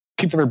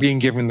people are being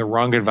given the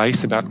wrong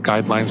advice about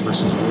guidelines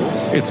versus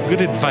rules. It's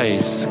good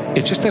advice.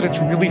 It's just that it's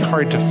really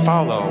hard to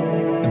follow.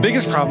 The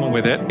biggest problem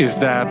with it is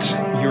that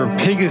your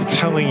pig is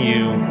telling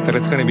you that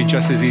it's going to be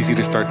just as easy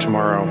to start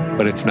tomorrow,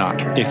 but it's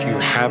not. If you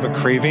have a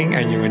craving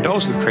and you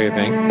indulge the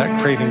craving,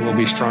 that craving will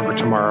be stronger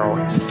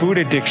tomorrow. Food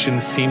addiction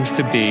seems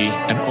to be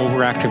an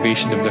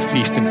overactivation of the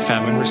feast and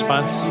famine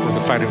response or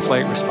the fight and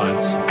flight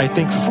response. I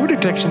think food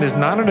addiction is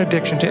not an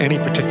addiction to any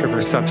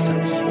particular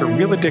substance. The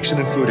real addiction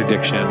in food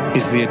addiction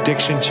is the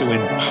addiction to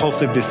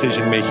impulsive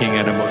decision-making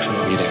and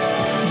emotional eating.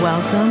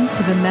 Welcome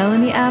to the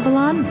Melanie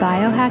Avalon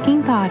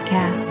Biohacking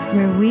Podcast,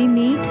 where we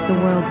meet the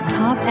world's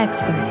top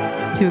experts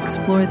to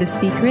explore the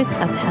secrets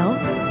of health,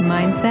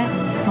 mindset,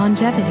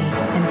 longevity,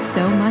 and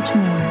so much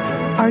more.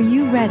 Are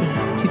you ready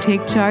to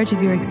take charge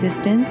of your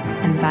existence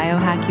and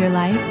biohack your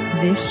life?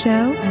 This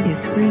show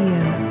is for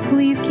you.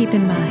 Please keep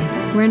in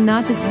mind, we're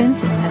not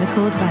dispensing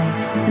medical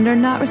advice and are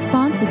not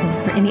responsible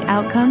for any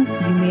outcomes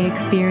you may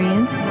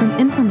experience from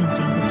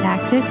implementing the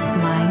tactics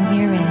lying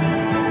herein.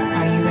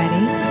 Are you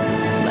ready?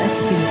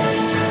 Let's do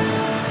this.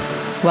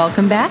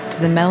 Welcome back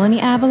to the Melanie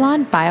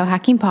Avalon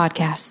Biohacking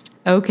Podcast.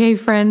 Okay,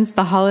 friends,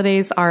 the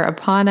holidays are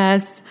upon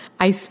us.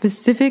 I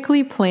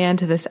specifically planned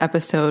this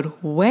episode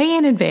way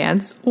in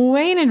advance,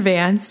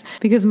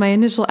 because my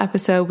initial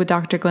episode with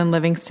Dr. Glenn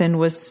Livingston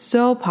was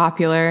so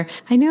popular.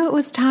 I knew it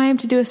was time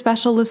to do a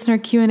special listener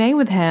Q&A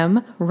with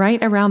him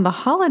right around the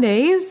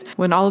holidays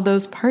when all of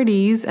those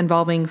parties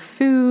involving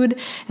food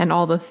and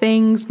all the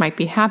things might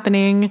be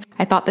happening.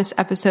 I thought this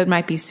episode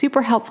might be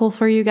super helpful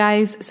for you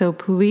guys, so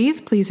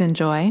please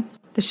enjoy.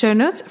 The show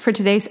notes for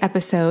today's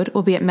episode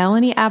will be at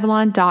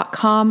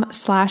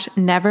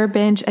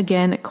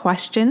melanieavalon.com/neverbingeagain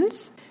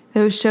questions.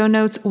 Those show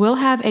notes will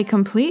have a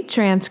complete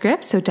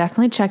transcript, so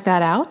definitely check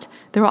that out.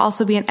 There will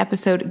also be an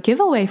episode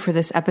giveaway for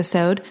this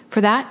episode. For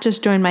that,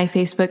 just join my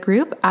Facebook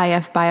group,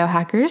 IF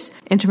Biohackers,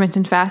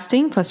 Intermittent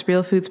Fasting plus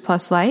Real Foods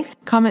plus Life.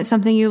 Comment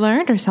something you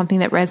learned or something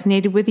that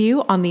resonated with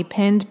you on the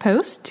pinned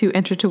post to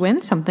enter to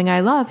win something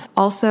I love.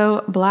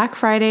 Also, Black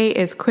Friday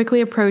is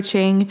quickly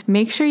approaching.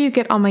 Make sure you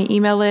get on my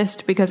email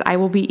list because I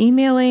will be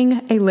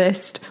emailing a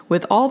list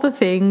with all the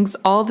things,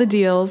 all the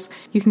deals.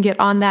 You can get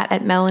on that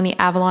at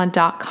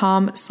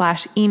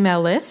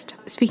melanieavalon.com/email list.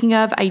 Speaking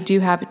of, I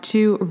do have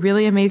 2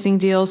 really amazing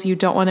deals you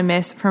don't want to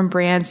miss from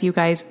brands you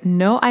guys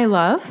know I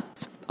love.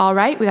 All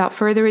right, without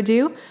further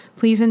ado,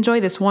 please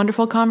enjoy this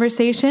wonderful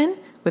conversation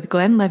with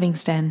Glenn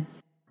Livingston.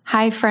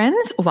 Hi,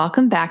 friends.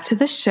 Welcome back to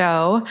the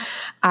show.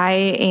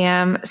 I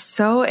am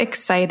so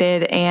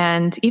excited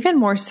and even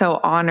more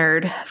so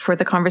honored for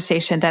the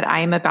conversation that I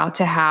am about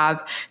to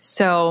have.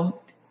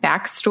 So,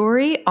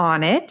 backstory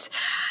on it.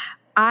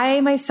 I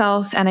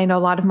myself, and I know a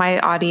lot of my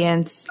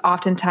audience,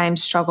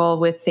 oftentimes struggle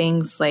with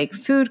things like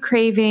food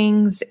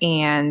cravings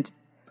and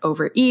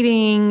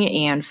overeating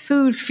and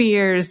food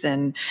fears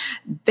and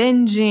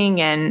binging.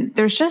 And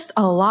there's just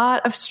a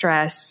lot of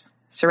stress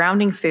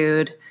surrounding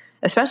food,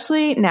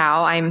 especially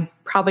now. I'm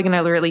probably going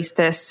to release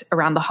this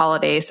around the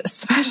holidays,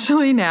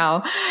 especially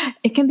now.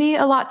 It can be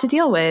a lot to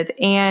deal with.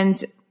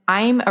 And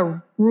I'm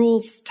a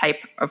rules type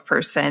of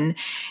person.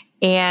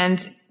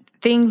 And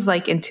things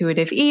like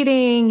intuitive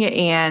eating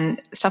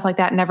and stuff like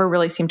that never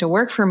really seemed to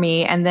work for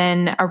me. And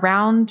then I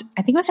think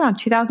it was around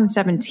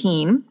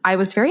 2017, I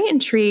was very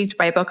intrigued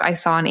by a book I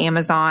saw on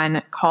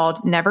Amazon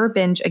called Never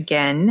Binge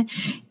Again.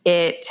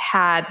 It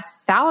had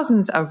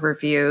thousands of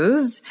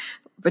reviews,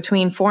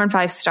 between 4 and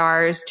 5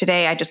 stars.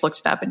 Today, I just looked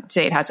it up, and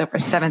today it has over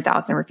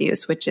 7,000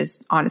 reviews, which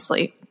is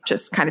honestly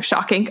just kind of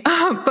shocking,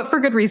 but for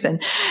good reason.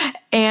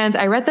 And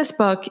I read this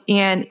book,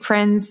 and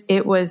friends,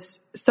 it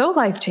was so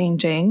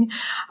life-changing.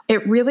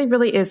 It really,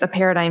 really is a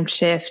paradigm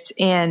shift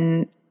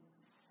in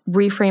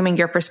reframing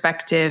your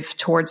perspective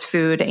towards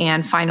food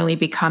and finally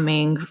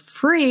becoming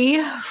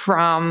free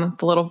from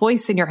the little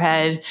voice in your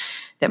head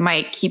that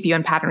might keep you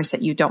in patterns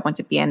that you don't want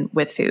to be in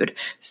with food.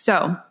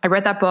 So I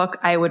read that book.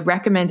 I would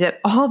recommend it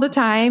all the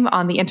time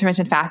on the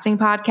Intermittent Fasting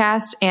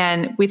podcast.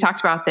 And we talked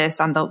about this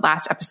on the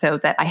last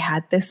episode that I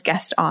had this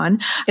guest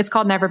on. It's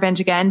called Never Binge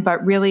Again,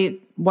 but really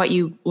what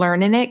you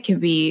learn in it can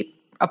be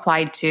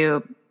applied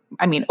to,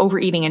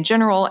 overeating in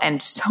general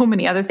and so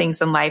many other things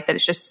in life that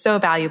it's just so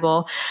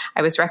valuable.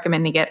 I was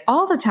recommending it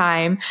all the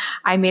time.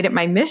 I made it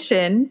my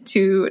mission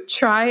to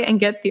try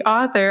and get the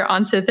author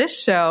onto this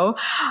show.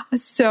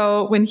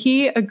 So when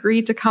he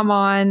agreed to come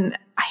on,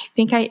 I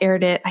think I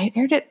aired it. I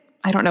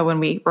don't know when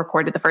we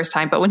recorded the first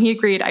time, but when he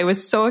agreed, I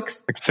was so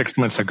excited. Like 6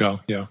 months ago.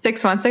 Yeah.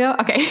 6 months ago.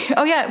 Okay.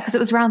 Oh yeah. Because it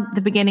was around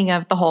the beginning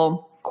of the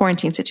whole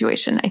quarantine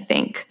situation, I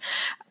think.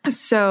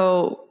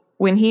 So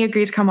when he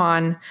agreed to come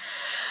on,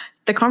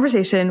 the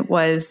conversation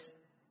was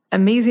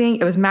amazing.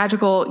 It was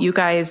magical. You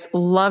guys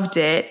loved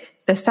it.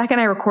 The second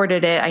I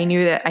recorded it, I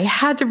knew that I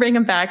had to bring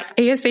him back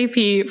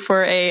ASAP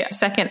for a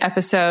second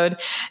episode.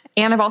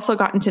 And I've also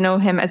gotten to know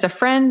him as a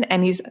friend,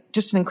 and he's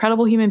just an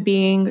incredible human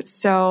being.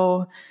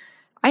 So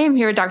I am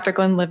here with Dr.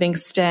 Glenn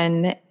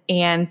Livingston.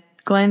 And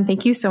Glenn,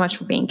 thank you so much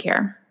for being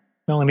here.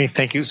 Melanie,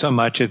 thank you so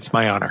much. It's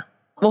my honor.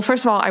 Well,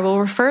 first of all, I will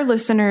refer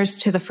listeners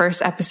to the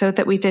first episode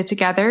that we did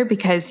together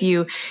because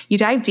you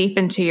dive deep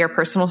into your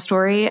personal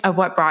story of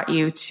what brought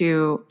you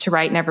to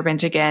write Never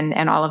Binge Again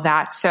and all of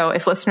that. So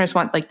if listeners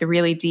want like the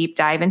really deep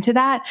dive into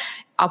that,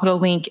 I'll put a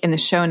link in the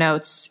show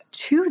notes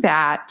to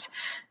that.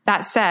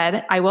 That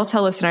said, I will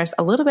tell listeners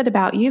a little bit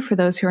about you for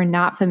those who are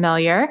not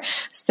familiar.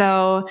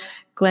 So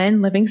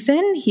Glenn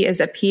Livingston, he is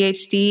a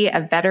Ph.D.,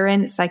 a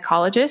veteran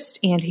psychologist,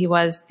 and he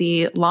was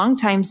the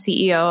longtime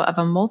CEO of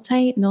a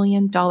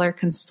multi-million-dollar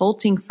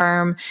consulting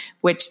firm,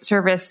 which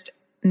serviced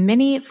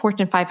many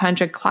Fortune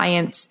 500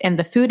 clients in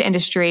the food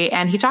industry.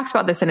 And he talks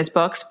about this in his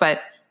books,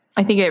 but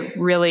I think it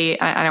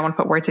really, I don't want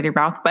to put words in your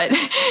mouth, but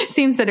it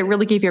seems that it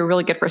really gave you a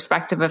really good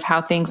perspective of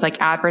how things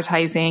like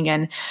advertising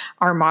and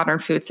our modern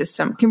food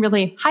system can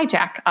really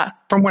hijack us.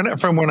 From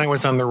when I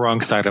was on the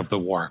wrong side of the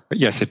war. But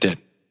yes, it did.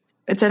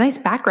 It's a nice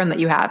background that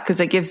you have because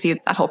it gives you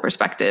that whole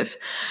perspective.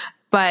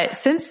 But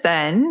since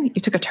then, you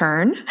took a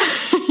turn.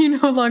 You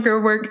no longer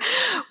work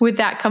with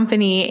that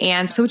company.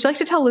 And so would you like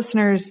to tell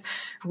listeners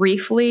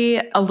briefly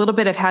a little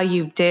bit of how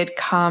you did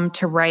come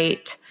to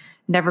write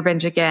Never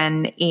Binge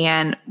Again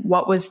and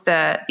what was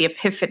the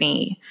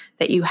epiphany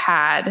that you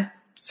had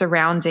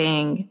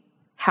surrounding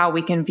how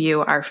we can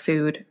view our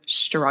food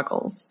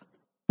struggles?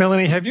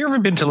 Melanie, have you ever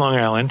been to Long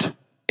Island?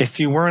 If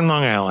you were in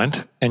Long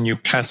Island and you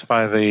passed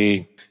by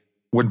the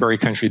Woodbury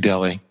Country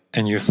Deli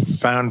and you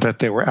found that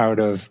they were out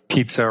of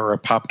pizza or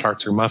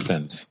Pop-Tarts or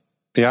muffins,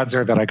 the odds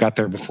are that I got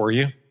there before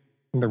you.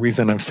 And the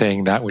reason I'm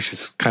saying that, which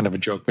is kind of a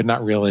joke, but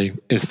not really,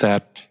 is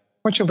that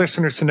I want your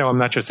listeners to know I'm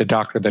not just a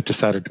doctor that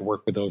decided to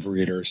work with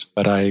overeaters,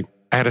 but I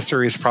had a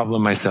serious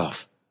problem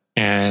myself.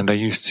 And I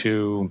used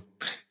to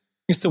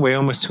weigh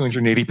almost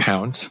 280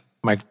 pounds.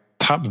 My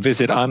top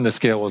visit on the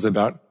scale was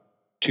about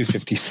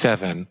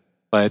 257,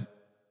 but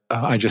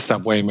I just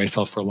stopped weighing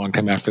myself for a long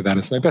time after that.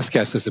 And so my best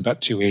guess is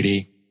about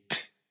 280.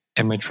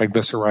 And my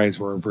triglycerides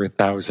were over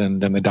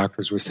 1,000. And the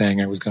doctors were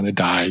saying I was going to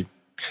die.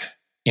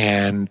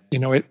 And,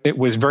 it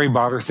was very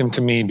bothersome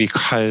to me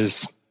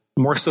because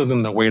more so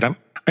than the weight, I'm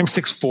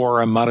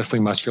 6'4", I'm modestly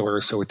muscular,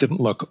 so it didn't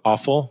look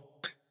awful.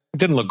 It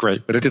didn't look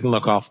great, but it didn't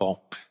look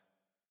awful.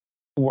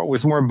 What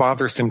was more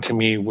bothersome to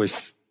me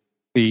was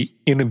the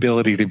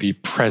inability to be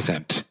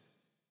present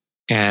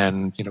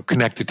and,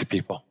 connected to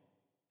people.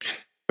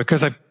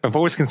 Because I've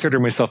always considered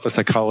myself a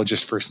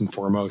psychologist first and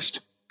foremost.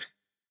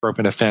 Grew up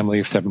in a family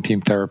of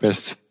 17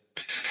 therapists.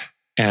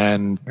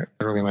 And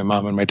literally my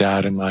mom and my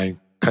dad and my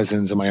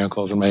cousins and my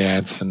uncles and my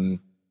aunts. And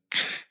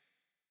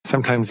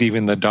sometimes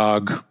even the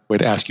dog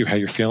would ask you how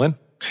you're feeling.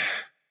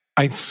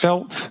 I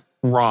felt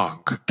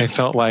wrong. I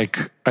felt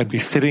like I'd be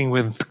sitting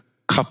with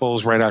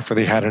couples right after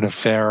they had an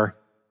affair,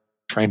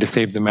 trying to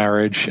save the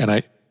marriage. And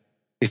I'd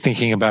be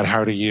thinking about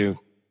how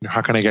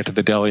can I get to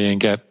the deli and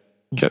get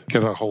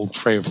a whole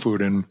tray of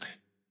food and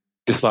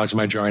dislodge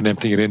my jar and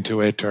empty it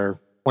into it? Or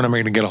when am I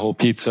going to get a whole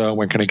pizza?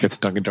 When can I get to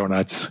Dunkin'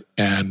 Donuts?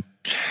 And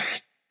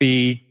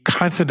the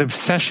constant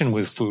obsession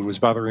with food was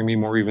bothering me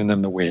more even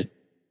than the weight.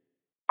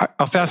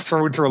 I'll fast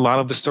forward through a lot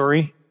of the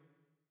story,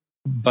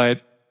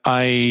 but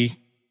I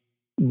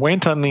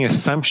went on the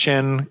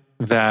assumption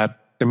that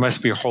there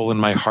must be a hole in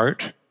my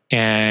heart.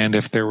 And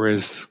if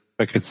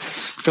I could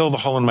fill the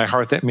hole in my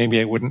heart, that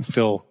maybe I wouldn't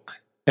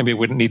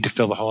need to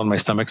fill the hole in my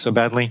stomach so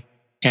badly.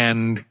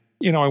 And,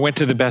 I went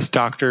to the best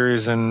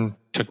doctors and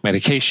took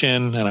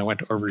medication, and I went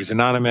to Overeaters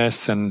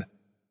Anonymous and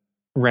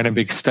ran a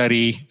big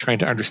study trying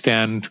to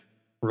understand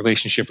the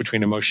relationship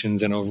between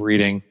emotions and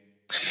overeating.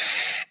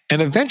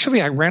 And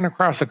eventually I ran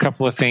across a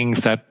couple of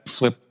things that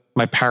flipped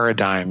my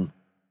paradigm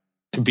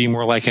to be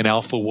more like an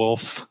alpha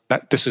wolf.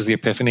 This was the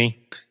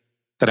epiphany,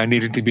 that I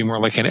needed to be more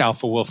like an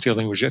alpha wolf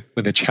dealing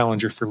with a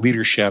challenger for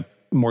leadership,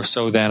 more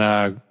so than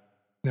a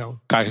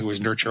guy who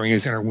was nurturing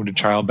his inner wounded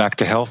child back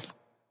to health.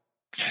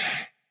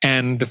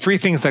 And the three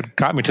things that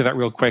got me to that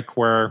real quick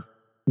were,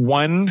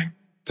 one,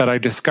 that I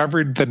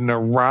discovered the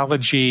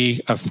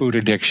neurology of food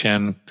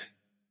addiction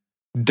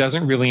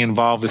doesn't really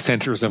involve the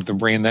centers of the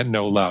brain that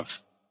know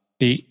love.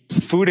 The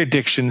food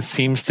addiction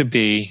seems to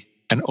be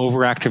an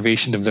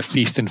overactivation of the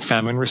feast and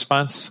famine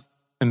response,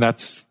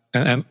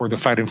 or the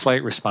fight and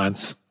flight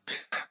response,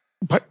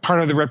 but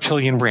part of the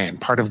reptilian brain,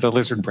 part of the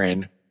lizard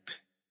brain.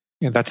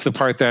 That's the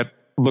part that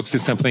looks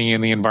at something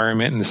in the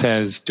environment and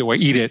says, do I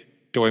eat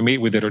it? Do I mate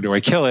with it? Or do I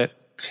kill it?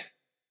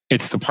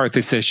 It's the part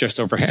that says just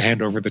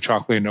hand over the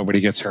chocolate and nobody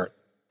gets hurt.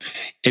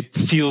 It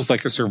feels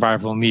like a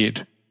survival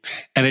need.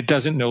 And it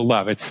doesn't know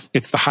love. It's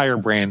the higher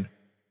brain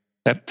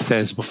that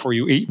says before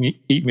you eat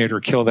meat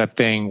or kill that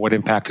thing, what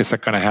impact is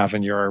that going to have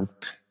on your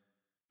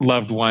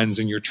loved ones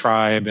and your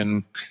tribe?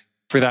 And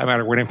for that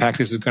matter, what impact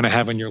is it going to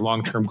have on your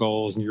long-term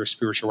goals and your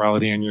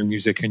spirituality and your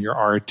music and your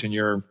art and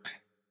your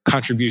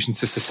contribution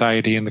to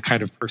society and the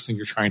kind of person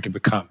you're trying to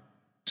become?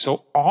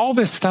 So all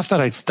this stuff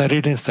that I'd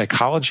studied in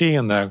psychology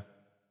and the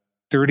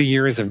 30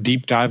 years of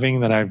deep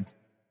diving that I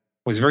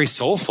was very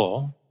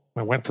soulful.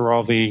 I went through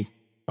all the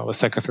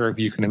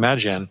psychotherapy you can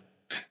imagine.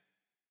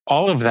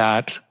 All of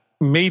that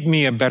made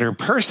me a better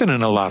person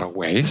in a lot of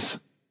ways,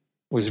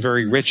 was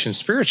very rich and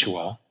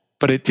spiritual,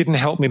 but it didn't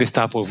help me to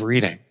stop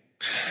overeating.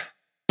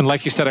 And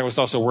like you said, I was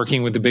also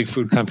working with the big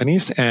food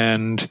companies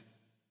and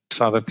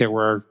saw that they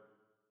were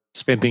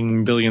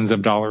spending billions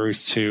of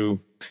dollars to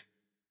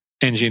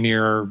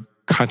engineer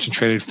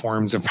concentrated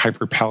forms of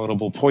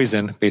hyperpalatable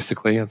poison.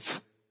 Basically,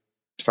 it's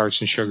starch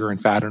and sugar and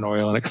fat and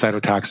oil and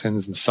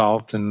excitotoxins and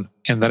salt, and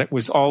that it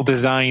was all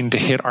designed to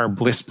hit our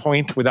bliss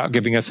point without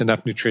giving us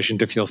enough nutrition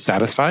to feel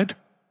satisfied.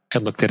 I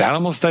looked at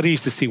animal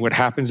studies to see what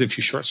happens if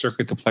you short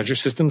circuit the pleasure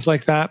systems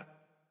like that.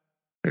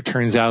 It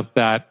turns out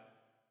that,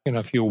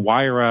 if you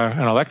wire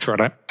an electrode,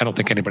 I don't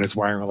think anybody's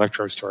wiring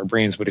electrodes to our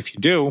brains, but if you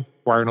do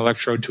wire an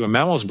electrode to a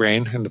mammal's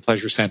brain in the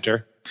pleasure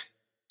center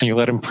and you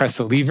let them press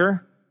a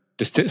lever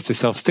to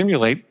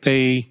self-stimulate,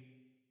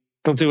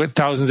 they'll do it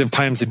thousands of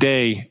times a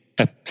day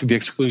to the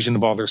exclusion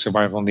of all their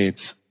survival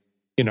needs.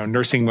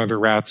 Nursing mother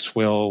rats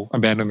will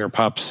abandon their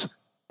pups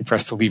and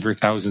press the lever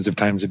thousands of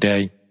times a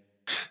day.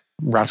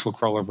 Rats will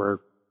crawl over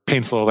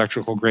painful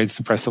electrical grids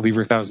to press the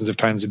lever thousands of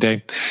times a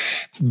day.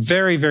 It's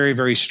very, very,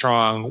 very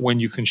strong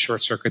when you can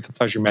short circuit the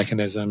pleasure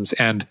mechanisms.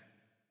 And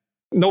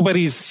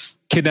nobody's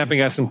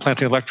kidnapping us and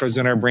planting electrodes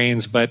in our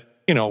brains, but,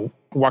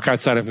 walk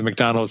outside of a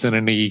McDonald's in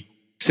any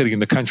city in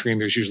the country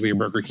and there's usually a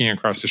Burger King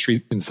across the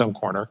street in some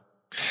corner.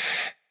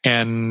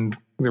 And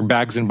there are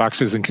bags and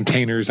boxes and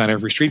containers on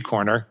every street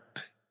corner.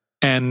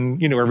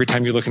 And, every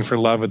time you're looking for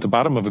love at the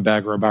bottom of a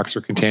bag or a box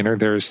or container,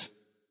 there's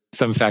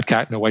some fat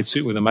cat in a white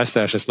suit with a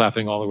mustache that's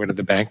laughing all the way to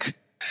the bank.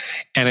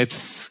 And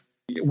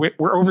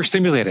we're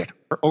overstimulated.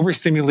 We're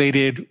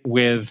overstimulated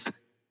with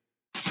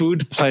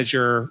food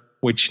pleasure,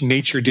 which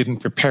nature didn't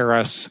prepare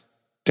us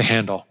to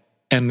handle.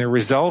 And the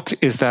result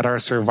is that our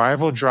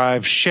survival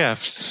drive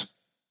shifts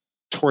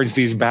towards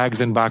these bags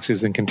and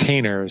boxes and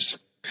containers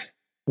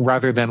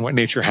rather than what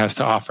nature has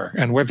to offer.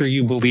 And whether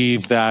you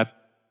believe that,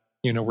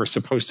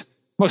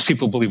 most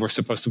people believe we're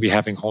supposed to be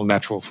having whole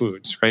natural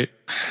foods, right?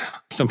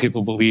 Some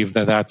people believe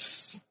that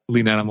that's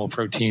lean animal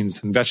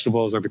proteins and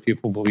vegetables. Other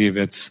people believe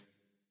it's,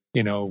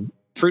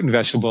 fruit and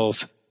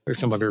vegetables. There's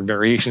some other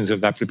variations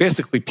of that. But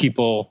basically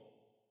people,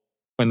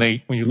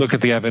 when you look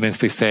at the evidence,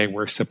 they say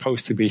we're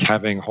supposed to be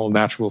having whole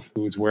natural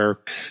foods. We're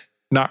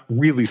not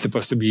really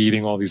supposed to be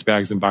eating all these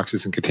bags and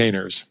boxes and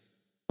containers.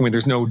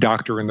 There's no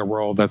doctor in the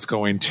world that's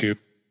going to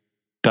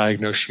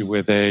diagnose you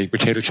with a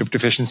potato chip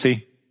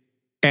deficiency.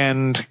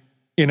 And,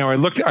 I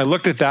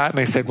looked at that and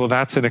I said, well,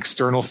 that's an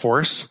external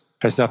force.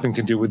 It has nothing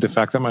to do with the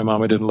fact that my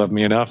mama didn't love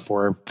me enough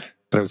or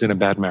that I was in a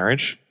bad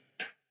marriage.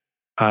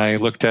 I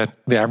looked at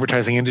the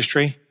advertising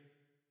industry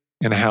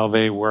and how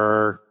they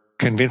were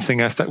convincing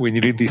us that we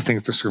needed these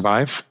things to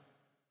survive,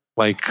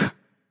 like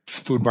this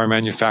food bar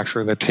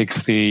manufacturer that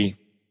takes the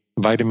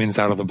vitamins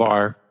out of the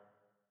bar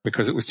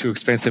because it was too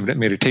expensive and it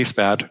made it taste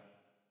bad.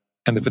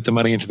 And they put the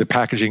money into the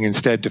packaging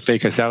instead to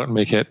fake us out and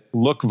make it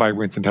look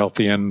vibrant and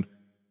healthy and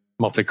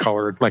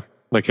multicolored,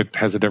 like it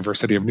has a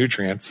diversity of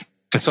nutrients.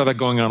 I saw that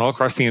going on all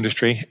across the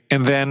industry.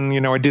 And then,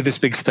 I did this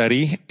big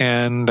study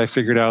and I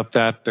figured out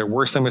that there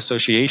were some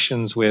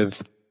associations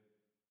with,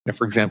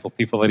 for example,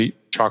 people that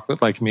eat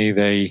chocolate like me,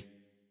 they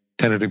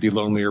tended to be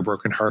lonely or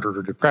brokenhearted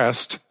or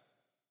depressed.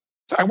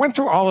 So I went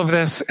through all of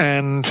this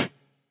and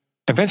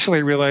eventually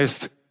I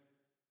realized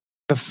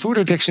the food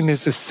addiction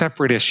is a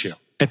separate issue.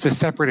 It's a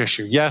separate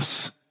issue.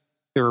 Yes,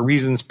 there are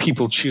reasons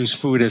people choose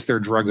food as their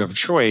drug of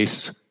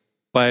choice,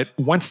 but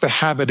once the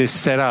habit is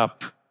set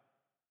up,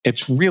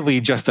 it's really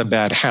just a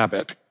bad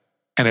habit.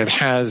 And it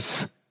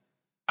has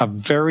a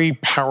very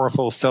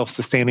powerful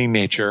self-sustaining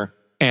nature,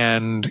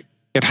 and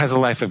it has a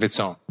life of its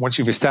own. Once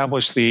you've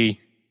established the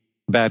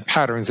bad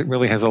patterns, it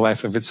really has a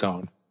life of its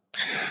own.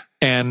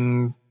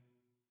 And,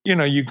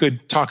 you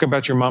could talk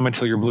about your mom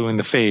until you're blue in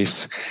the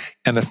face,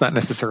 and that's not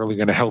necessarily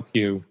going to help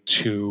you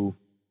to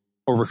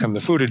overcome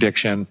the food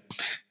addiction.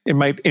 It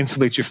might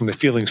insulate you from the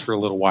feelings for a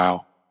little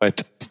while,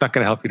 but it's not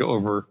going to help you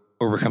to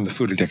overcome the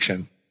food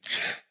addiction.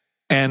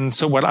 And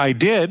so what I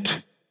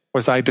did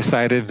was I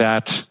decided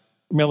that,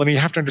 Melanie, you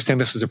have to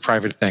understand this was a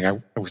private thing.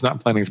 I was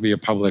not planning to be a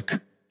public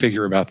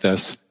figure about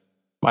this.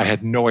 I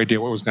had no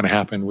idea what was going to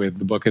happen with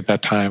the book at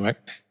that time. I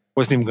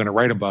wasn't even going to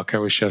write a book.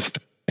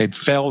 I'd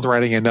failed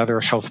writing another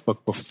health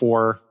book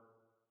before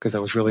because I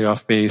was really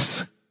off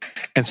base.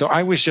 And so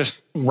I was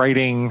just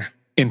writing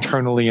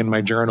internally in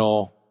my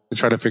journal to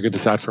try to figure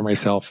this out for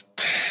myself.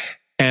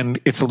 And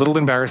it's a little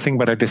embarrassing,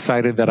 but I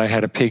decided that I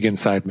had a pig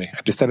inside me.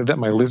 I decided that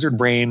my lizard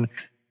brain,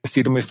 the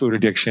seed of my food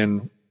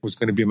addiction, was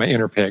going to be my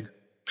inner pig.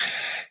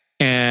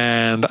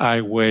 And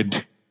I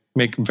would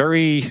make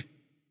very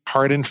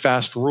hard and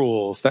fast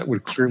rules that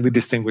would clearly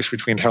distinguish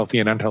between healthy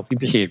and unhealthy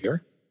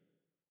behavior.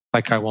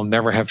 Like I will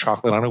never have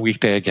chocolate on a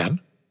weekday again.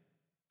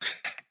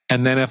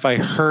 And then if I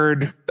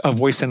heard a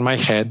voice in my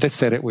head that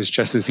said it was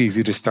just as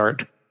easy to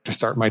start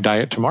my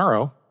diet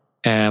tomorrow,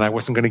 and I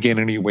wasn't going to gain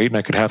any weight and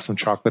I could have some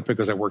chocolate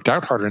because I worked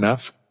out hard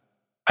enough,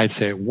 I'd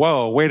say,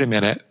 whoa, wait a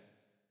minute.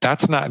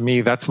 That's not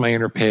me. That's my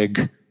inner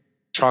pig.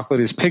 Chocolate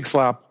is pig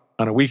slop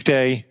on a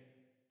weekday.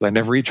 I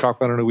never eat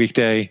chocolate on a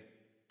weekday.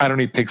 I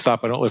don't eat pig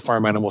slop. I don't let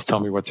farm animals tell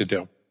me what to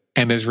do.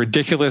 And as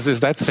ridiculous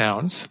as that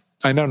sounds,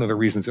 I don't know the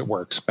reasons it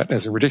works, but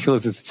as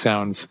ridiculous as it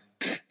sounds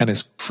and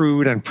as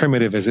crude and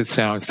primitive as it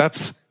sounds,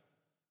 that's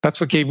That's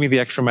what gave me the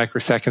extra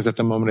microseconds at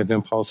the moment of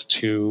impulse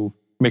to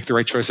make the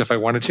right choice if I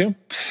wanted to.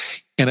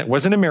 And it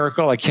wasn't a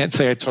miracle. I can't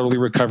say I totally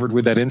recovered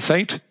with that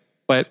insight,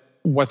 but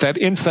what that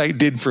insight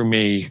did for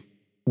me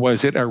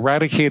was it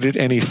eradicated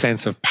any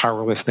sense of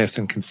powerlessness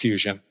and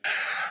confusion.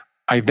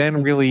 I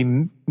then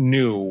really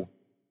knew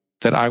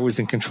that I was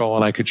in control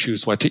and I could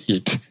choose what to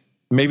eat.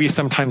 Maybe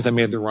sometimes I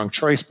made the wrong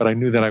choice, but I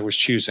knew that I was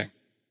choosing.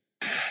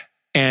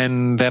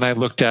 And then I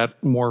looked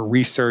at more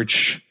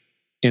research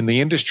in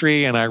the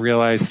industry and I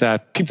realized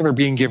that people are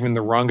being given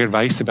the wrong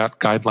advice about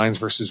guidelines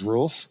versus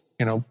rules.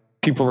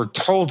 People are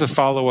told to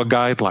follow a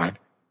guideline.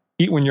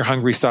 Eat when you're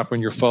hungry, stop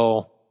when you're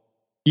full.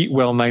 Eat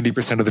well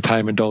 90% of the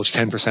time, indulge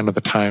 10% of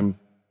the time.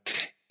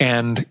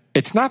 And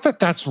it's not that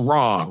that's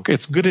wrong.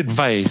 It's good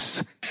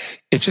advice.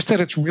 It's just that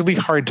it's really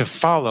hard to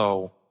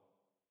follow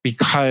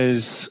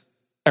because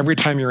every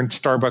time you're in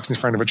Starbucks in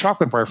front of a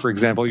chocolate bar, for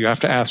example, you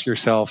have to ask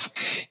yourself,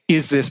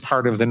 is this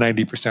part of the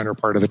 90% or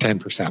part of the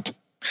 10%?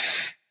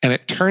 And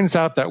it turns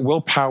out that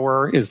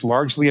willpower is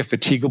largely a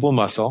fatigable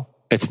muscle.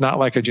 It's not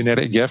like a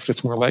genetic gift.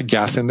 It's more like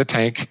gas in the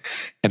tank.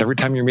 And every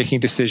time you're making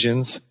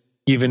decisions,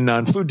 even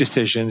non-food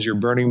decisions, you're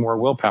burning more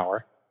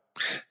willpower.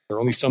 There are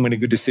only so many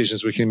good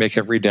decisions we can make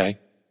every day.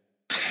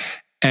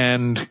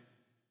 And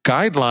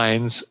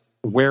guidelines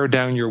wear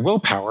down your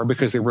willpower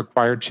because they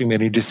require too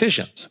many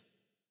decisions.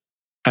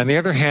 On the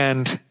other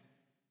hand,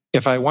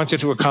 if I wanted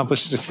to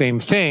accomplish the same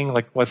thing,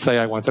 like let's say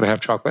I wanted to have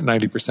chocolate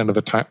 90% of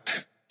the time,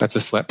 that's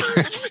a slip.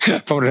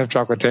 If I wanted to have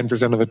chocolate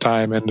 10% of the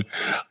time and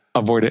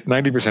avoid it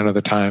 90% of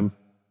the time,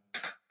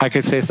 I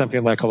could say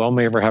something like, I'll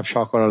only ever have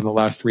chocolate on the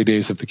last 3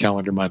 days of the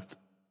calendar month.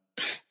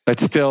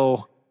 That's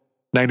still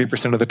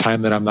 90% of the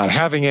time that I'm not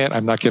having it.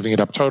 I'm not giving it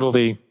up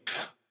totally.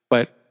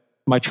 But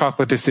my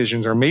chocolate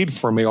decisions are made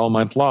for me all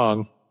month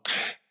long.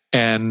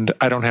 And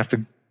I don't have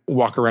to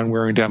walk around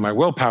wearing down my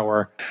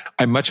willpower.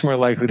 I'm much more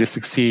likely to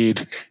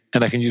succeed.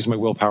 And I can use my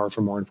willpower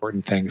for more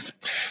important things.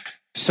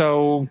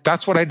 So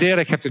that's what I did.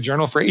 I kept a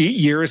journal for 8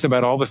 years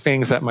about all the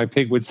things that my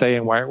pig would say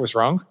and why it was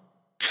wrong.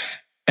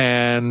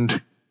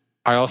 And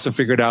I also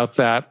figured out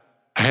that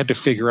I had to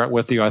figure out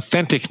what the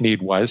authentic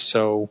need was.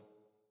 So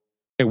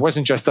it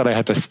wasn't just that I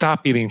had to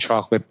stop eating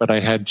chocolate, but I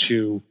had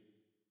to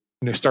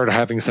start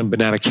having some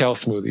banana kale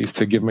smoothies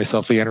to give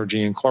myself the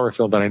energy and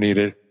chlorophyll that I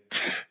needed.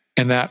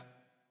 And that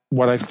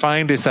what I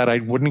find is that I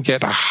wouldn't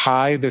get a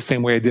high the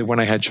same way I did when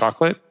I had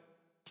chocolate.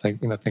 It's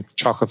like, I think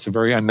chocolate's a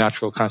very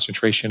unnatural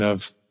concentration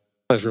of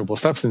pleasurable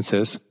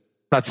substances.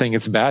 Not saying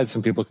it's bad.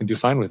 Some people can do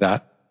fine with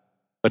that,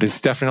 but it's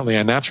definitely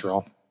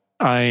unnatural.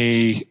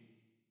 I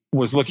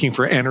was looking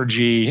for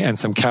energy and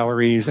some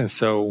calories. And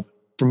so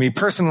for me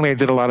personally, I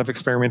did a lot of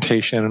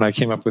experimentation and I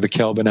came up with a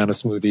kale banana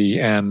smoothie,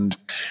 and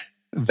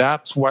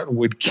that's what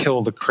would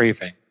kill the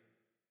craving.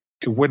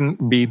 It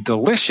wouldn't be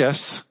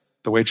delicious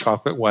the way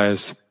chocolate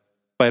was,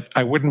 but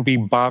I wouldn't be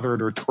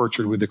bothered or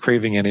tortured with the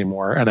craving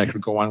anymore, and I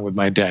could go on with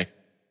my day.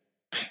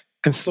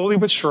 And slowly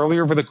but surely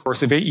over the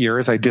course of 8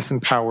 years, I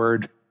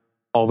disempowered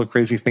all the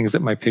crazy things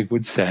that my pig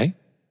would say.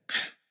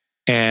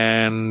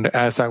 And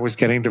as I was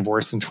getting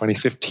divorced in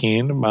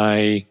 2015,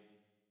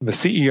 the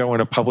CEO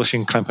in a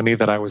publishing company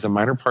that I was a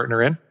minor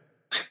partner in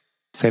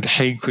said,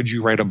 hey, could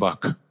you write a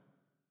book?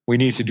 We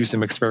need to do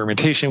some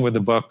experimentation with the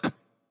book.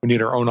 We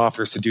need our own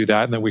authors to do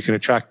that, and then we can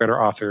attract better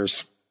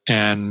authors.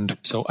 And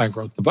so I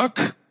wrote the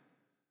book,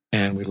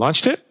 and we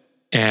launched it,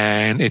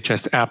 and it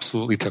just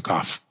absolutely took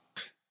off.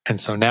 And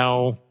so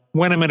now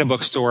when I'm in a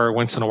bookstore,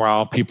 once in a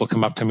while, people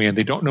come up to me and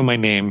they don't know my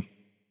name,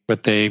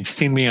 but they've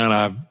seen me on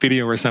a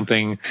video or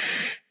something,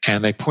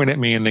 and they point at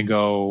me and they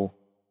go,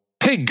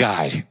 pig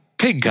guy.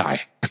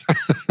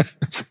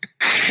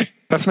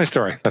 That's my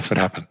story. That's what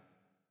happened.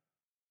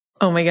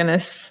 Oh my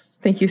goodness.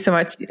 Thank you so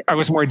much. I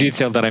was more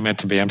detailed than I meant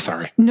to be. I'm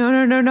sorry.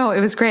 No.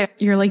 It was great.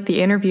 You're like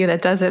the interview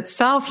that does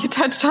itself. You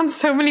touched on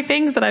so many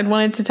things that I'd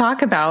wanted to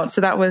talk about. So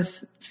that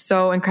was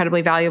so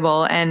incredibly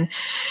valuable. And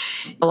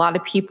a lot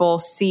of people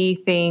see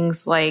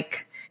things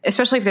like,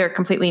 especially if they're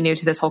completely new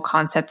to this whole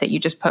concept that you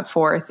just put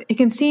forth, it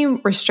can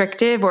seem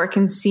restrictive, or it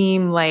can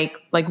seem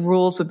like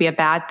rules would be a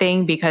bad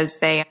thing because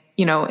they,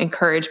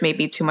 encourage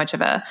maybe too much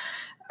of a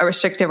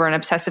restrictive or an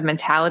obsessive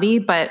mentality.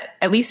 But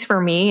at least for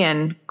me,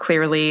 and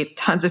clearly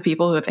tons of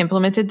people who have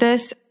implemented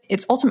this,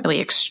 it's ultimately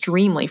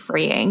extremely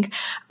freeing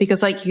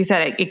because, like you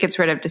said, it gets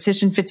rid of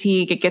decision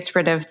fatigue. It gets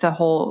rid of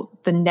the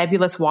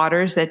nebulous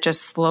waters that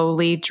just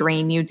slowly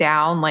drain you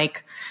down,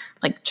 like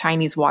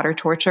Chinese water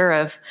torture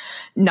of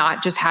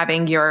not just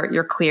having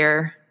your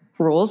clear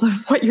rules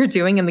of what you're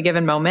doing in the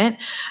given moment.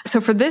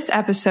 So for this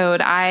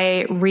episode,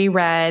 I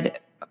reread,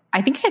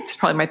 I think it's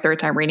probably my third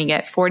time reading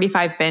it,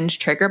 45 Binge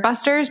Trigger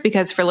Busters,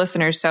 because for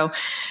listeners, so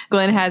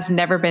Glenn has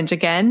Never Binge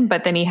Again,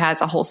 but then he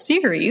has a whole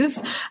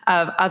series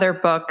of other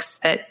books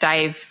that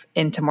dive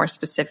into more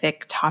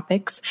specific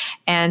topics.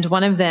 And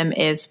one of them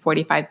is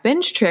 45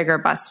 Binge Trigger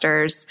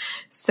Busters.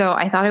 So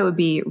I thought it would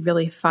be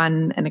really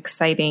fun and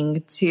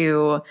exciting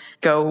to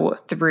go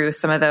through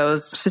some of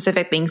those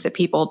specific things that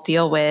people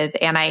deal with.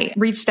 And I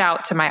reached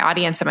out to my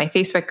audience in my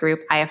Facebook group,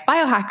 IF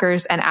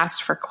Biohackers, and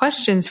asked for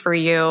questions for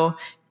you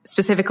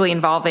specifically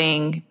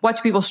involving what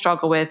do people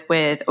struggle with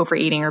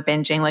overeating or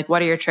binging? Like,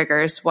 what are your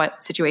triggers?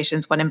 What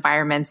situations, what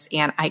environments?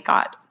 And I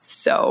got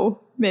so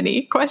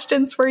many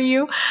questions for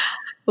you.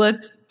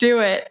 Let's do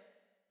it.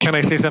 Can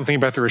I say something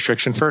about the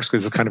restriction first?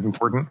 Because it's kind of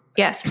important.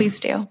 Yes, please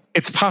do.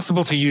 It's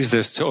possible to use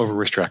this to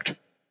over-restrict,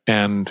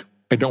 and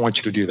I don't want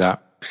you to do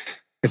that.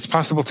 It's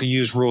possible to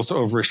use rules to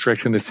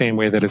over-restrict in the same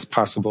way that it's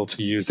possible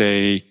to use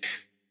a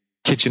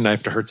kitchen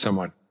knife to hurt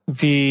someone.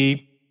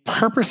 The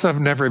purpose of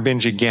Never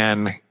Binge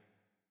Again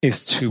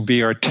is to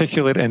be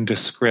articulate and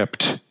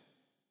descript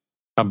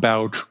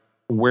about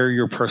where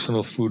your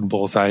personal food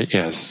bullseye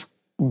is.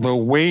 The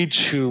way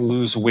to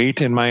lose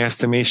weight, in my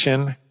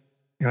estimation,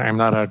 I'm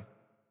not a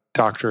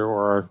doctor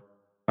or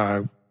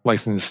a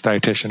licensed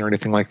dietitian or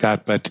anything like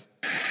that, but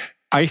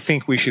I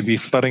think we should be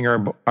flooding our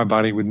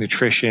body with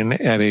nutrition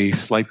at a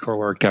slight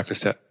caloric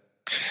deficit.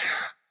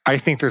 I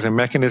think there's a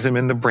mechanism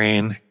in the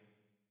brain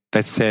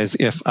that says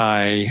if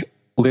I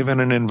live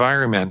in an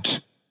environment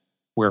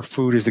where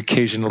food is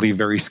occasionally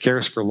very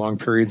scarce for long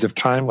periods of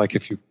time, like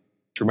if you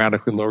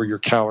dramatically lower your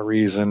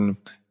calories and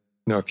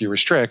if you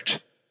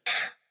restrict,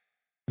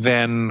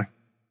 then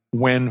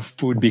when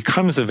food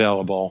becomes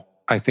available,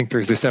 I think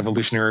there's this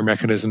evolutionary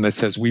mechanism that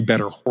says we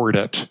better hoard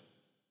it.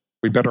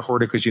 We better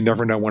hoard it because you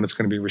never know when it's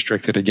going to be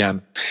restricted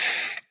again.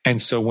 And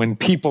so when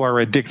people are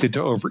addicted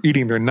to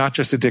overeating, they're not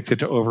just addicted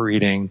to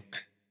overeating,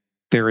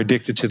 they're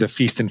addicted to the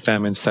feast and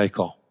famine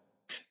cycle.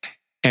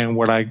 And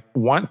what I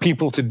want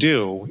people to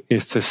do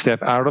is to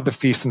step out of the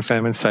feast and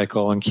famine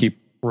cycle and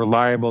keep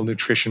reliable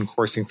nutrition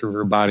coursing through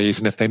their bodies.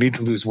 And if they need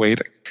to lose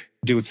weight,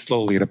 do it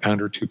slowly at a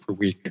pound or two per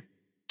week.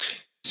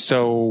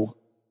 So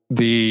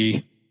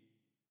the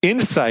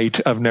insight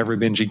of Never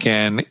Binge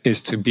Again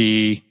is to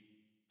be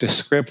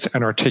descript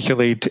and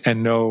articulate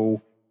and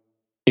know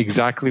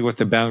exactly what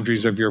the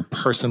boundaries of your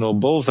personal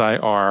bullseye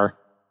are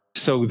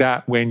so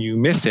that when you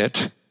miss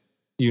it,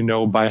 you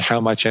know by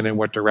how much and in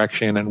what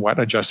direction and what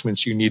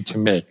adjustments you need to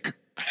make.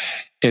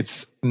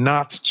 It's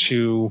not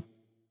to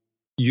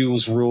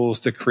use rules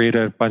to create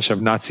a bunch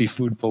of Nazi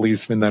food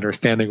policemen that are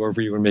standing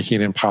over you and making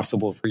it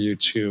impossible for you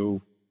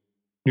to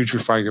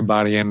nutrify your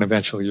body, and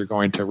eventually you're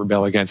going to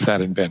rebel against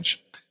that and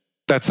binge.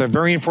 That's a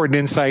very important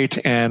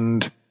insight,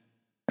 and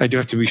I do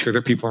have to be sure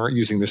that people aren't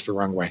using this the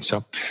wrong way.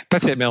 So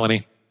that's it,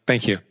 Melanie.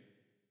 Thank you.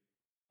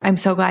 I'm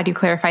so glad you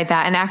clarified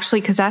that. And actually,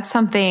 because that's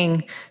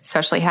something,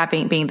 especially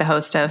being the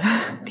host of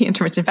the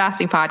Intermittent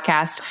Fasting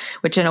podcast,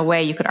 which in a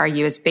way you could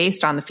argue is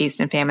based on the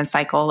feast and famine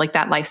cycle, like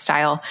that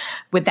lifestyle.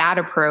 With that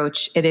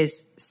approach, it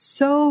is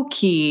so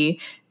key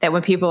that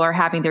when people are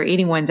having their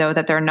eating window,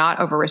 that they're not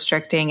over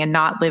restricting and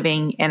not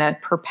living in a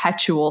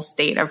perpetual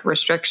state of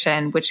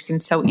restriction, which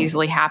can so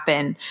easily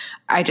happen.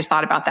 I just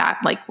thought about that,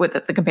 like with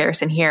the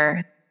comparison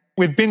here.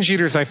 With binge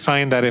eaters, I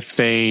find that if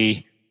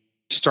they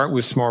start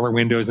with smaller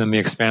windows and they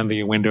expand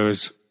the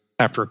windows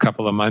after a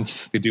couple of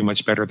months, they do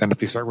much better than if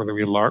they start with a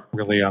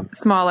really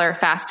smaller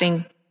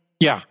fasting.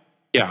 Yeah.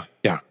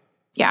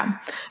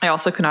 I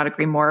also could not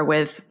agree more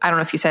with, I don't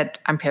know if you said,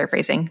 I'm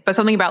paraphrasing, but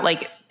something about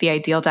like the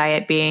ideal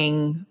diet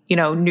being,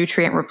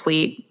 nutrient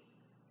replete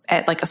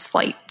at like a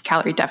slight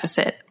calorie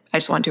deficit. I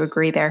just wanted to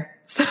agree there.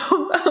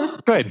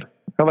 So good.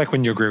 I like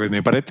when you agree with me,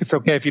 but it's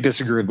okay if you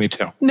disagree with me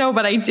too. No,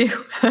 but I do.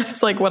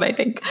 That's like what I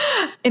think.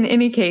 In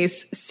any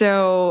case,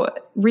 so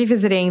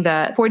revisiting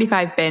the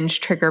 45 binge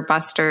trigger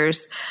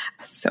busters,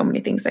 so many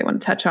things I want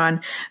to touch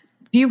on.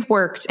 You've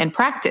worked and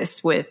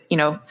practiced with,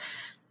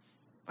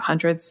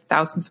 hundreds,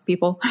 thousands of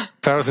people.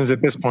 Thousands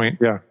at this point,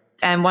 yeah.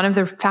 And one of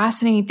the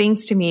fascinating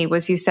things to me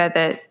was you said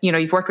that,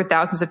 you've worked with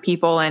thousands of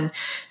people and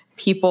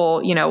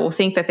people, will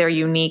think that they're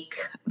unique.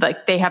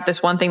 Like they have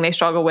this one thing they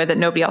struggle with that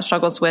nobody else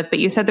struggles with. But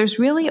you said there's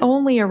really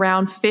only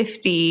around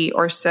 50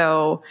 or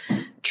so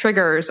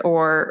triggers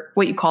or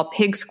what you call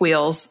pig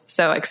squeals.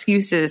 So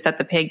excuses that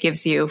the pig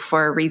gives you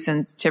for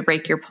reasons to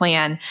break your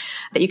plan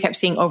that you kept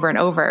seeing over and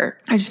over.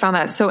 I just found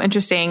that so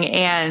interesting.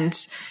 And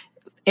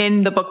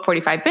in the book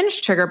 45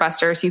 Binge Trigger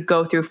Busters, you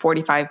go through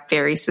 45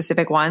 very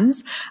specific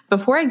ones.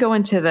 Before I go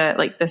into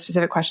the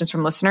specific questions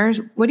from listeners,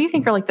 what do you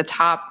think are the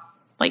top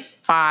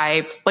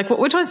 5?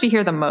 Which ones do you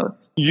hear the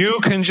most? You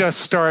can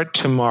just start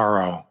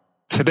tomorrow.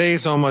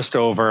 Today's almost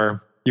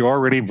over. You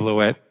already blew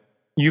it.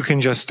 You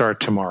can just start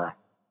tomorrow.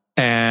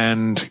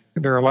 And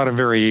there are a lot of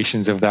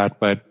variations of that,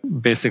 but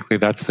basically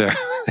that's the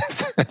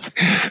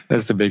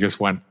that's the biggest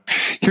one.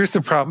 Here's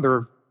the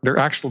problem. There are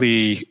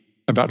actually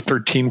about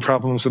 13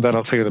 problems with that.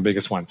 I'll tell you the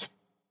biggest ones.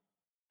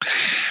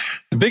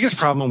 The biggest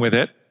problem with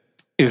it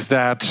is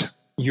that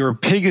your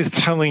pig is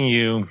telling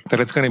you that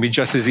it's going to be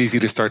just as easy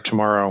to start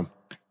tomorrow,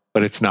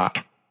 but it's not.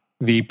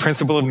 The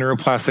principle of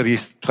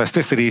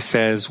neuroplasticity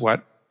says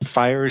what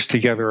fires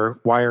together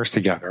wires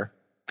together.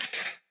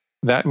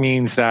 That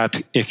means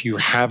that if you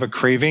have a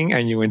craving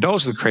and you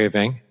indulge the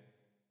craving,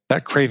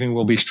 that craving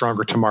will be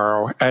stronger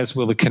tomorrow, as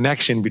will the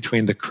connection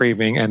between the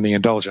craving and the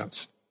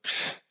indulgence.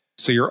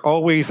 So you're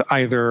always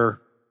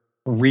either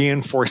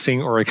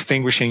reinforcing or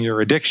extinguishing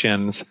your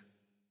addictions.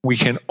 We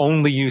can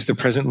only use the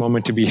present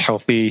moment to be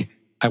healthy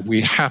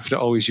We have to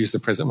always use the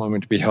present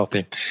moment to be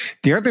healthy.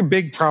 The other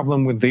big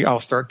problem with the I'll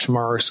start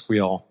tomorrow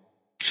squeal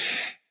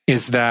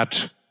is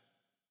that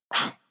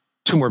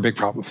two more big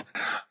problems.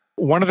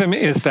 One of them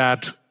is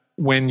that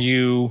when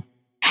you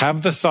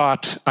have the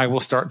thought, I will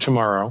start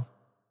tomorrow,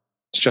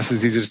 it's just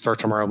as easy to start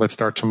tomorrow, let's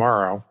start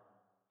tomorrow.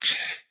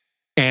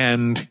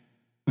 And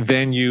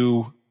then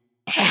you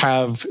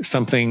have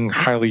something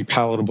highly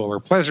palatable or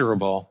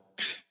pleasurable,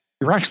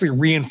 you're actually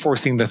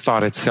reinforcing the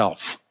thought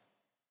itself.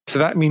 So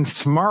that means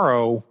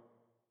tomorrow,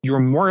 you're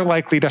more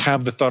likely to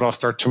have the thought, I'll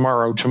start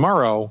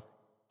tomorrow,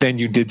 than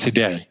you did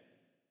today.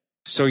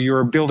 So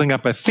you're building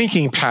up a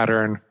thinking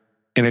pattern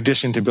in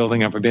addition to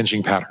building up a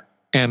binging pattern.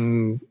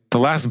 And the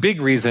last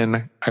big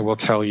reason I will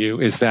tell you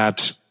is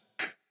that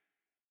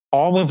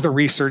all of the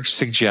research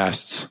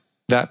suggests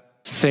that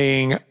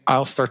saying,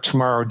 I'll start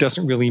tomorrow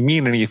doesn't really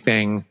mean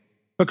anything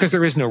because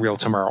there is no real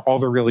tomorrow. All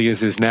there really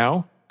is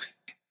now.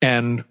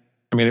 And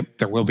I mean,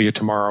 there will be a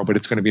tomorrow, but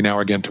it's going to be now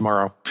again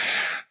tomorrow.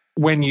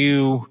 When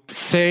you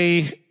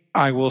say,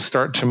 I will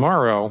start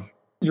tomorrow,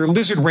 your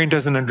lizard brain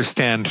doesn't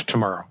understand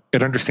tomorrow.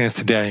 It understands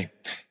today.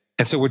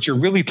 And so what you're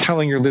really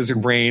telling your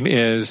lizard brain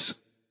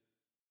is,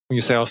 when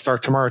you say, I'll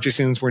start tomorrow, it just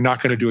means we're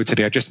not going to do it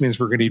today. It just means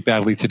we're going to eat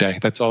badly today.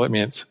 That's all it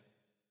means.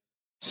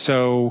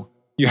 So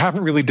you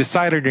haven't really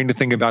decided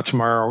anything about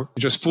tomorrow.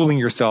 You're just fooling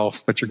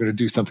yourself that you're going to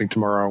do something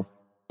tomorrow.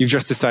 You've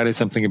just decided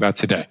something about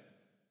today.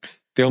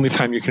 The only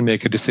time you can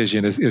make a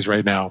decision is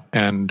right now.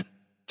 And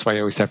that's why you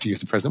always have to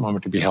use the present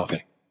moment to be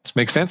healthy. Does it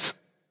make sense?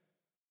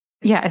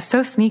 Yeah, it's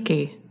so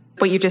sneaky.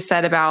 What you just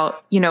said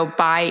about,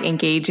 by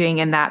engaging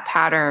in that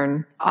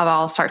pattern of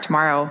I'll start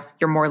tomorrow,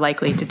 you're more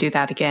likely to do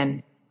that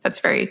again. That's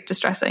very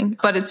distressing,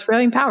 but it's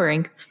really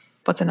empowering.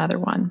 What's another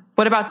one?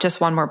 What about just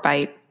one more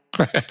bite?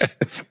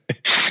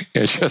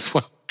 Yeah, just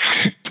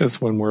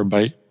one more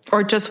bite.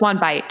 Or just one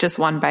bite.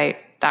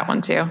 That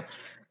one too.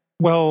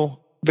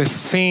 Well, the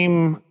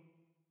same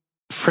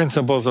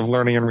principles of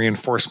learning and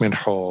reinforcement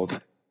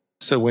hold.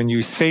 So when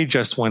you say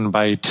just one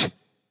bite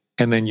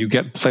and then you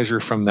get pleasure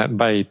from that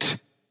bite,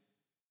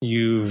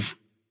 you've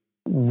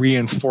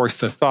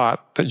reinforced the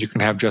thought that you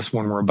can have just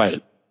one more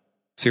bite.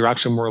 So you're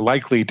actually more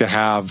likely to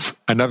have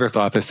another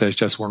thought that says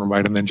just one more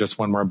bite and then just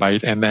one more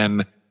bite. And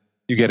then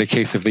you get a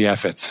case of the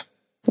efforts.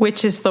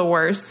 Which is the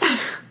worst.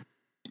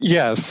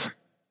 Yes.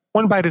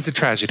 One bite is a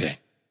tragedy.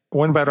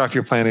 One bite off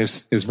your plan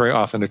is very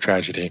often a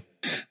tragedy.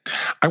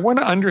 I want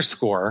to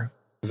underscore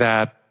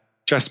that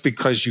just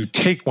because you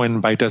take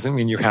one bite doesn't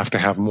mean you have to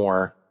have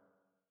more.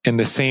 In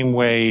the same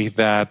way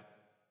that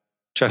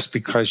just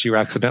because you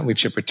accidentally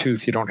chip a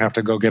tooth, you don't have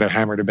to go get a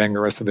hammer to bang the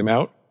rest of them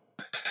out.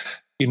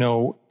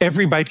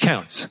 Every bite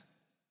counts.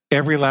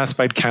 Every last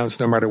bite counts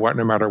no matter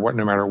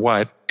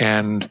what.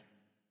 And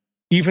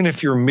even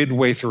if you're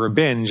midway through a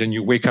binge and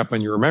you wake up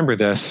and you remember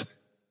this,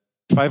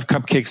 5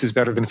 cupcakes is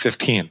better than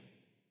 15.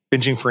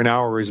 Binging for an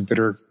hour is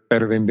better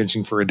than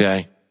binging for a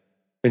day.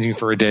 Binging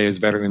for a day is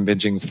better than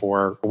binging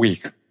for a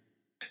week.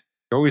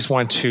 You always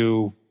want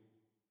to,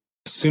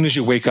 as soon as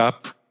you wake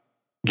up,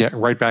 get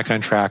right back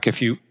on track.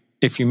 If you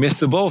miss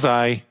the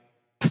bullseye,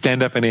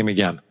 stand up and aim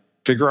again.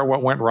 Figure out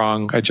what went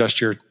wrong, adjust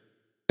your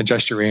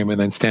aim, and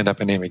then stand up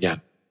and aim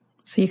again.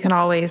 So you can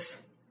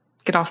always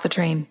get off the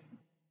train.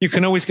 You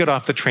can always get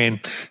off the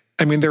train.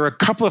 I mean, there are a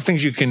couple of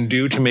things you can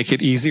do to make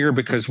it easier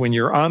because when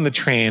you're on the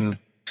train,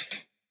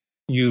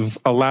 you've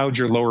allowed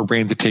your lower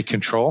brain to take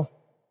control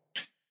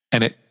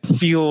and it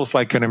feels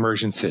like an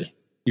emergency.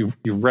 You've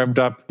revved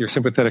up, your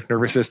sympathetic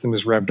nervous system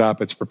is revved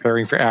up, it's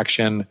preparing for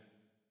action.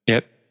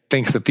 It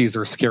thinks that these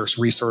are scarce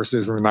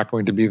resources and they're not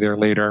going to be there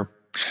later.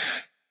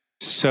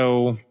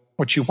 So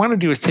what you want to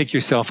do is take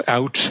yourself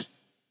out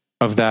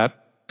of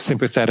that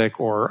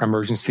sympathetic or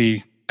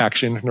emergency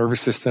action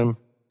nervous system.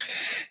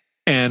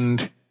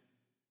 And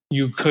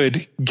you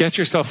could get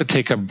yourself to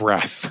take a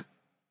breath.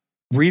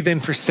 Breathe in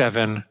for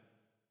 7,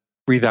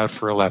 breathe out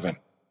for 11.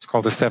 It's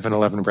called the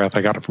 7-11 breath.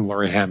 I got it from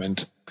Laurie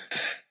Hammond.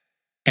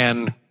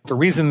 And the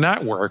reason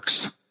that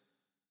works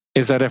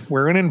is that if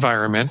we're in an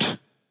environment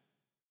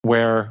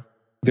where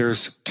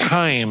there's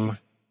time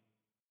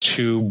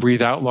to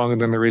breathe out longer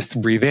than there is to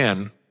breathe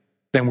in,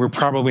 then we're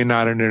probably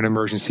not in an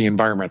emergency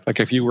environment. Like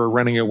if you were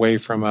running away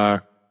from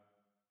a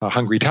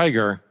hungry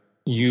tiger,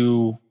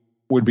 you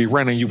would be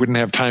running, you wouldn't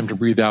have time to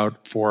breathe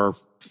out for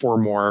 4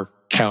 more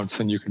counts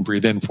than you can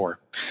breathe in for.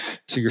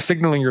 So you're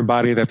signaling your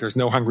body that there's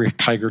no hungry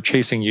tiger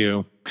chasing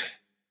you,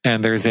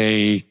 and there's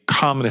a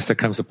calmness that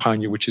comes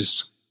upon you, which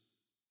is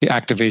the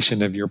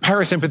activation of your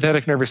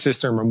parasympathetic nervous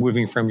system, or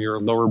moving from your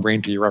lower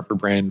brain to your upper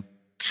brain.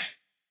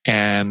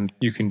 And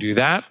you can do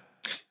that.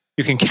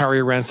 You can carry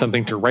around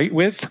something to write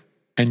with,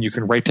 and you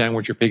can write down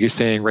what your pig is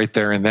saying right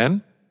there and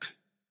then.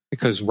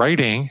 Because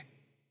writing,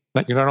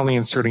 you're not only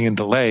inserting in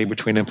delay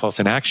between impulse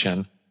and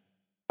action,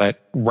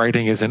 but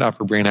writing is an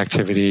upper brain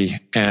activity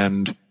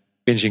and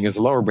binging is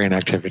a lower brain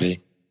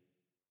activity.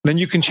 Then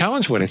you can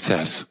challenge what it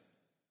says.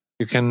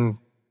 You can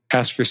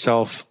ask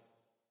yourself,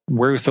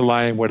 where's the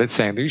lie and what it's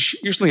saying? There's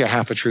usually a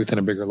half a truth and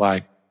a bigger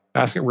lie.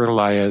 Ask it where the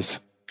lie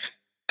is,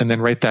 and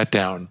then write that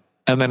down.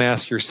 And then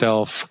ask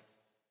yourself,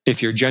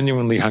 If you're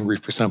genuinely hungry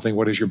for something,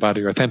 what does your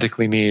body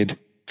authentically need?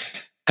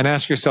 And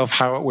ask yourself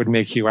how it would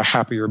make you a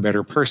happier,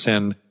 better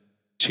person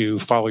to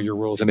follow your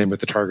rules and aim at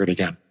the target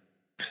again.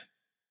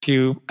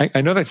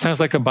 I know that sounds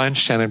like a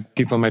bunch, and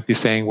people might be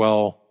saying,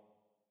 well,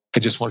 I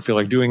just won't feel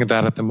like doing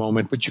that at the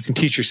moment, but you can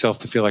teach yourself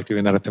to feel like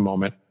doing that at the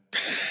moment.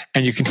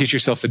 And you can teach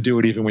yourself to do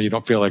it even when you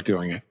don't feel like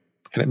doing it.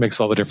 And it makes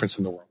all the difference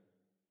in the world.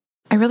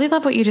 I really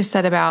love what you just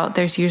said about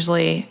there's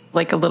usually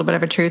like a little bit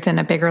of a truth and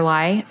a bigger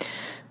lie.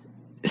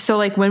 So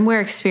like when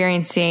we're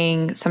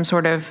experiencing some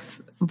sort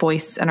of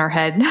voice in our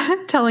head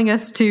telling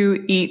us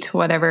to eat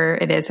whatever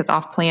it is that's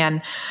off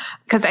plan,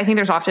 because I think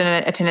there's often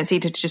a tendency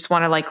to just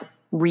want to like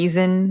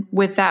reason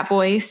with that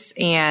voice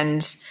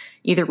and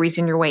either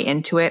reason your way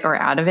into it or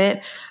out of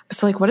it.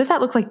 So like, what does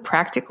that look like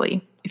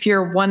practically? If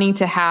you're wanting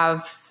to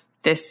have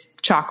this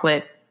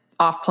chocolate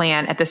off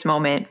plan at this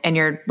moment and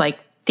you're like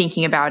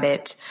thinking about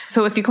it.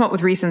 So if you come up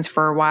with reasons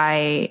for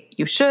why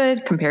you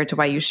should compared to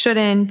why you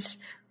shouldn't,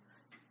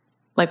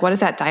 like what does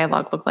that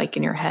dialogue look like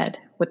in your head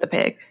with the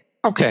pig?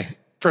 Okay.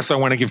 First, I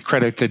want to give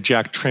credit to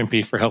Jack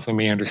Trimpey for helping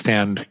me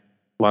understand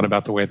a lot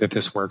about the way that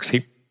this works.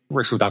 He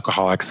works with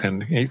alcoholics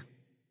and he's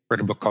read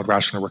a book called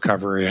Rational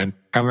Recovery, and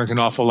I learned an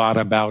awful lot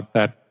about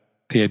the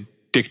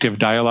addictive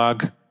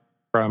dialogue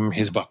from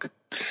his book.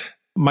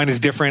 Mine is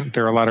different.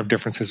 There are a lot of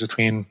differences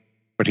between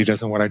what he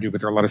does and what I do, but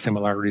there are a lot of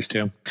similarities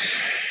too.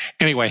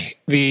 Anyway,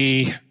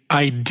 the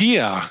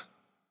idea,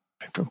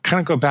 kind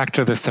of go back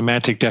to the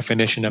semantic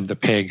definition of the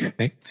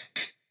pig.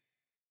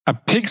 A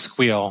pig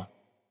squeal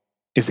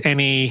is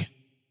any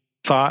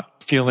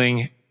thought,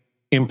 feeling,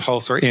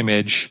 impulse, or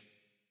image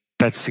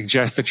that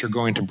suggests that you're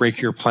going to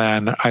break your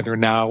plan either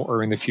now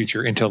or in the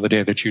future until the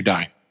day that you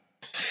die.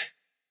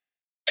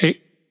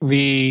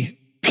 The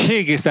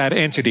pig is that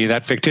entity,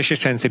 that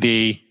fictitious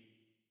entity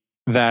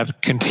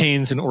that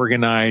contains and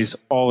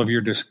organizes all of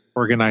your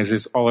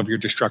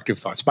destructive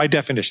thoughts. By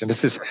definition,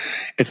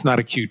 it's not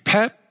a cute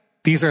pet.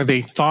 These are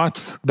the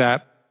thoughts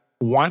that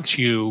want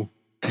you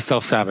to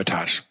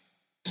self-sabotage.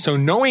 So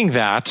knowing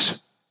that,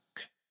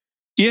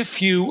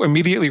 if you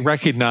immediately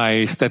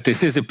recognize that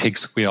this is a pig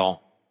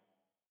squeal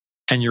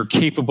and you're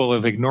capable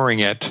of ignoring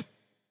it,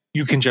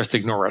 you can just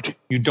ignore it.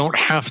 You don't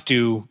have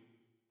to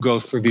go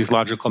through these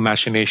logical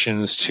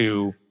machinations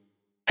to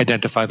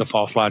identify the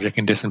false logic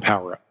and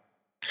disempower it.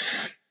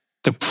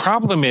 The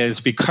problem is,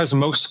 because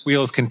most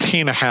squeals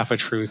contain a half a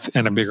truth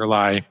and a bigger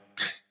lie,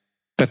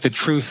 that the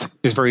truth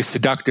is very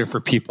seductive for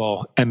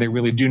people, and they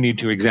really do need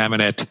to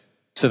examine it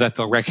so that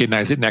they'll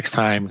recognize it next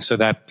time, so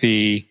that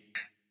the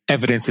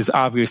evidence is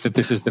obvious that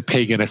this is the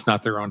pig and it's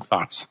not their own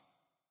thoughts.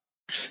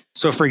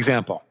 So, for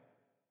example,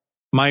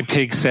 my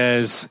pig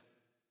says,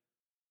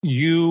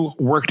 you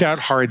worked out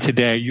hard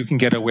today. You can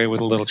get away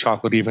with a little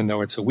chocolate even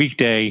though it's a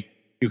weekday.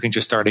 You can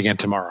just start again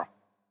tomorrow.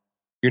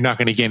 You're not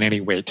going to gain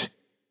any weight.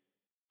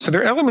 So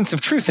there are elements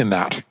of truth in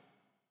that.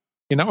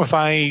 You know, if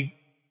I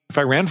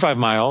ran 5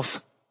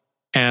 miles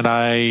and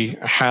I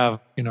have,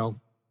 2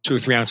 or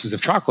 3 ounces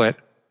of chocolate,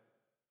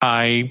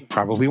 I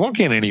probably won't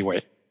gain any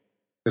weight.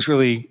 There's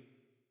really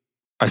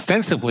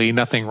ostensibly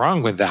nothing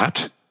wrong with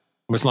that,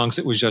 as long as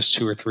it was just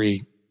 2 or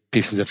 3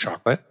 pieces of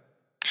chocolate.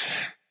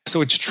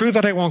 So it's true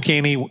that I won't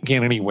gain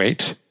any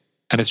weight,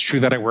 and it's true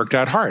that I worked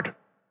out hard.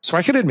 So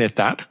I can admit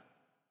that.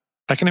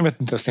 I can admit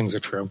that those things are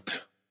true.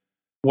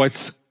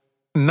 What's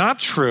not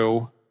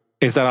true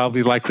is that I'll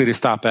be likely to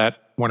stop at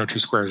 1 or 2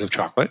 squares of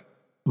chocolate.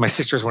 My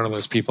sister is one of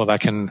those people that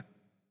can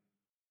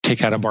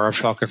take out a bar of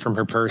chocolate from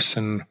her purse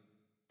and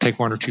take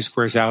 1 or 2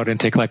 squares out and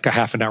take like a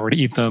half an hour to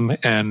eat them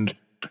and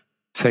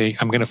say,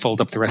 I'm going to fold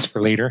up the rest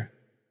for later.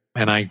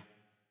 And I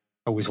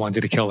always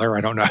wanted to kill her.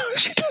 I don't know how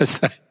she does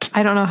that.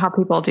 I don't know how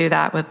people do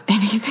that with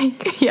anything.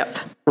 Yep.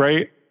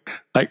 Right?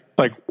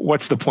 Like,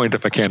 what's the point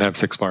if I can't have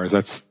 6 bars?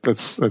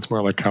 That's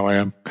more like how I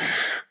am.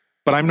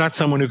 But I'm not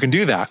someone who can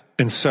do that.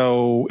 And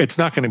so it's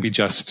not going to be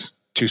just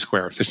 2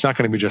 squares. It's not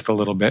going to be just a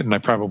little bit. And I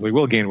probably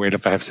will gain weight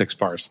if I have 6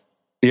 bars.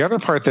 The other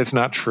part that's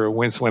not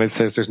true is when it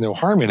says there's no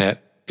harm in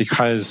it,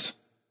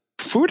 because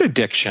food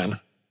addiction,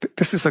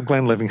 this is a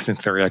Glenn Livingston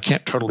theory. I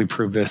can't totally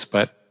prove this,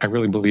 but I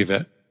really believe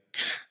it.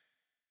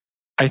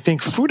 I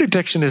think food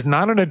addiction is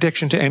not an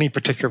addiction to any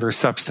particular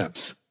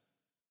substance.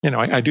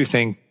 I do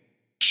think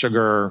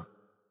sugar,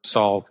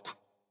 salt,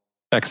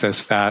 excess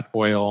fat,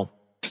 oil,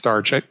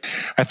 starch,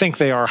 I think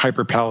they are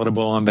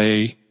hyperpalatable and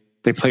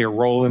they play a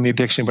role in the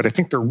addiction. But I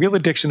think the real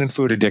addiction in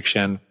food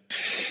addiction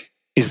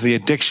is the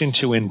addiction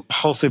to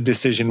impulsive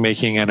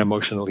decision-making and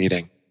emotional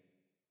eating.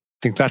 I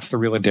think that's the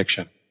real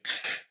addiction.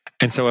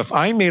 And so if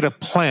I made a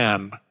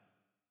plan,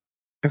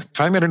 if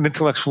I made an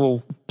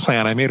intellectual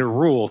plan, I made a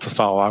rule to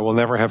follow, I will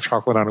never have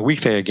chocolate on a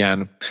weekday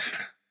again.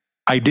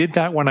 I did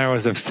that when I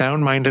was of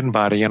sound mind and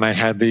body, and I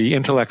had the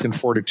intellect and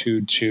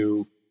fortitude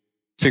to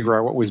figure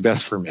out what was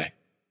best for me.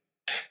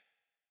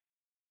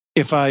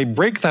 If I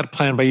break that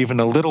plan by even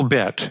a little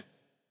bit,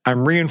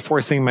 I'm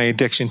reinforcing my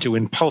addiction to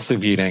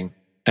impulsive eating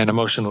and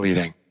emotional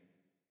eating.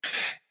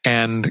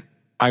 And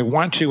I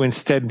want to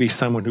instead be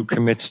someone who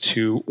commits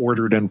to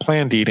ordered and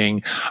planned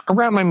eating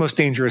around my most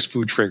dangerous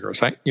food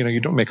triggers. You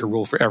don't make a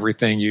rule for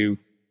everything. You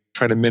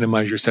try to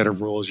minimize your set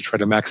of rules. You try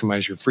to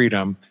maximize your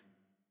freedom.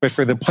 But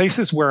for the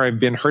places where I've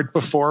been hurt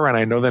before, and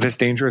I know that it's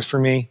dangerous for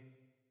me,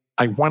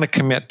 I want to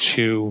commit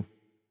to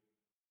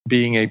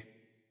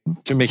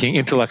making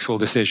intellectual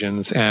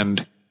decisions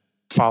and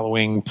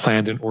following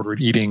planned and ordered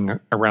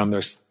eating around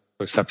those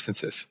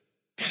substances.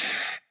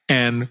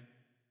 And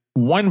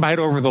one bite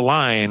over the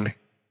line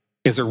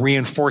is a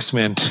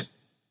reinforcement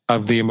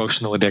of the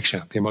emotional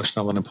addiction, the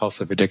emotional and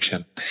impulsive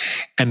addiction.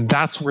 And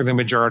that's where the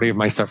majority of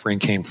my suffering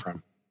came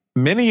from.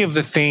 Many of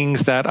the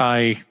things that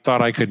I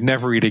thought I could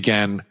never eat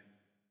again,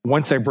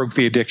 once I broke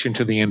the addiction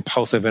to the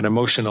impulsive and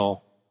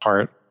emotional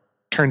part,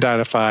 turned out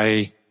if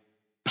I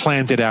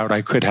planned it out,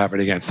 I could have it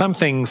again. Some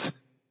things,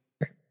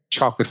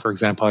 chocolate, for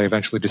example, I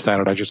eventually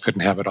decided I just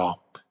couldn't have it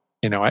all.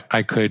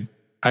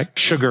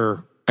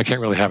 Sugar, I can't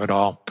really have it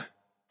all.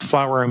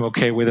 Flour, I'm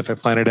okay with if I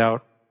plan it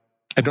out.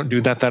 I don't do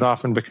that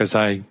often because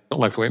I don't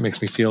like the way it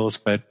makes me feel,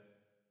 but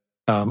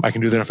I can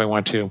do that if I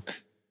want to.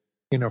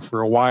 For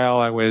a while,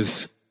 I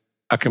was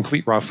a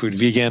complete raw food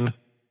vegan,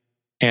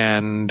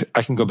 and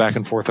I can go back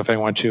and forth if I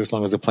want to, as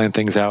long as I plan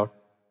things out.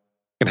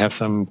 I can have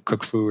some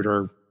cooked food,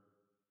 or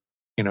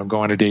go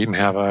on a date and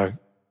have a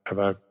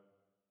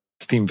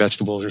steamed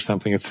vegetables or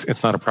something.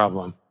 It's not a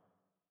problem,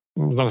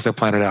 as long as I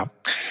plan it out.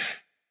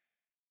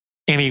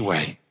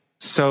 Anyway,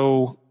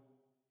 so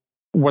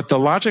what the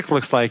logic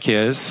looks like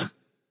is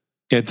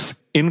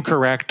it's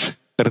incorrect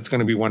that it's going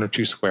to be one or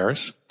two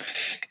squares.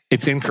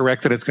 It's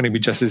incorrect that it's going to be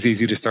just as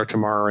easy to start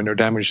tomorrow and no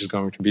damage is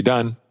going to be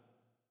done.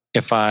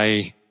 If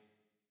I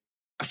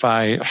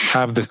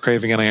have the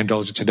craving and I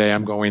indulge it today,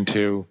 I'm going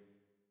to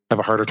have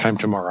a harder time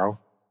tomorrow.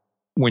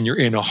 When you're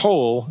in a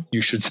hole,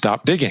 you should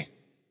stop digging.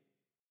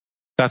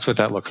 That's what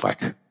that looks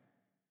like.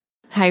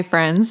 Hi,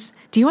 friends.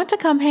 Do you want to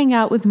come hang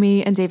out with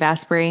me and Dave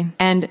Asprey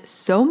and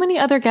so many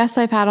other guests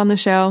I've had on the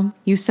show?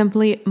 You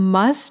simply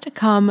must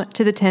come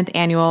to the 10th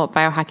Annual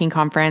Biohacking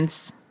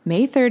Conference,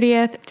 May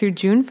 30th through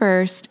June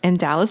 1st in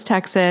Dallas,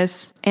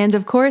 Texas. And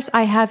of course,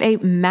 I have a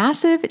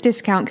massive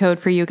discount code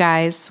for you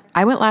guys.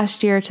 I went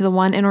last year to the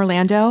one in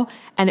Orlando,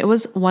 and it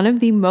was one of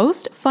the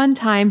most fun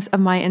times of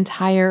my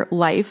entire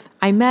life.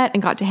 I met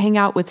and got to hang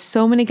out with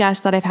so many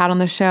guests that I've had on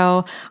the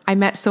show. I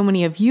met so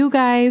many of you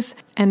guys.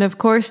 And of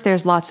course,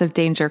 there's lots of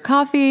Danger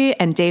coffee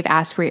and Dave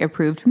Asprey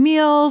approved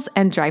meals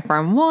and dry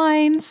farm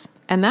wines.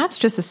 And that's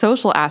just the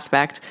social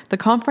aspect. The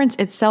conference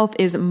itself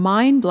is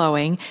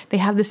mind-blowing. They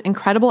have this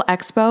incredible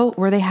expo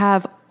where they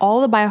have all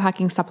the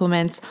biohacking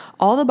supplements,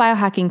 all the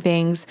biohacking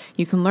things.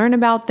 You can learn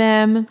about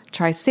them,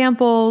 try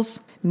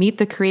samples, meet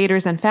the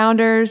creators and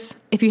founders.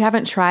 If you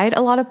haven't tried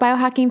a lot of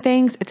biohacking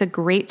things, it's a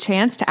great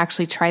chance to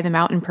actually try them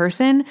out in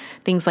person.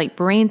 Things like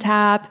brain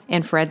tap,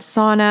 infrared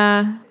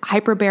sauna,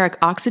 hyperbaric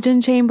oxygen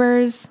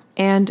chambers,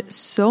 and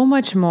so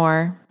much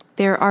more.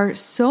 There are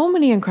so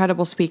many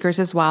incredible speakers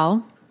as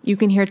well. You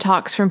can hear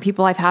talks from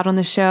people I've had on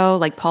the show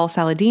like Paul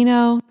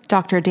Saladino,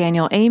 Dr.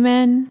 Daniel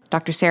Amen,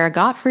 Dr. Sarah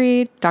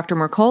Gottfried, Dr.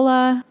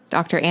 Mercola,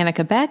 Dr.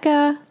 Annika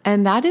Becca,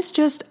 and that is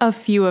just a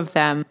few of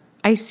them.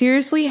 I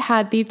seriously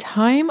had the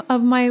time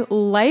of my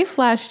life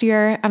last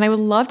year, and I would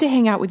love to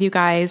hang out with you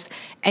guys.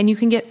 And you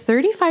can get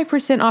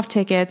 35% off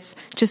tickets.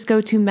 Just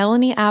go to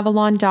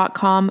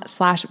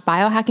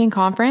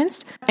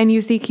melaniavalon.com/biohackingconference and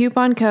use the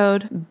coupon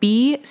code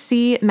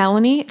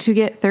BCMelanie to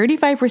get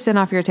 35%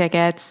 off your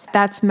tickets.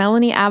 That's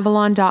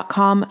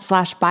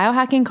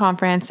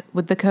melaniavalon.com/biohackingconference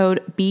with the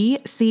code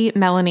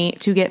BCMelanie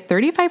to get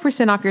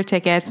 35% off your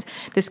tickets.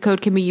 This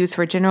code can be used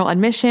for general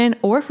admission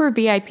or for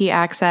VIP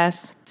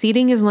access.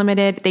 Seating is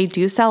limited. They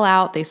do sell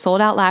out. They sold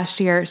out last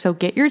year, so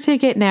get your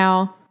ticket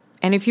now.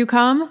 And if you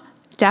come,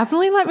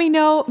 definitely let me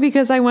know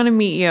because I want to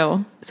meet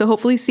you. So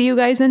hopefully see you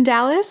guys in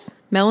Dallas.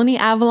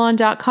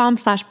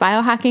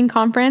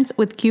 melaniavalon.com/biohackingconference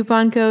with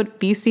coupon code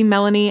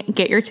BCMelanie.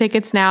 Get your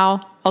tickets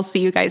now. I'll see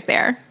you guys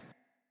there.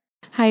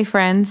 Hi,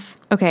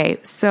 friends. Okay,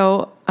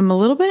 so I'm a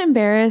little bit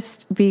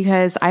embarrassed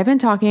because I've been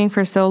talking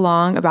for so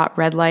long about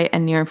red light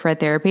and near-infrared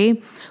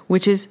therapy,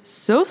 which is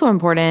so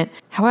important.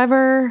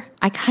 However,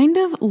 I kind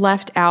of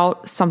left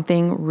out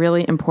something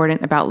really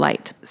important about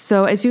light.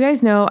 So as you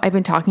guys know, I've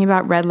been talking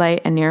about red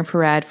light and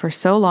near-infrared for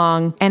so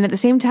long. And at the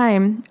same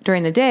time,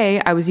 during the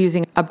day, I was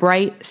using a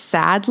bright,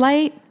 sad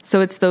light. So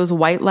it's those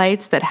white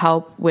lights that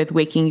help with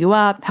waking you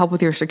up, help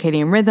with your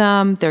circadian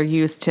rhythm. They're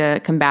used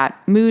to combat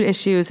mood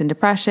issues and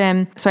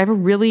depression. So I have a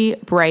really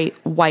bright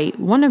white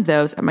one of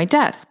those at my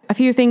desk. A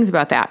few things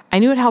about that. I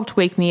knew it helped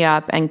wake me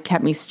up and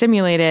kept me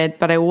stimulated,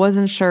 but I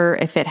wasn't sure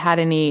if it had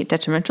any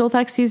detrimental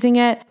effects using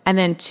it. And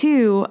then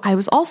two, I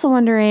was also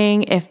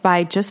wondering if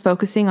by just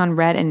focusing on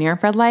red and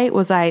near-infrared light,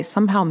 was I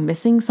somehow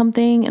missing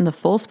something in the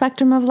full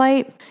spectrum of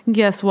light?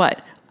 Guess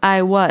what?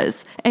 I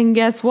was. And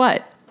guess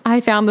what? I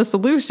found the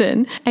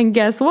solution. And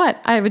guess what?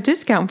 I have a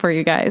discount for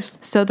you guys.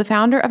 So the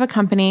founder of a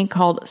company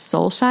called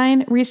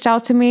Soulshine reached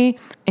out to me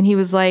and he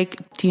was like,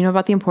 do you know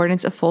about the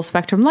importance of full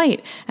spectrum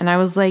light? And I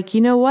was like,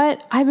 you know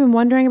what? I've been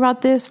wondering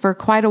about this for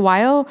quite a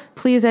while.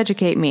 Please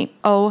educate me.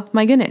 Oh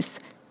my goodness.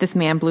 This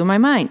man blew my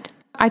mind.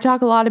 I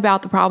talk a lot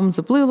about the problems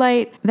of blue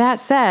light. That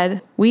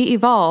said, we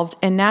evolved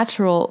in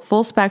natural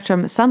full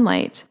spectrum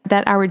sunlight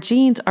that our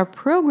genes are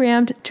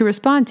programmed to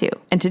respond to.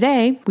 And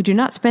today, we do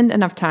not spend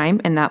enough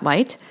time in that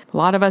light. A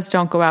lot of us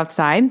don't go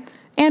outside,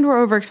 and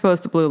we're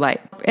overexposed to blue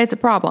light. It's a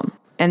problem.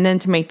 And then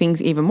to make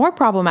things even more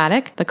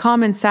problematic, the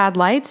common sad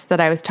lights that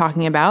I was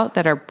talking about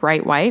that are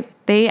bright white,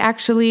 they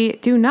actually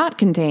do not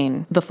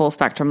contain the full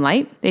spectrum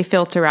light. They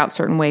filter out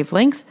certain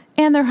wavelengths,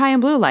 and they're high in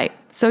blue light.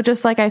 So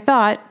just like I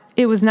thought,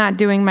 it was not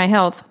doing my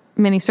health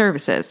many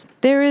services.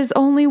 There is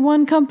only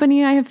one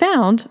company I have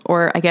found,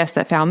 or I guess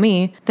that found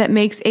me, that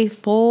makes a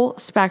full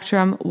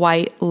spectrum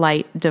white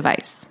light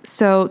device.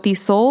 So the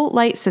Sol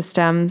light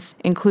systems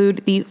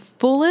include the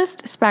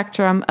fullest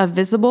spectrum of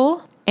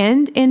visible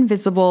and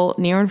invisible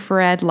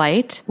near-infrared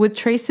light with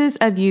traces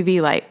of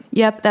UV light.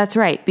 Yep, that's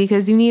right,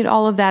 because you need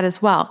all of that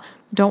as well.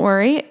 Don't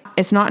worry,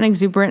 it's not an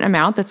exuberant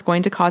amount that's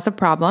going to cause a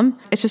problem.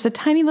 It's just a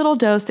tiny little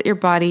dose that your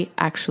body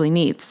actually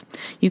needs.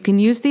 You can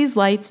use these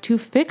lights to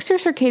fix your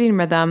circadian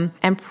rhythm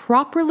and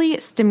properly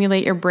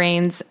stimulate your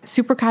brain's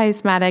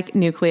suprachiasmatic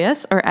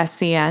nucleus, or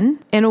SCN,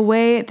 in a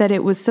way that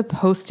it was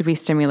supposed to be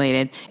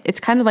stimulated. It's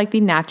kind of like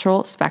the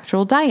natural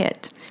spectral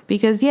diet.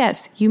 Because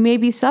yes, you may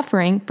be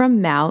suffering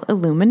from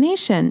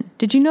malillumination.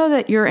 Did you know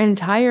that your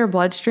entire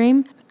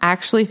bloodstream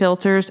actually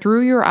filters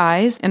through your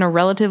eyes in a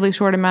relatively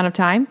short amount of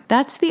time?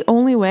 That's the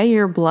only way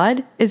your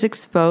blood is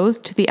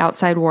exposed to the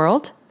outside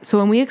world. So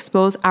when we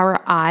expose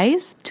our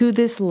eyes to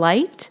this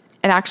light,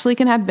 it actually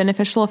can have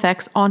beneficial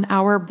effects on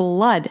our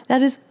blood.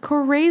 That is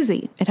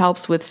crazy. It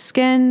helps with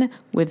skin,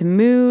 with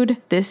mood.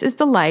 This is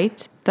the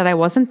light that I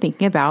wasn't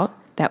thinking about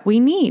that we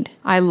need.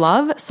 I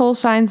love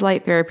SolShine's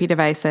light therapy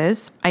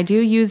devices. I do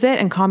use it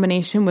in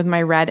combination with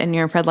my red and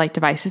near-infrared light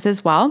devices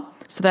as well,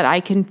 so that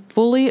I can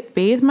fully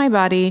bathe my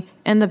body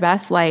in the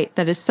best light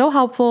that is so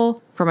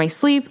helpful for my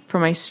sleep, for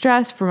my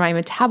stress, for my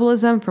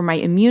metabolism, for my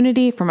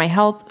immunity, for my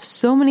health,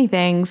 so many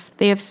things.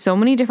 They have so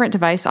many different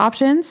device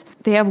options.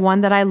 They have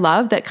one that I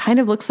love that kind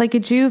of looks like a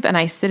Juve, and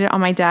I sit it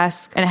on my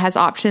desk, and it has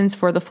options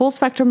for the full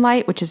spectrum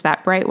light, which is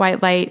that bright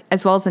white light,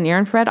 as well as the near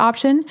infrared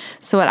option.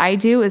 So what I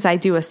do is I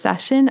do a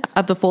session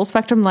of the full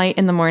spectrum light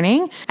in the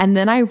morning, and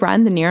then I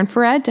run the near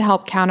infrared to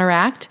help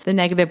counteract the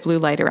negative blue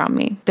light around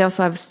me. They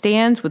also have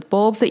stands with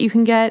bulbs that you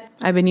can get.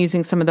 I've been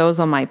using some of those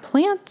on my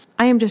plants.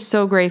 I am just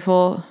so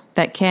grateful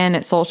that Ken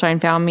at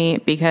SolShine found me,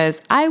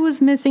 because I was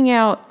missing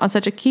out on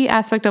such a key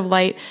aspect of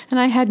light and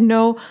I had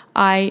no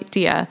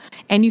idea.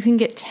 And you can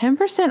get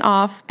 10%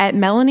 off at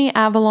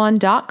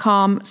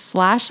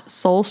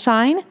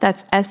melanieavalon.com/SolShine.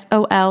 That's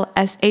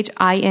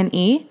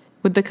SOLSHINE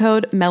with the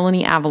code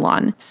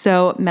MelanieAvalon.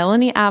 So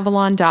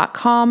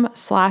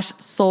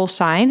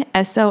melanieavalon.com/SolShine,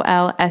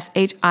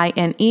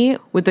 SOLSHINE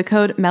with the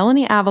code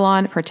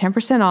MelanieAvalon for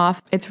 10%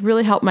 off. It's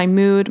really helped my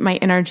mood, my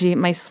energy,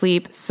 my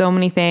sleep, so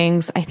many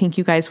things. I think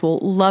you guys will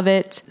love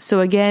it.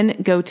 So again,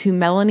 go to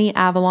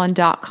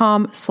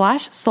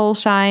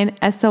melanieavalon.com/SolShine,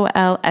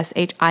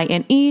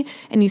 SOLSHINE,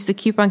 and use the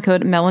coupon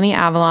code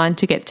MelanieAvalon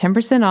to get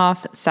 10%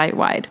 off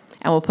site-wide.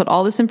 And we'll put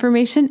all this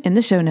information in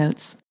the show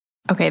notes.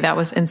 Okay, that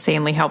was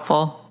insanely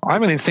helpful.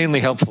 I'm an insanely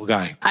helpful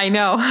guy. I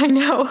know.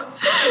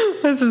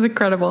 This is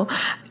incredible.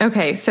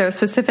 Okay, so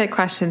specific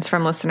questions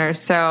from listeners.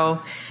 So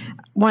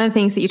one of the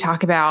things that you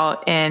talk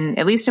about in,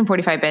 at least in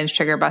 45 Binge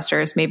Trigger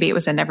Busters, maybe it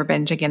was in Never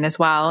Binge Again as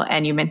well,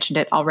 and you mentioned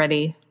it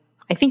already,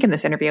 I think in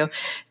this interview,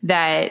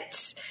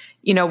 that,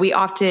 you know, we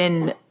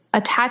often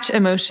attach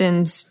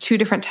emotions to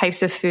different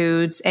types of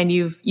foods, and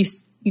you've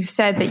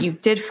said that you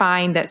did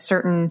find that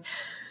certain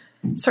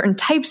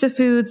types of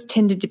foods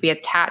tended to be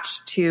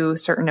attached to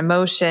certain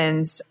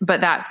emotions. But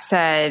that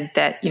said,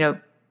 that, you know,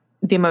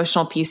 the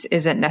emotional piece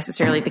isn't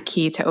necessarily the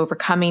key to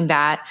overcoming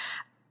that.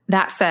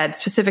 That said,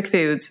 specific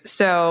foods.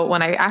 So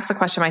when I asked the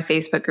question in my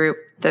Facebook group,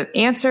 the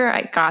answer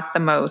I got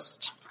the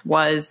most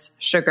was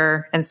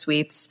sugar and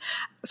sweets.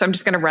 So I'm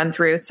just going to run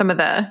through some of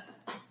the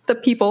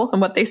people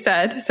and what they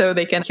said so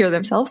they can hear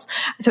themselves.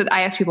 So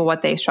I asked people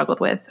what they struggled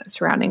with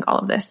surrounding all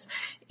of this.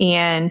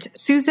 And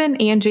Susan,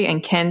 Angie,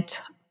 and Kent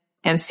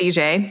and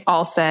CJ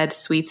all said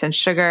sweets and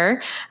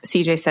sugar.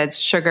 CJ said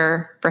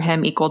sugar for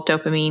him equaled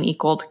dopamine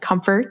equaled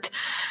comfort.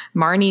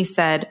 Marnie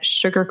said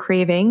sugar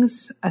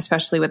cravings,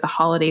 especially with the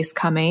holidays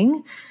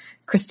coming.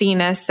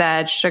 Christina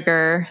said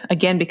sugar,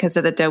 again, because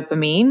of the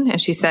dopamine. And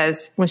she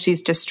says when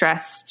she's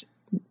distressed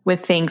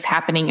with things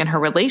happening in her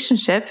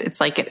relationship,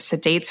 it's like it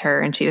sedates her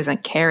and she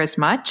doesn't care as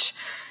much.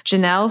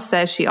 Janelle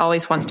says she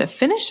always wants to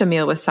finish a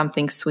meal with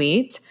something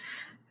sweet.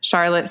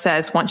 Charlotte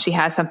says once she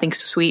has something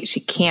sweet, she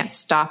can't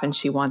stop and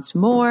she wants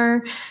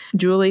more.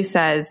 Julie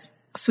says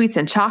sweets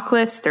and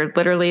chocolates, they're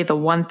literally the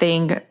one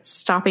thing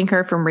stopping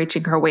her from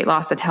reaching her weight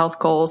loss and health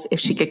goals. If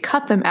she could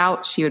cut them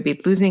out, she would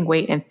be losing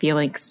weight and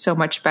feeling so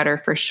much better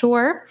for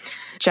sure.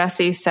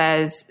 Jessie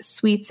says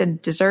sweets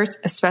and desserts,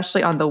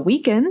 especially on the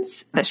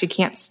weekends, that she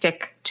can't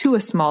stick to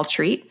a small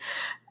treat.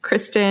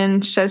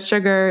 Kristen says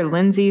sugar.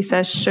 Lindsay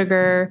says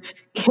sugar.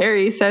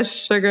 Carrie says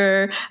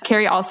sugar.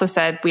 Carrie also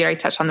said, we already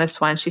touched on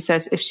this one. She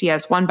says if she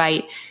has one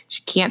bite,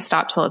 she can't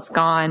stop till it's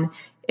gone.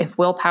 If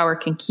willpower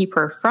can keep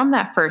her from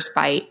that first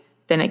bite,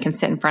 then it can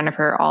sit in front of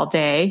her all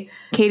day.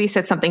 Katie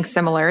said something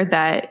similar,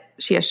 that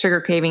she has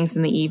sugar cravings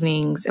in the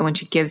evenings, and when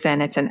she gives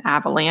in, it's an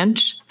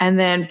avalanche. And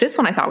then this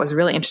one I thought was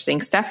really interesting.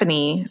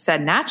 Stephanie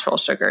said natural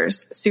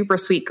sugars, super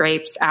sweet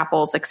grapes,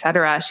 apples,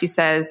 etc. She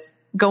says,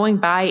 going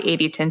by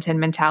 80-10-10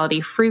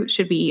 mentality, fruit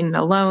should be eaten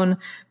alone,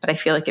 but I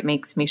feel like it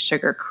makes me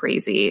sugar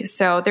crazy.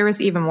 So there was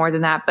even more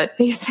than that, but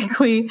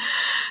basically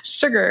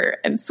sugar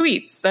and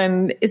sweets.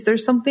 And is there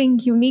something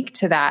unique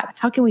to that?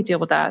 How can we deal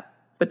with that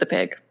with the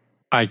pig?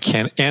 I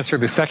can answer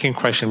the second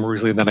question more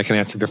easily than I can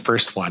answer the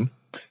first one.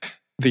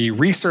 The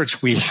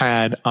research we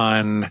had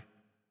on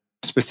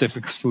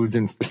specific foods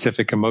and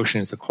specific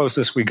emotions, the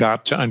closest we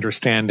got to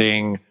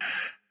understanding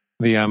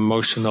the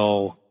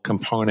emotional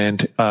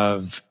component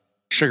of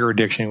sugar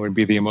addiction would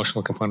be the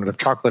emotional component of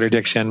chocolate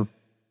addiction,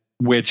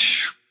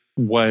 which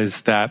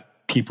was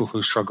that people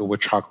who struggle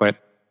with chocolate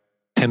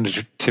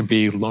tended to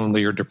be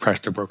lonely or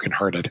depressed or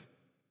brokenhearted.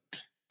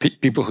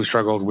 People who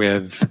struggled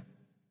with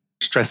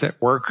stress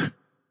at work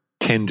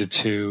tended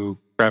to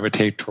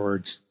gravitate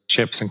towards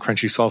chips and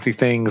crunchy, salty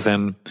things,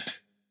 and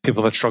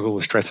people that struggle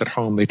with stress at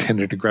home, they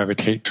tended to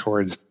gravitate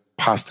towards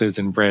pastas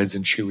and breads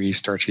and chewy,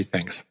 starchy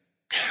things.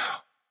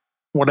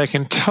 What I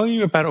can tell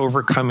you about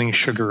overcoming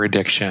sugar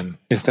addiction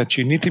is that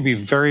you need to be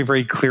very,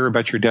 very clear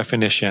about your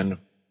definition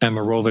and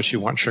the role that you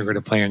want sugar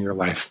to play in your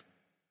life.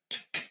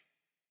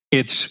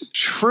 It's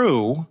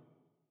true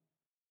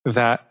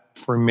that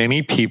for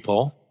many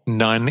people,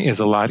 none is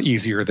a lot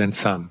easier than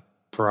some.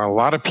 For a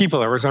lot of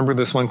people, I remember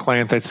this one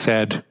client that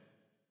said,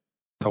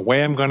 the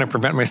way I'm going to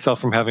prevent myself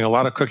from having a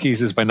lot of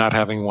cookies is by not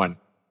having one,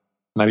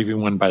 not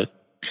even one bite.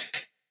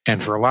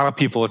 And for a lot of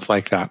people, it's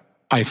like that.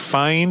 I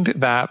find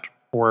that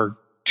for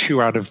 2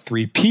 out of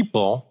 3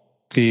 people,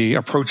 the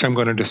approach I'm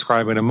going to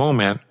describe in a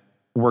moment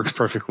works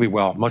perfectly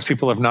well. Most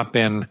people have not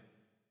been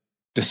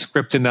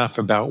descriptive enough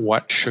about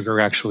what sugar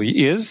actually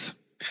is,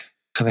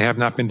 and they have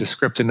not been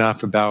descriptive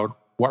enough about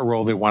what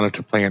role they want it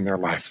to play in their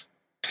life.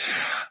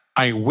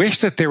 I wish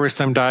that there was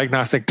some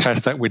diagnostic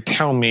test that would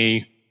tell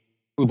me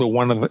who the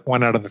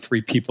one out of the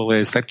 3 people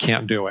is that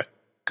can't do it,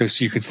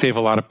 because you could save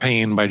a lot of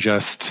pain by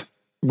just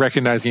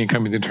recognizing and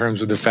coming to terms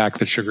with the fact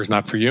that sugar is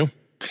not for you,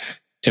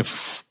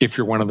 if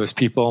you're one of those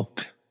people.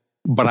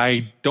 But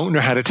I don't know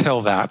how to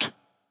tell that.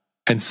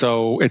 And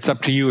so it's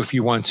up to you if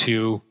you want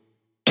to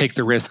take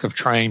the risk of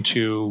trying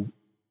to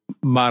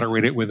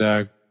moderate it with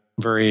a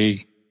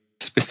very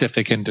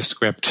specific and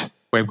descriptive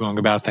way of going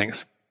about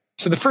things.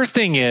 So the first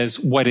thing is,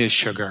 what is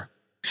sugar?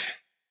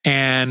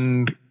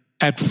 And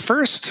at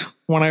first,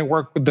 when I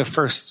worked with the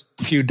first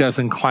few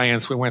dozen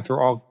clients, we went through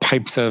all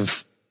types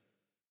of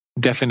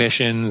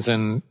definitions,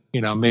 and,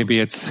 maybe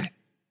it's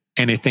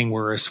anything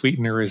where a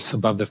sweetener is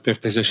above the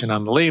 5th position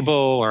on the label,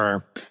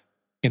 or,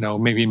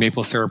 maybe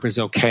maple syrup is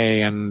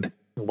okay and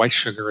white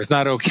sugar is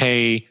not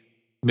okay.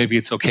 Maybe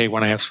it's okay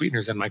when I have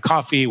sweeteners in my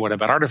coffee. What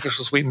about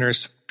artificial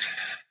sweeteners?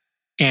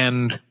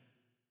 And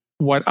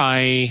what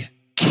I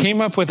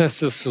came up with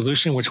as a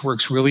solution, which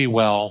works really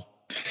well,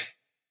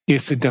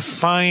 is to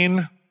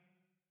define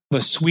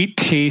the sweet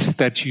taste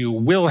that you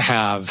will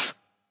have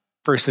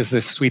versus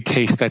the sweet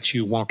taste that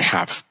you won't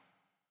have.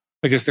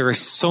 Because there are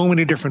so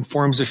many different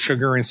forms of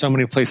sugar and so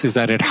many places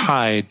that it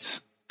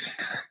hides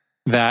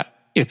that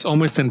it's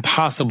almost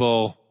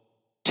impossible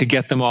to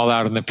get them all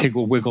out and the pig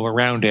will wiggle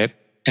around it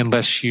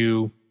unless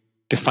you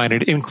define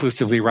it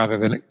inclusively rather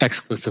than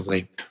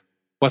exclusively.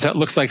 What that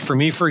looks like for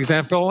me, for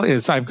example,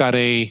 is I've got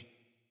a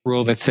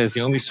rule that says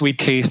the only sweet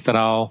taste that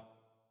I'll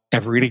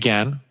ever eat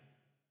again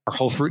are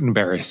whole fruit and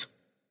berries.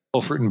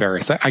 Whole fruit and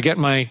berries. That's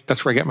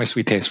where I get my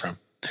sweet taste from.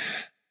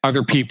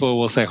 Other people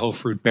will say whole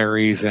fruit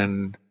berries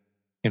and,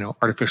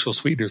 artificial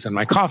sweeteners in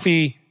my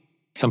coffee.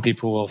 Some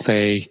people will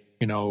say,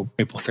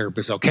 maple syrup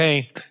is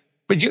okay.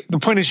 But the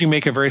point is, you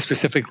make a very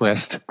specific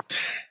list,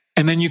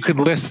 and then you could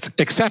list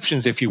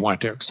exceptions if you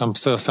want to.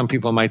 Some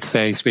people might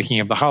say, speaking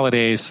of the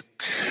holidays,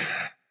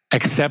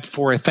 except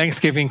for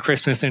Thanksgiving,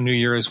 Christmas, and New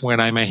Year's, when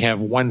I may have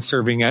one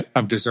serving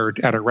of dessert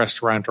at a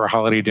restaurant or a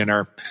holiday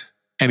dinner,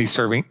 any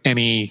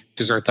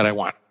dessert that I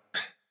want.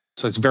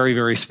 So it's very,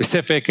 very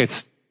specific.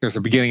 There's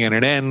a beginning and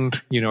an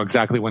end,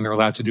 exactly when they're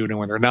allowed to do it and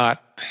when they're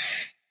not.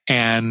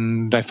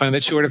 And I find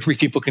that 2 out of 3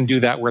 people can do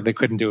that where they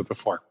couldn't do it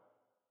before.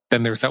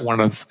 Then there's that 1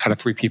 out of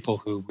 3 people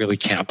who really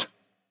can't.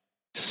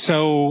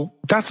 So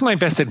that's my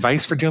best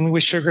advice for dealing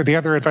with sugar. The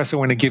other advice I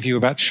want to give you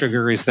about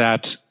sugar is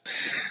that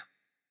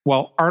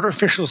while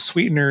artificial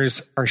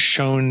sweeteners are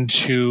shown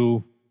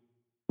to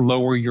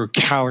lower your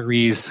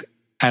calories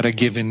at a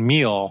given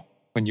meal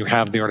when you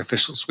have the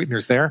artificial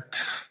sweeteners there,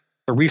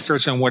 the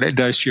research on what it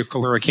does to your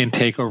caloric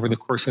intake over the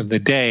course of the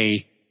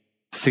day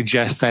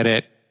suggests that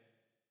it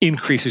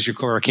increases your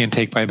caloric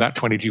intake by about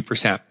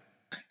 22%.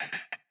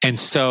 And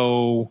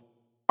so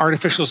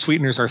artificial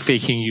sweeteners are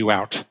faking you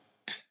out.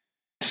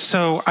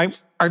 So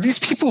are these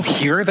people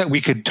here that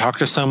we could talk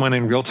to someone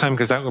in real time?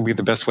 Because that would be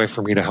the best way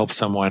for me to help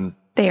someone.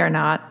 They are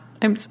not.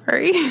 I'm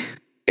sorry.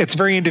 It's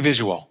very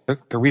individual.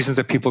 The reasons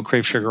that people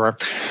crave sugar are.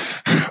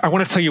 I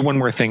want to tell you one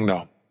more thing,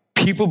 though.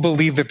 People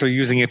believe that they're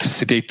using it to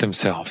sedate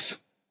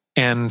themselves.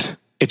 And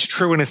it's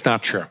true and it's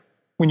not true.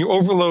 when you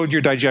overload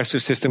your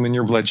digestive system in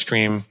your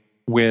bloodstream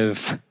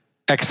with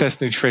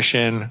excess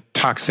nutrition,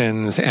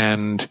 toxins,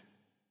 and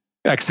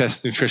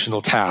excess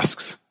nutritional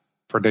tasks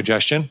for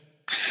digestion,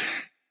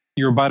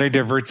 your body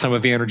diverts some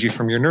of the energy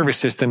from your nervous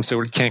system so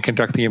it can't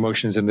conduct the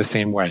emotions in the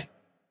same way.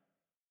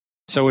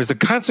 So as a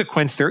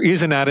consequence, there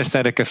is an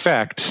anesthetic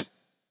effect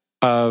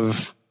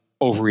of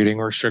overeating,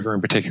 or sugar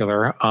in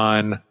particular,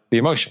 on the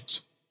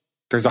emotions.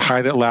 There's a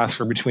high that lasts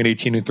for between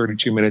 18 and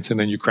 32 minutes, and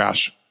then you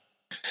crash.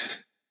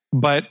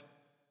 But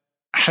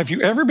have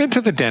you ever been to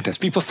the dentist?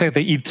 People say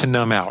they eat to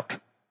numb out.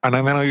 And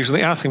I'm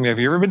usually asking me, have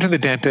you ever been to the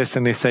dentist?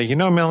 And they say, you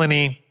know,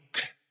 Melanie,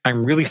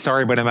 I'm really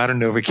sorry, but I'm out of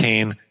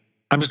Novocaine.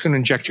 I'm just going to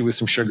inject you with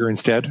some sugar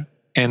instead.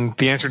 And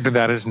the answer to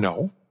that is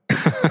no.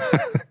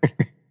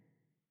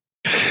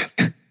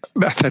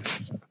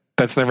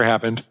 That's never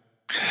happened.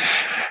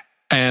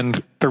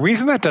 And the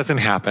reason that doesn't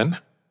happen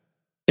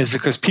is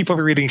because people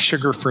are eating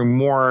sugar for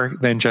more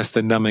than just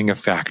the numbing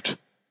effect.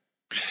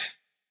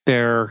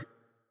 They're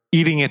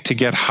eating it to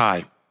get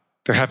high.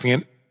 They're having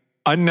an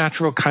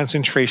unnatural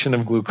concentration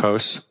of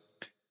glucose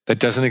that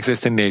doesn't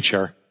exist in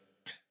nature.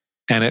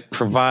 And it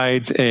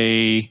provides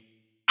a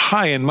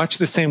high in much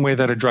the same way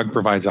that a drug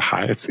provides a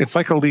high. It's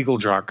like a legal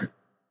drug.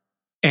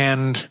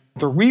 And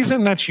the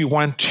reason that you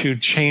want to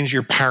change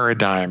your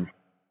paradigm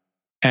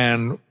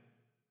and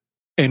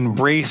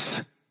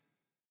embrace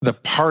the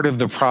part of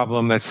the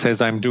problem that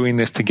says I'm doing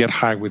this to get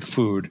high with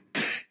food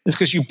is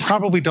because you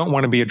probably don't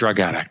want to be a drug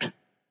addict.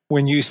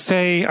 When you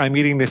say, I'm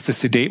eating this to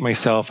sedate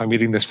myself, I'm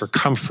eating this for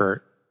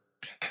comfort,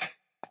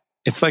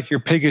 it's like your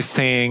pig is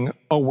saying,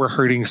 oh, we're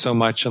hurting so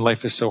much and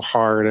life is so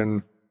hard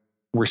and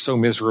we're so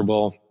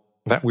miserable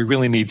that we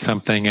really need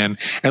something. And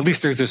at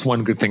least there's this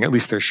one good thing, at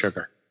least there's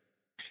sugar.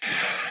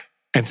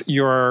 And so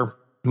you're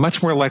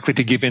much more likely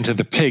to give in to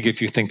the pig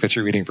if you think that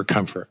you're eating for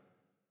comfort.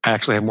 I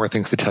actually have more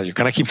things to tell you.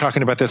 Can I keep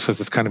talking about this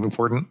because it's kind of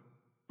important?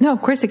 No,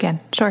 of course you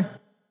can. Sure.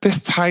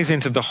 This ties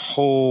into the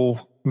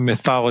whole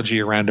mythology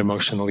around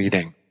emotional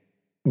eating,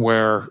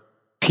 where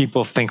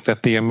people think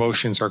that the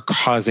emotions are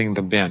causing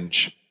the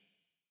binge.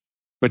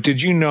 But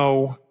did you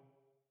know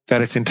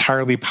that it's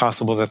entirely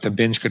possible that the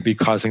binge could be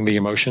causing the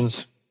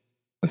emotions?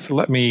 So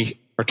let me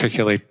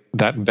articulate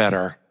that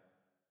better.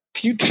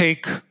 If you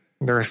take,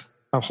 there's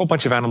a whole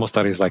bunch of animal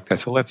studies like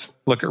this. So let's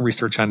look at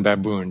research on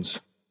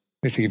baboons.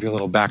 To give you a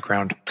little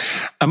background.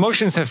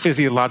 Emotions have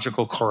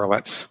physiological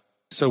correlates.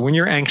 So when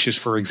you're anxious,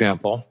 for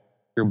example,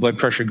 your blood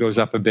pressure goes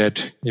up a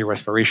bit, your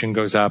respiration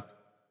goes up,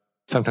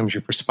 sometimes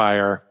you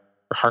perspire,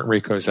 your heart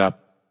rate goes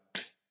up.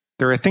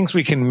 There are things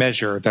we can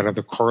measure that are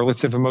the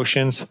correlates of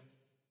emotions.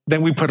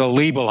 Then we put a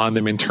label on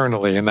them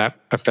internally, and that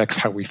affects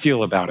how we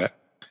feel about it.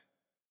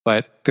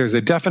 But there's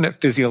a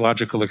definite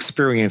physiological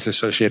experience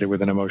associated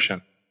with an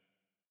emotion.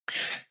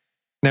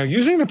 Now,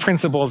 using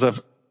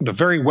the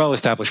very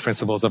well-established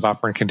principles of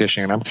operant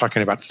conditioning, and I'm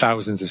talking about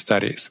thousands of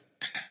studies.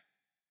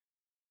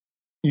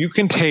 You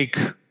can take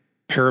a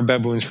pair of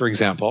baboons, for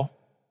example,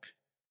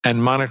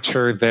 and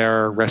monitor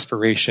their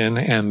respiration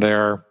and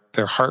their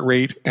heart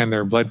rate and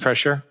their blood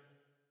pressure.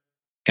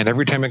 And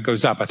every time it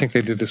goes up, I think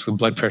they did this with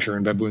blood pressure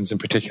in baboons in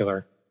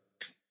particular,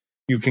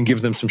 you can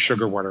give them some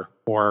sugar water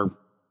or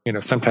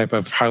some type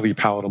of highly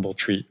palatable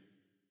treat,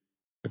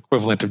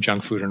 equivalent of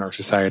junk food in our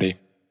society.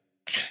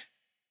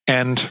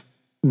 And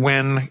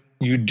when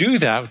you do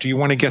that, do you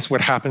want to guess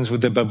what happens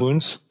with the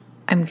baboons?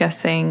 I'm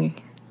guessing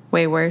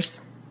way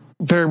worse.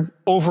 Their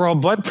overall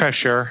blood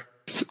pressure,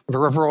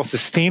 their overall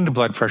sustained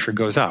blood pressure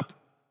goes up.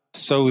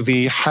 So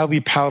the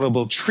highly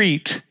palatable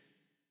treat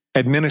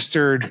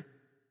administered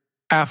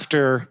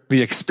after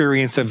the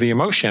experience of the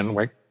emotion,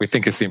 we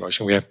think it's the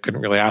emotion,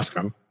 couldn't really ask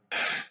them,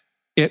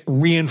 it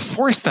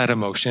reinforced that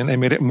emotion and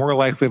made it more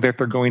likely that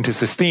they're going to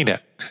sustain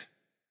it.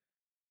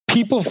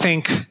 People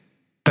think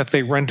that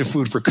they run to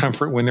food for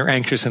comfort when they're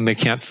anxious and they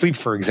can't sleep,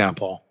 for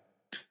example.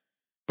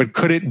 But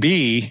could it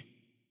be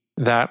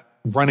that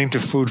running to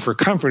food for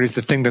comfort is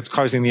the thing that's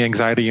causing the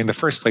anxiety in the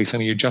first place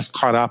and you just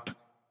caught up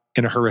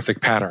in a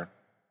horrific pattern?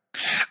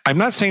 I'm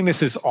not saying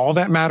this is all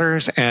that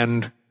matters,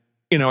 and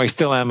I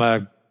still am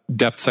a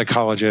depth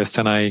psychologist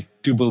and I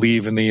do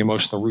believe in the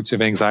emotional roots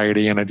of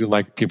anxiety and I do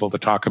like people to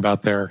talk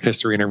about their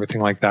history and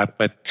everything like that.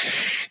 But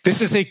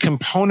this is a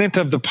component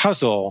of the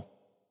puzzle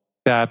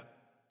that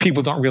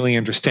people don't really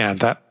understand,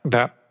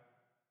 that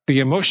the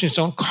emotions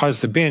don't cause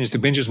the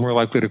binge is more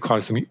likely to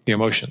cause the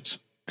emotions.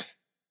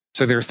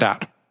 So there's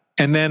that.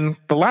 And then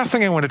the last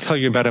thing I want to tell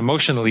you about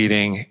emotional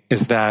eating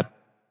is that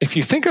if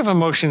you think of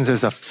emotions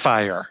as a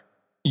fire,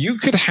 you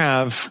could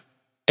have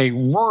a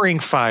roaring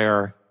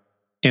fire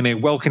in a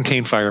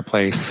well-contained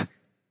fireplace,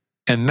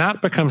 and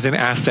that becomes an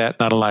asset,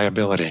 not a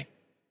liability.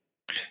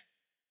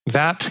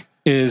 That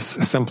is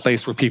some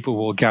place where people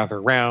will gather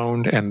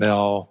around and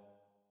they'll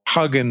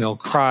hug and they'll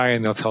cry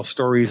and they'll tell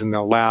stories and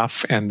they'll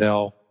laugh and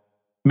they'll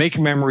make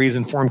memories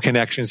and form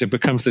connections. It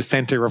becomes the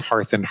center of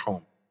hearth and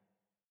home.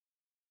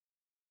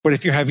 But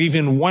if you have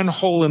even one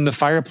hole in the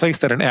fireplace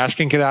that an ash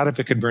can get out of,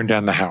 it could burn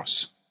down the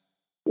house.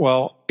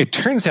 Well, it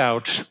turns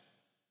out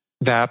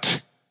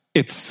that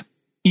it's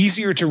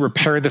easier to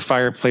repair the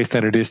fireplace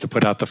than it is to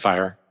put out the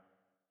fire.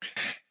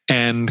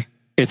 And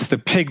it's the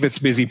pig that's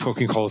busy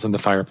poking holes in the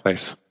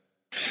fireplace.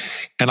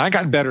 And I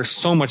got better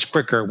so much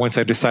quicker once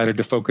I decided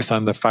to focus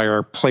on the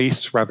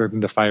fireplace rather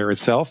than the fire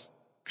itself.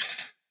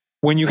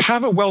 When you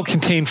have a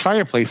well-contained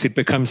fireplace, it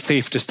becomes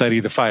safe to study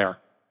the fire.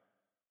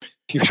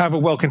 If you have a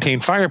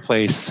well-contained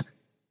fireplace,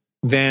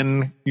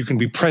 then you can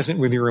be present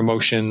with your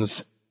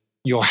emotions.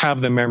 You'll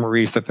have the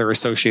memories that they're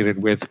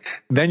associated with.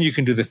 Then you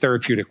can do the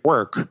therapeutic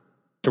work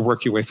to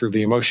work your way through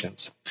the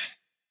emotions.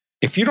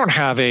 If you don't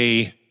have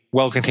a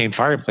well-contained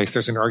fireplace,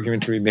 there's an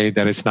argument to be made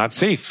that it's not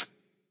safe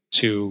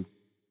to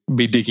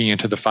be digging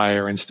into the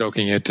fire and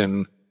stoking it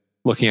and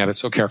looking at it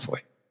so carefully.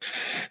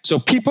 So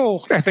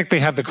people, I think they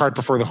have the cart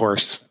before the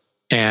horse.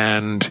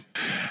 And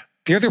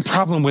the other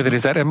problem with it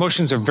is that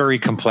emotions are very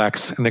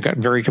complex, and they've got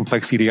very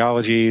complex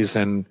etiologies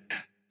and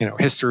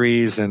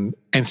histories. And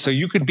so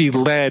you could be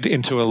led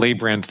into a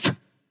labyrinth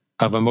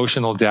of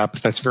emotional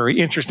depth that's very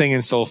interesting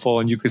and soulful.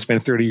 And you could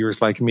spend 30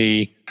 years like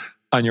me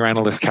on your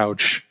analyst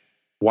couch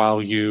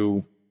while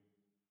you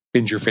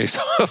binge your face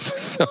off.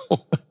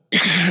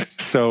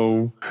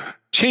 So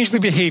change the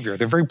behavior.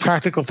 There are very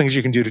practical things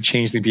you can do to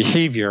change the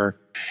behavior.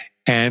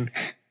 And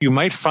you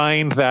might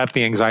find that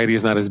the anxiety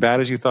is not as bad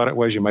as you thought it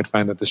was. You might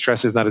find that the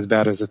stress is not as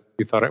bad as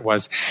you thought it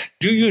was.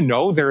 Do you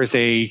know there is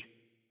a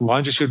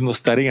longitudinal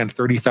study on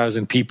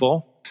 30,000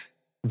 people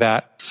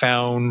that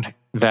found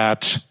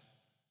that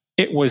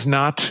it was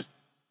not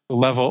the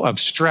level of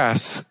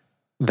stress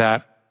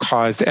that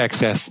caused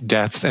excess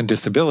deaths and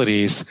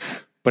disabilities,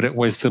 but it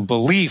was the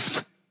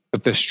belief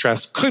that the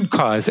stress could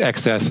cause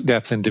excess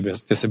deaths and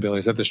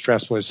disabilities, that the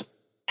stress was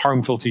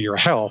harmful to your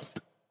health,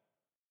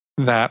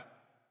 that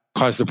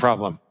caused the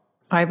problem.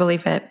 I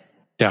believe it.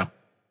 Yeah.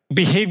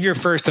 Behavior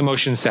first,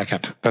 emotion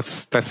second.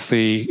 That's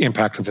the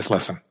impact of this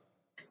lesson.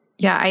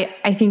 Yeah,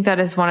 I think that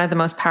is one of the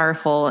most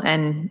powerful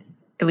and,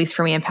 at least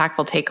for me,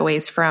 impactful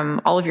takeaways from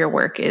all of your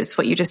work is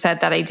what you just said,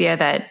 that idea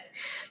that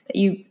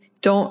you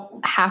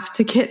don't have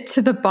to get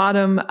to the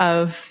bottom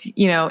of,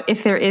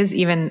 if there is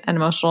even an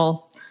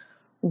emotional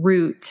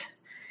root,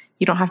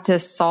 you don't have to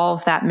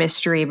solve that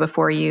mystery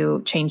before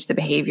you change the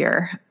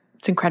behavior.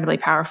 It's incredibly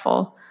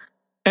powerful.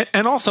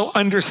 And also,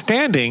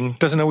 understanding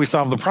doesn't always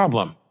solve the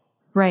problem.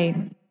 Right.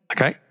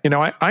 Okay.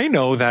 I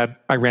know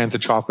that I ran to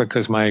chocolate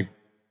because my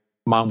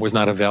mom was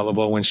not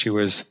available when she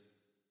was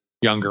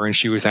younger and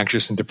she was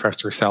anxious and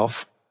depressed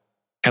herself.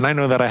 And I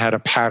know that I had a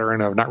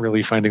pattern of not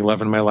really finding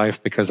love in my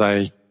life because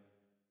I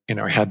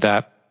had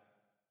that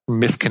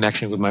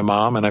misconnection with my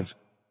mom, and I've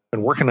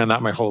been working on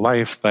that my whole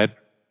life, but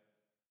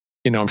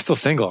I'm still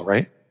single,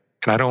 right?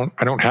 And I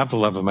don't have the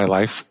love of my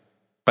life,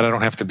 but I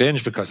don't have to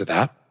binge because of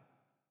that.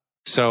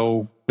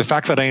 So the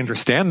fact that I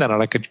understand that,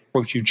 and I could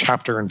quote you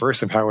chapter and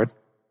verse of how it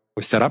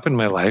was set up in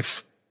my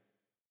life,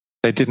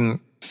 that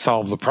didn't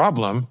solve the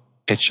problem.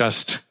 It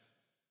just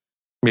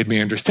made me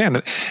understand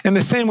it. In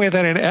the same way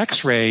that an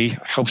X-ray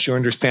helps you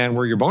understand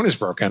where your bone is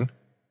broken,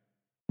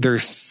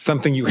 there's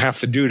something you have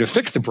to do to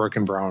fix the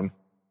broken bone,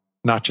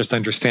 not just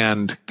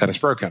understand that it's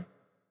broken.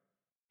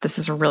 This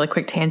is a really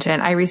quick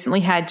tangent. I recently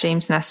had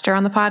James Nestor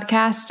on the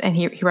podcast, and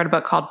he wrote a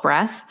book called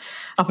Breath.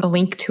 I'll put a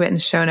link to it in the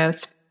show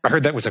notes. I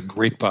heard that was a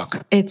great book.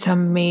 It's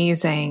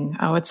amazing.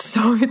 Oh, it's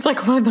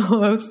like one of the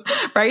most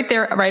right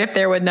up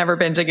there with Never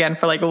Binge Again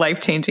for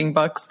life-changing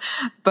books.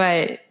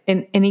 But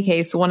in any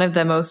case, one of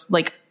the most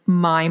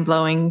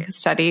mind-blowing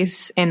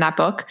studies in that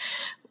book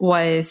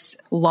was,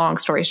 long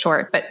story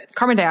short, but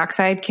carbon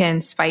dioxide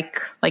can spike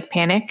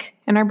panic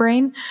in our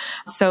brain.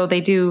 So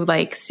they do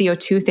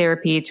CO2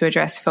 therapy to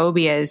address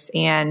phobias.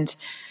 And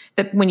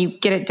when you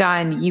get it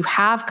done, you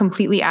have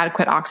completely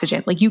adequate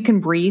oxygen. You can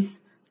breathe,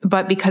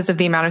 but because of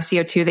the amount of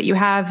CO2 that you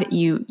have,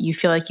 you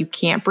feel like you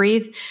can't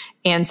breathe.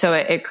 And so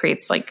it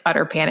creates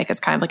utter panic.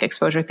 It's kind of like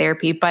exposure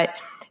therapy. But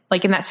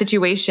in that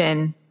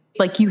situation,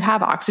 you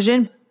have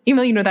oxygen, even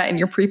though you know that in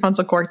your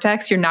prefrontal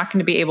cortex, you're not going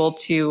to be able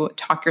to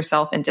talk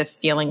yourself into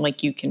feeling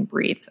like you can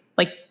breathe.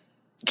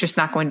 Just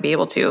not going to be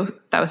able to.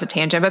 That was a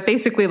tangent. But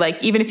basically,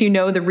 even if you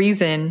know the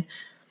reason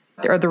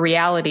or the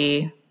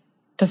reality,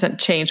 doesn't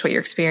change what you're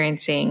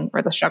experiencing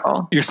or the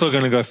struggle. You're still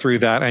going to go through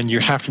that, and you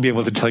have to be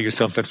able to tell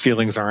yourself that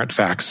feelings aren't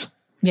facts.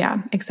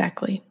 Yeah,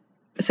 exactly.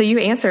 So you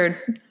answered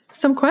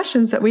some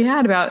questions that we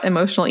had about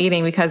emotional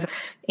eating, because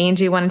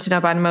Angie wanted to know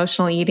about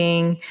emotional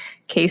eating.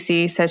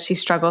 Casey says she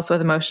struggles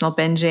with emotional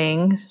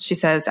binging. She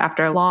says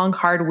after a long,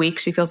 hard week,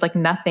 she feels like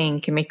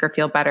nothing can make her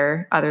feel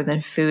better other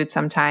than food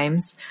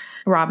sometimes.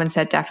 Robin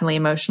said definitely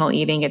emotional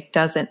eating. It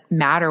doesn't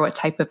matter what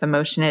type of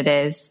emotion it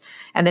is.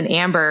 And then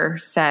Amber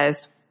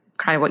says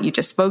kind of what you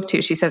just spoke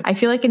to. She says, I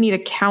feel like I need a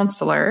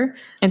counselor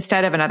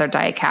instead of another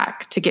diet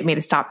hack to get me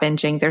to stop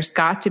binging. There's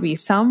got to be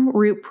some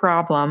root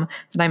problem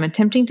that I'm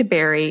attempting to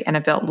bury, and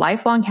I've built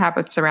lifelong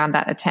habits around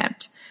that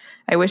attempt.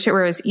 I wish it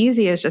were as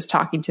easy as just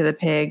talking to the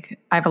pig.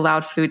 I've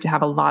allowed food to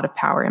have a lot of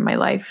power in my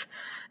life.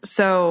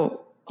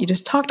 So you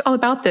just talked all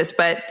about this,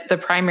 but the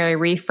primary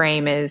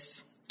reframe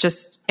is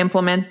just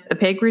implement the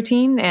pig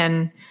routine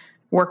and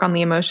work on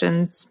the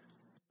emotions.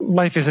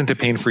 Life isn't a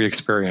pain-free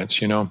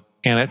experience,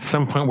 And at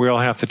some point, we all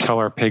have to tell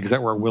our pigs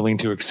that we're willing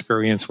to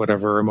experience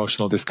whatever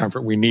emotional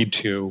discomfort we need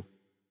to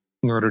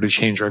in order to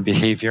change our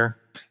behavior.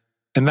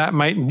 And that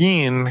might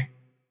mean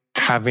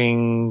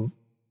having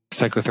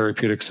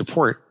psychotherapeutic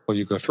support while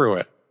you go through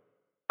it.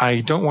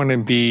 I don't want to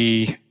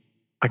be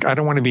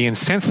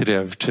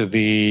insensitive to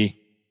the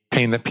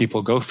pain that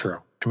people go through.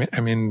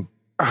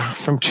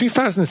 From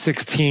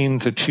 2016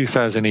 to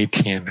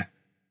 2018,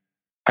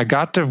 I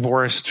got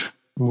divorced,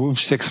 moved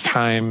 6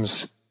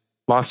 times,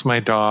 lost my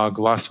dog,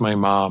 lost my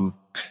mom,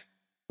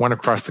 went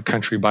across the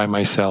country by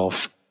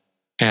myself,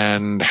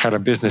 and had a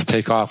business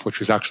take off, which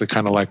was actually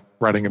kind of like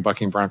riding a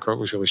bucking bronco. It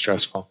was really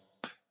stressful.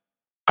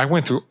 I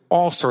went through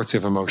all sorts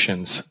of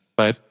emotions,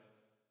 but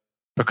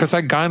because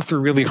I'd gone through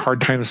really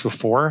hard times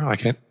before,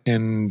 like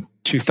in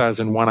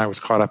 2001, I was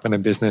caught up in a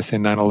business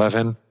in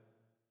 9/11,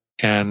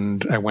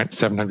 and I went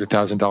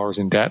 $700,000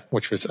 in debt,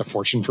 which was a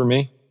fortune for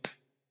me.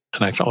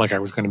 And I felt like I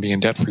was going to be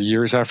in debt for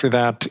years after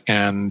that.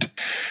 And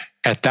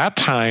at that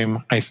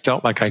time, I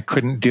felt like I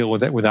couldn't deal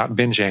with it without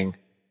binging.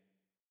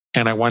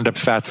 And I wound up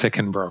fat, sick,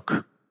 and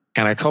broke.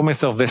 And I told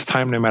myself this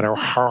time, no matter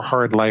how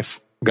hard life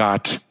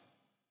got,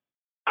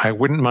 I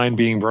wouldn't mind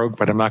being broke,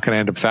 but I'm not going to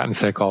end up fat and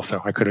sick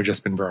also. I could have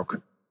just been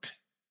broke.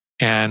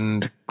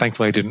 And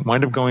thankfully, I didn't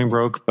wind up going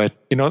broke. But,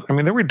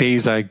 there were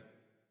days I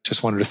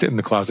just wanted to sit in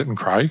the closet and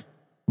cry.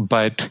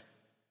 But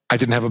I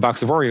didn't have a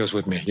box of Oreos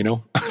with me,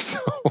 So,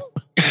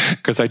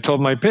 because I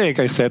told my pig,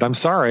 I said, I'm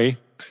sorry,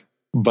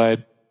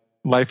 but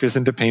life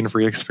isn't a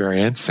pain-free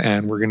experience,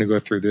 and we're going to go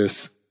through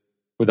this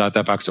without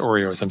that box of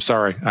Oreos. I'm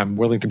sorry. I'm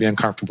willing to be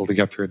uncomfortable to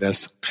get through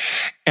this.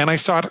 And I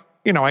sought,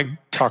 I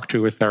talked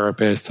to a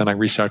therapist, and I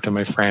reached out to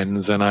my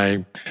friends, and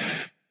I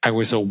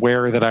was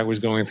aware that I was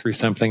going through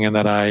something and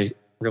that I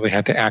really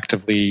had to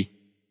actively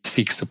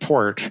seek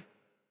support.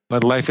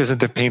 But life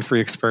isn't a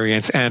pain-free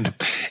experience. And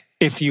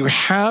if you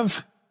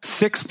have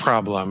 6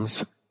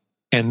 problems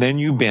and then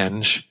you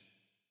binge,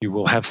 you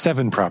will have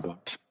 7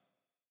 problems.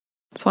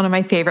 It's one of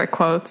my favorite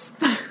quotes.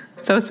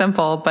 So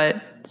simple,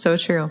 but so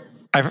true.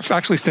 I've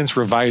actually since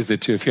revised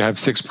it to, if you have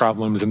 6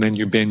 problems and then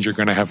you binge, you're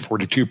going to have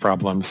 42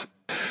 problems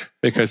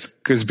because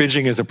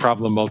binging is a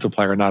problem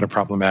multiplier, not a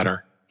problem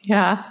adder.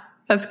 Yeah,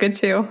 that's good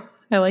too.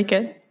 I like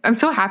it. I'm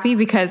so happy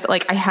because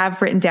I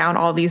have written down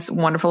all these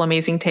wonderful,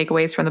 amazing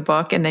takeaways from the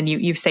book, and then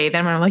you say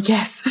them and I'm like,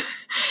 yes,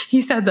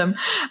 he said them.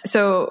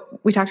 So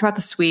we talked about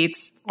the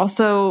sweets.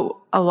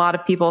 Also, a lot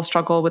of people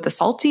struggle with the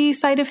salty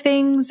side of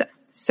things.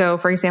 So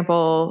for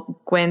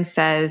example, Gwen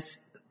says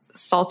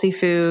salty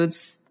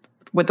foods,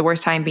 with the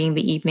worst time being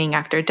the evening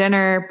after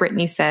dinner.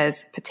 Brittany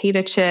says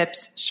potato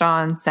chips.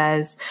 Sean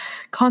says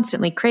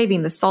constantly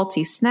craving the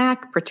salty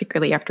snack,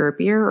 particularly after a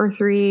beer or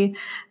 3.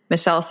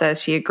 Michelle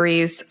says she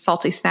agrees.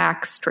 Salty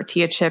snacks,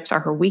 tortilla chips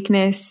are her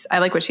weakness. I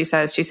like what she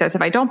says. She says,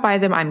 if I don't buy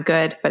them, I'm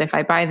good. But if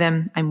I buy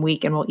them, I'm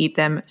weak and will eat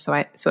them. So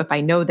if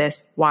I know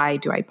this, why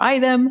do I buy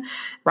them?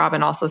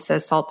 Robin also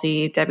says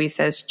salty. Debbie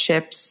says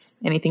chips,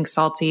 anything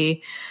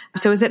salty.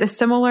 So is it a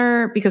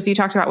similar, because you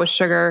talked about with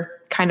sugar,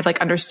 kind of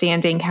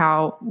understanding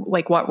how,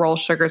 what role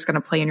sugar is going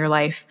to play in your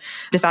life.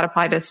 Does that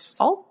apply to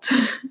salt?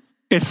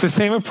 It's the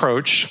same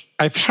approach.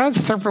 I've had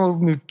several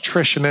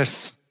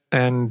nutritionists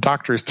and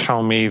doctors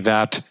tell me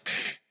that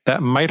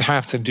might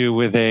have to do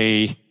with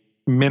a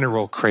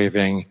mineral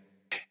craving.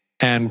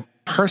 And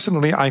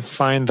personally, I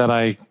find that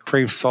I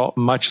crave salt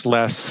much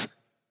less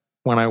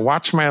when I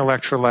watch my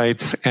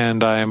electrolytes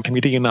and I'm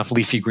eating enough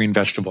leafy green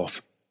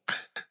vegetables.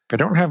 If I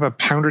don't have a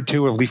pound or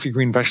 2 of leafy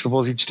green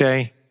vegetables each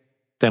day,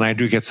 then I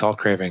do get salt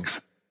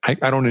cravings. I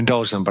don't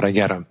indulge them, but I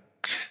get them.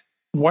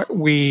 What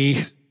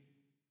we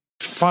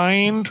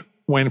find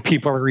when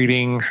people are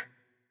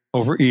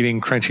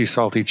overeating crunchy,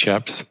 salty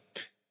chips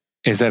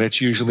is that it's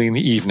usually in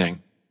the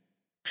evening.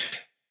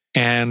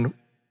 And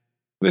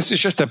this is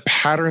just a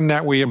pattern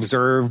that we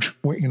observed.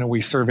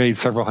 We surveyed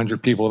several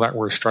hundred people that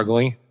were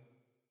struggling.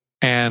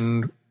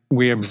 And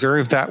we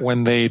observed that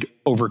when they'd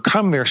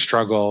overcome their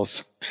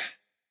struggles,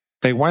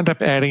 they wound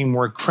up adding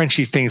more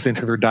crunchy things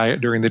into their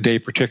diet during the day,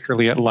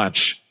 particularly at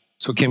lunch.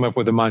 So we came up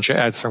with a mantra,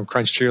 add some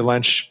crunch to your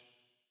lunch.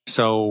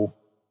 So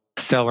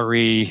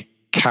celery,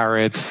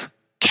 carrots,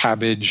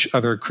 cabbage,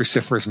 other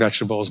cruciferous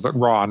vegetables, but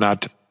raw,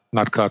 not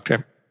cooked.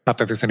 Not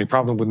that there's any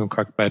problem with them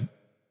cooked, but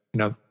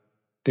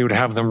they would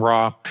have them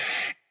raw.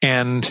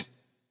 And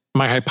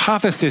my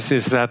hypothesis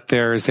is that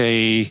there's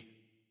a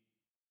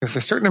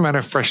certain amount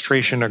of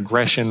frustration,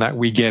 aggression that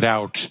we get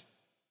out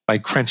by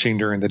crunching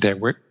during the day.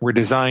 We're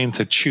designed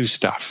to chew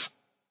stuff.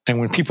 And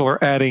when people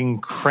are adding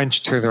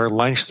crunch to their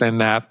lunch, then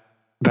that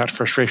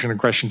frustration,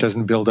 aggression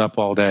doesn't build up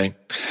all day.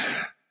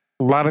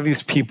 A lot of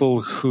these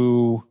people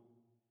who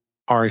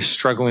are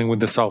struggling with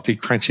the salty,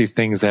 crunchy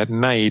things at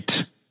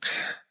night,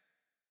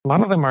 a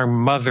lot of them are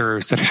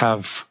mothers that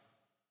have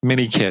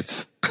many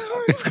kids.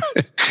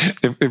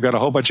 They've got a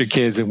whole bunch of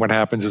kids, and what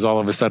happens is all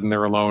of a sudden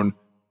they're alone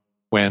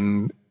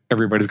when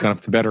everybody's gone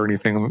up to bed or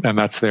anything, and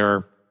that's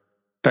their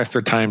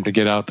time to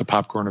get out the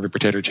popcorn or the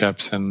potato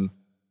chips and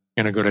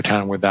go to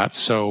town with that.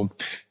 So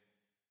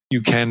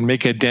you can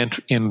make a dent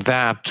in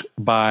that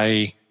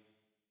by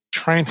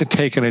trying to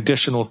take an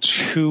additional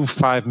 2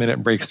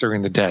 5-minute breaks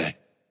during the day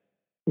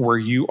where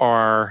you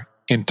are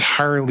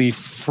entirely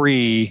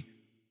free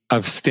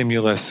of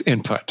stimulus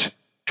input.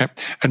 Okay?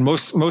 And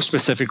most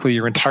specifically,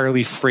 you're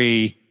entirely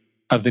free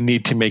of the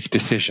need to make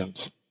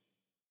decisions.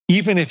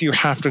 Even if you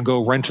have to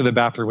go run to the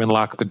bathroom and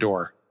lock the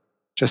door,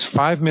 just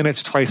 5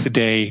 minutes twice a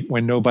day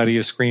when nobody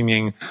is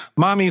screaming,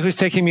 "Mommy, who's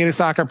taking me to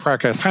soccer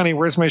practice? Honey,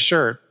 where's my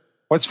shirt?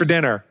 What's for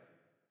dinner?"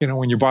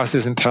 When your boss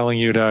isn't telling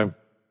you to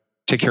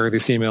take care of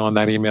this email and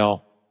that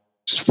email,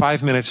 just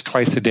 5 minutes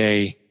twice a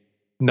day,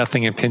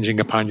 nothing impinging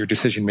upon your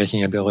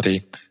decision-making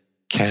ability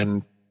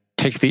can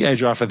take the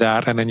edge off of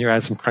that, and then you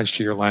add some crunch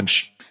to your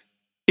lunch.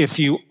 If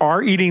you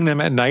are eating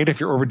them at night, if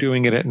you're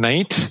overdoing it at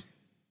night,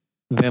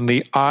 then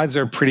the odds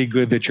are pretty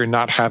good that you're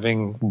not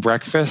having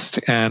breakfast.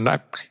 And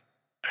I'm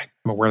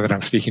aware that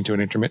I'm speaking to an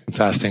intermittent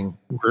fasting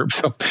group.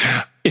 So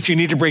if you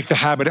need to break the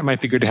habit, it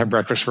might be good to have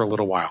breakfast for a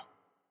little while.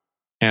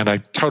 And I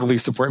totally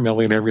support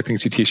Millie and everything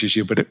she teaches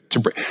you. But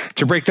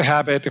to break the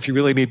habit, if you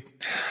really need,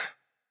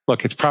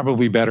 look, it's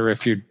probably better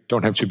if you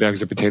don't have 2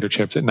 bags of potato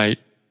chips at night.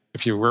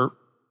 If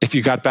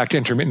you got back to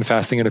intermittent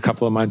fasting in a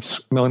couple of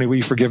months, Melanie, will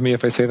you forgive me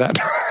if I say that?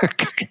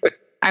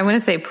 I want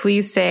to say,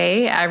 please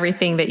say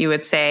everything that you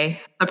would say.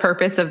 The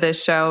purpose of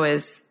this show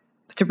is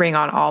to bring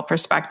on all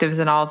perspectives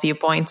and all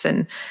viewpoints.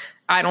 And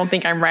I don't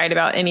think I'm right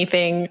about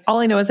anything. All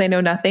I know is I know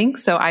nothing.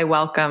 So I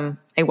welcome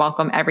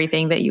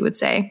everything that you would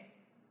say,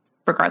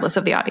 regardless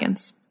of the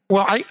audience.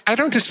 Well, I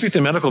don't dispute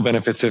the medical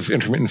benefits of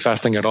intermittent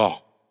fasting at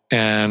all.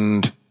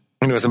 And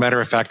as a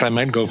matter of fact, I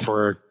might go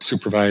for a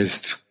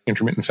supervised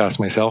intermittent fast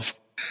myself.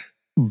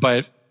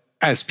 But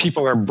as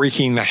people are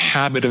breaking the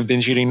habit of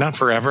binge eating, not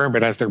forever,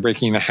 but as they're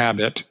breaking the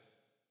habit,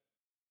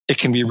 it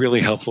can be really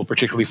helpful,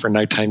 particularly for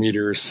nighttime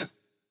eaters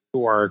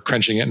who are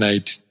crunching at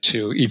night,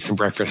 to eat some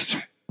breakfast.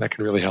 That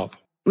can really help.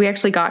 We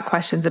actually got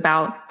questions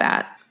about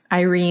that.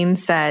 Irene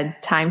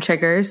said time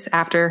triggers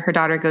after her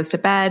daughter goes to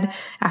bed,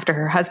 after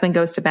her husband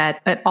goes to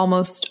bed. It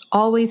almost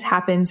always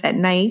happens at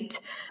night.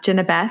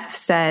 Jenna Beth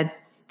said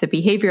the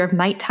behavior of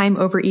nighttime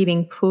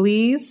overeating,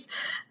 please.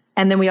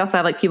 And then we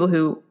also have people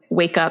who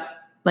wake up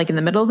in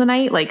the middle of the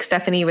night, like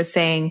Stephanie was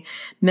saying,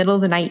 middle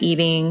of the night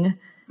eating.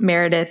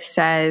 Meredith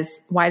says,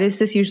 why does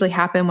this usually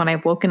happen when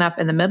I've woken up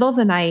in the middle of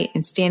the night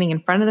and standing in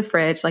front of the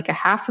fridge like a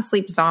half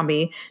asleep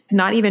zombie,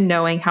 not even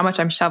knowing how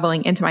much I'm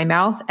shoveling into my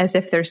mouth, as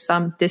if there's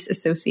some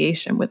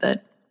disassociation with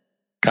it?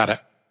 Got it.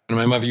 And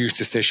my mother used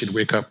to say she'd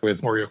wake up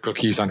with Oreo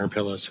cookies on her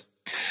pillows,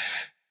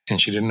 and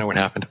she didn't know what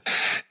happened.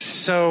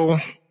 So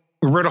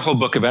we wrote a whole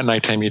book about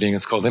nighttime eating.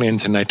 It's called An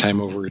End to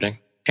Nighttime Overeating.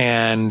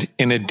 And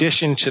in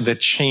addition to the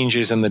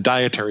changes in the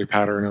dietary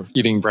pattern of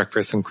eating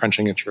breakfast and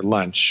crunching at your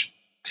lunch,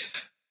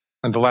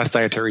 and the last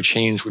dietary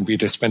change would be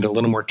to spend a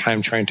little more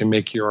time trying to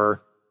make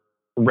your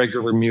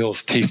regular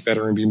meals taste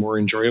better and be more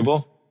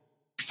enjoyable.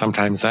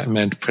 Sometimes that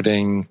meant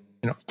putting,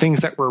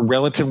 things that were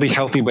relatively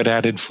healthy but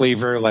added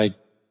flavor, like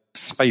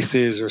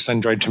spices or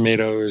sun-dried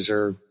tomatoes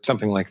or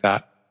something like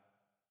that.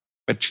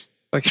 But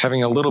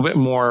having a little bit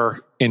more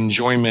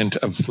enjoyment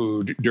of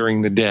food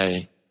during the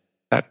day,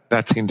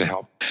 that seemed to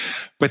help.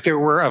 But there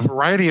were a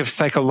variety of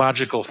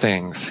psychological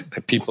things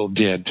that people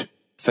did,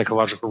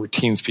 psychological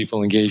routines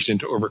people engaged in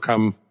to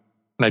overcome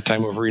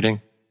nighttime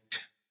overeating.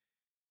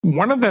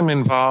 One of them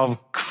involved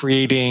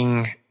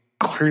creating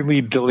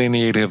clearly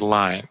delineated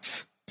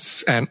lines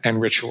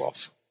and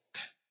rituals.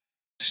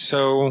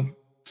 So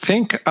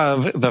think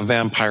of the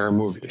vampire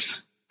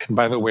movies. And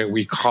by the way,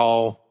 we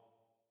call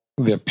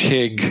the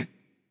pig,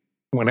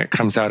 when it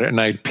comes out at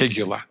night,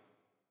 pigula,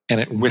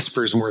 and it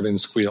whispers more than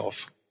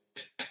squeals.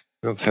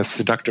 It has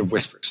seductive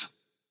whispers.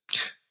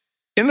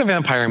 In the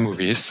vampire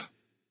movies,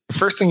 the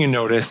first thing you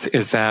notice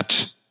is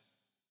that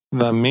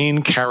the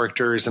main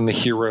characters and the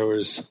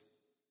heroes,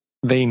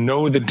 they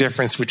know the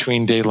difference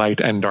between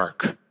daylight and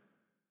dark.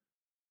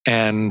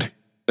 And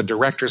the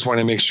directors want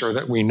to make sure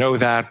that we know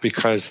that,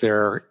 because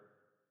there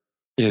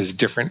is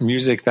different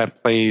music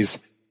that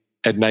plays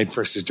at night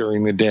versus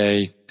during the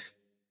day.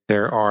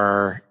 There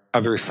are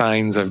other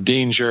signs of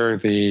danger.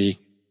 The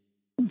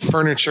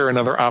furniture and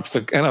other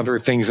and other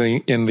things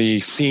in the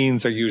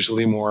scenes are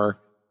usually more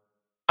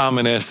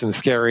ominous and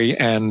scary,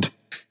 and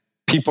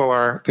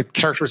the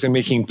characters are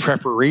making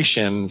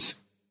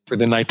preparations for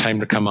the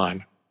nighttime to come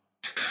on.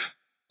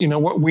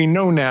 What we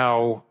know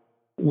now,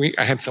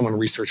 I had someone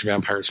research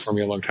vampires for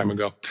me a long time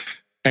ago,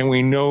 and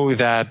we know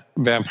that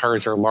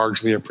vampires are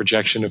largely a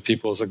projection of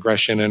people's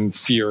aggression and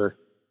fear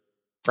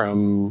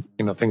from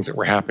things that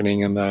were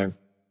happening in the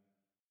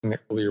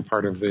earlier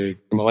part of the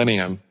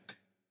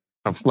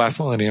last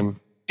millennium.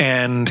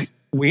 And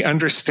we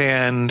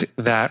understand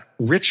that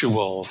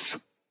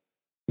rituals,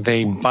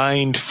 they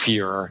bind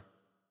fear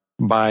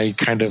by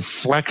kind of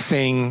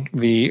flexing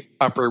the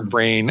upper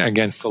brain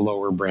against the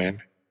lower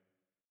brain.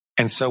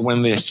 And so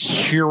when the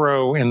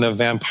hero in the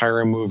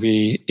vampire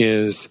movie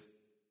is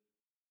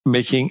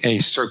making a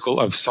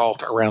circle of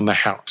salt around the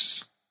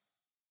house,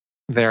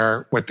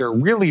 what they're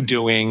really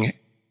doing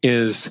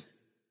is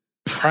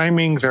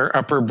priming their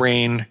upper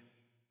brain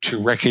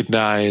to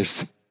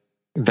recognize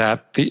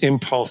that the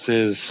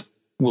impulses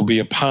will be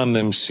upon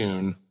them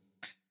soon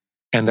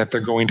and that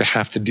they're going to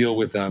have to deal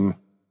with them.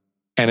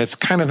 And it's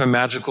kind of a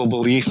magical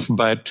belief,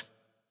 but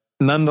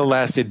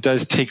nonetheless, it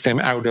does take them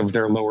out of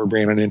their lower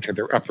brain and into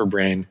their upper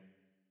brain.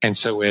 And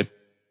so it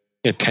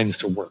tends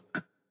to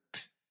work.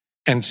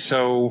 And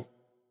so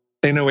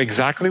they know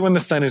exactly when the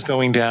sun is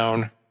going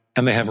down,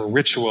 and they have a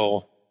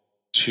ritual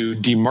to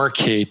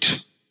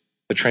demarcate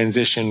the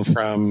transition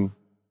from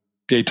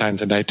daytime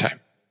to nighttime.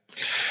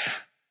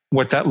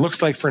 What that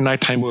looks like for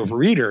nighttime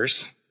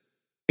overeaters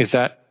is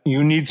that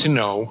you need to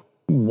know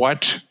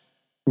what,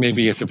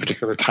 maybe it's a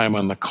particular time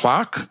on the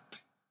clock.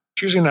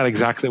 It's usually not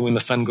exactly when the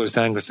sun goes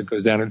down, because it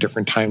goes down at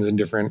different times in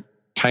different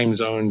time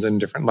zones and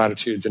different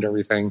latitudes and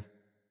everything.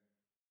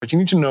 But you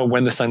need to know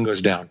when the sun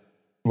goes down.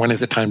 When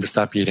is it time to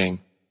stop eating?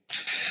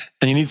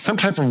 And you need some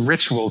type of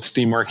ritual to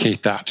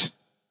demarcate that.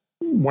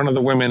 One of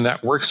the women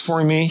that works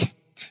for me,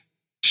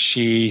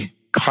 she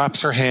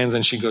claps her hands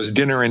and she goes,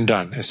 dinner and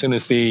done. As soon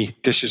as the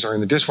dishes are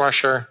in the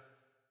dishwasher,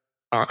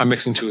 I'm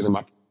mixing two of them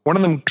up. One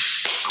of them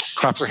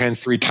claps her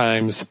hands 3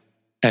 times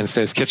and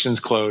says, kitchen's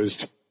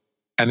closed.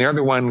 And the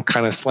other one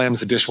kind of slams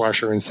the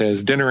dishwasher and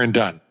says, dinner and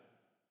done.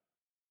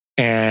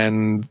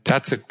 And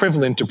that's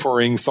equivalent to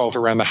pouring salt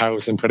around the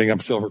house and putting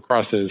up silver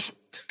crosses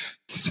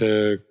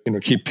to,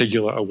 keep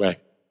Pigula away.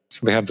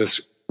 So they have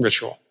this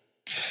ritual.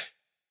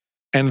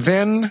 And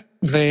then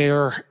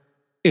there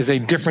is a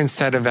different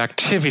set of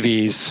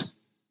activities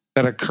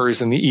that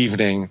occurs in the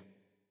evening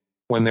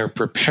when they're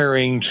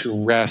preparing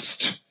to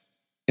rest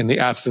in the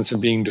absence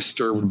of being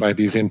disturbed by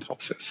these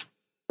impulses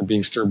or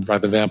being disturbed by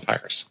the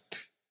vampires.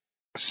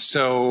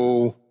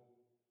 So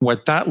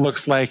what that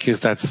looks like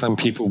is that some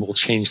people will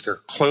change their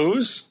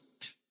clothes.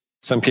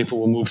 Some people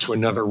will move to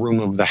another room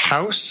of the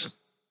house.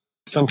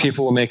 Some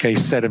people will make a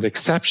set of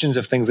exceptions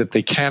of things that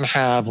they can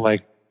have,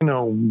 like,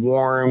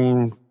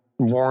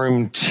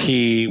 warm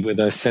tea with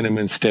a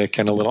cinnamon stick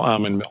and a little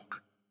almond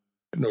milk.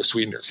 No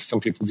sweeteners. Some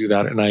people do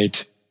that at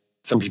night.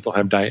 Some people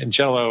have diet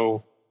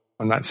Jell-O.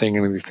 I'm not saying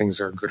any of these things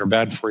are good or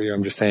bad for you.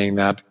 I'm just saying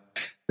that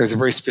there's a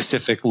very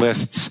specific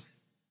list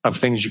of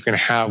things you can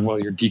have while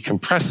you're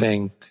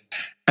decompressing.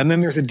 And then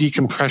there's a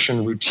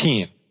decompression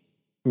routine.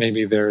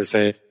 Maybe there's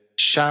a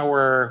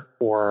shower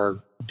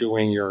or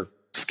doing your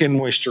skin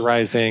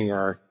moisturizing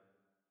or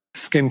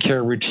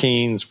skincare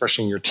routines,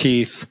 brushing your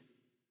teeth,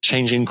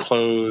 changing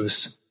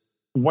clothes.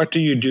 What do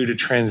you do to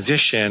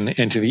transition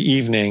into the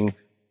evening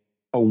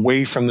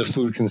away from the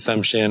food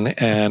consumption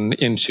and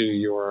into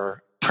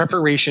your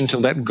preparation to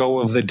let go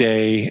of the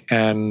day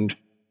and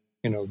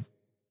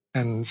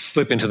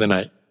slip into the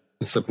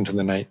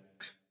night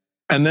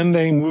And then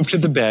they move to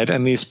the bed,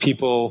 and these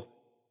people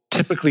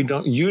typically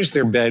don't use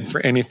their bed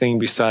for anything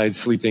besides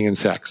sleeping and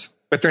sex.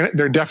 But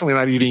they're definitely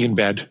not eating in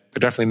bed. They're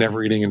definitely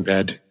never eating in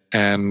bed.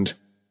 And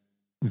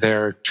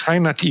they're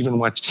trying not to even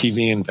watch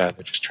TV in bed.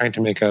 They're just trying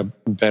to make a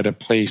bed a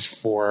place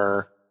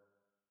for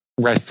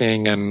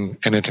resting and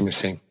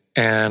intimacy.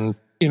 And,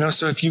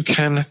 so if you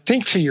can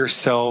think to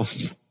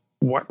yourself,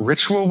 what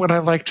ritual would I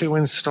like to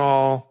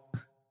install?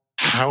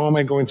 How am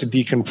I going to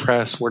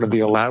decompress? What are the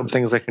allowed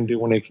things I can do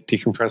when I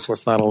decompress?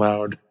 What's not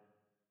allowed?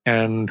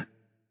 And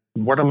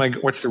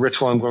what's the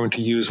ritual I'm going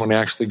to use when I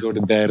actually go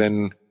to bed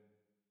and,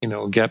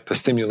 get the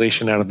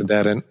stimulation out of the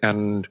bed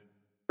and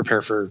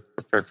prepare for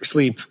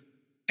sleep.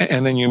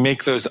 And then you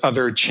make those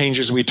other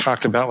changes we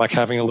talked about, like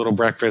having a little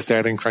breakfast,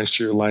 adding crunch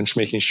to your lunch,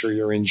 making sure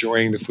you're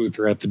enjoying the food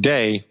throughout the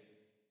day.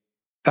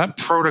 That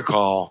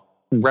protocol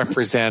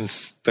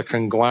represents the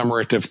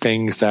conglomerate of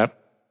things that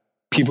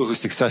people who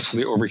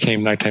successfully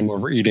overcame nighttime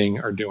overeating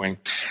are doing.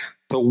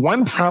 The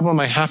one problem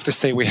I have to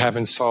say we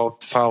haven't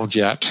solved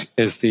yet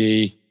is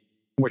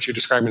what you're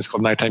describing is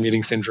called nighttime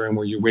eating syndrome,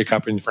 where you wake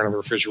up in front of a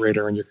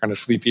refrigerator and you're kind of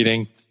sleep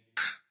eating.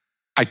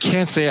 I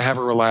can't say I have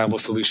a reliable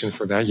solution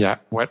for that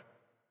yet.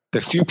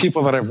 The few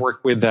people that I've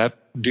worked with that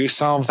do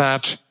solve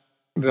that,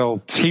 they'll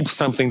tape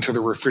something to the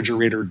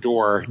refrigerator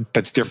door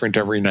that's different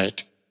every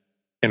night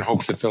in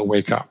hopes that they'll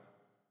wake up.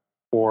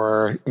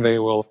 Or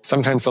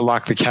sometimes they'll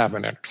lock the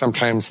cabinet.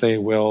 Sometimes they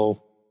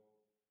will,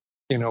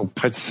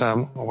 put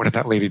what did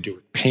that lady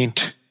do?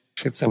 Paint.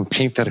 She had some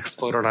paint that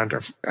exploded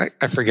onto,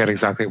 I forget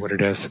exactly what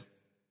it is.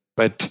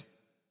 But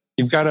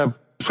you've got to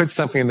put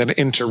something that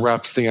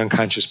interrupts the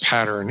unconscious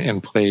pattern in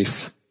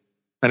place.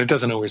 And it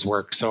doesn't always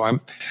work. So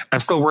I'm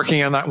still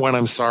working on that one.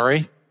 I'm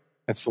sorry.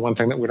 That's the one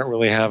thing that we don't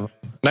really have.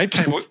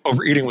 Nighttime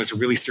overeating was a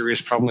really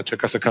serious problem. It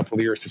took us a couple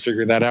of years to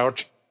figure that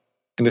out.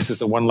 And this is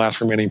the one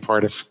last remaining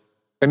part. If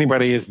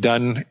anybody has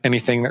done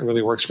anything that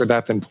really works for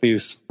that, then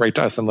please write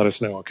to us and let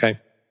us know, okay?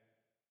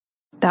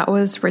 That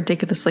was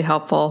ridiculously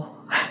helpful.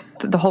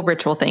 The whole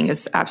ritual thing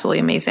is absolutely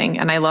amazing.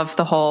 And I love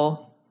the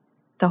whole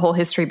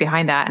history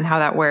behind that and how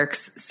that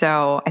works.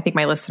 So I think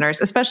my listeners,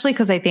 especially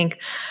because I think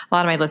a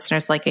lot of my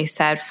listeners, like I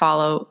said,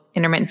 follow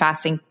intermittent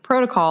fasting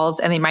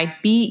protocols and they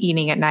might be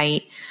eating at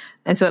night.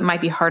 And so it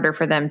might be harder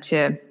for them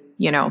to,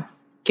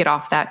 get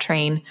off that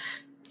train.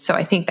 So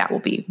I think that will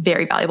be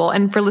very valuable.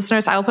 And for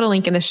listeners, I will put a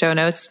link in the show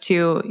notes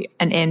to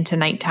an end to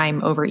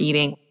nighttime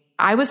overeating.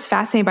 I was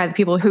fascinated by the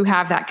people who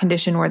have that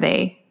condition where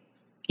they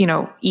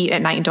eat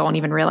at night and don't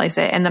even realize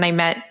it. And then I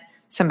met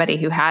somebody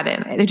who had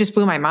it. It just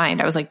blew my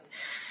mind. I was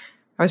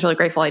really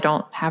grateful I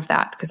don't have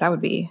that, because that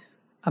would be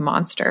a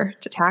monster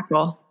to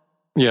tackle.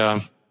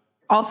 Yeah.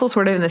 Also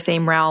sort of in the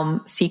same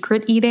realm,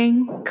 secret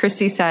eating.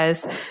 Christy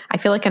says, I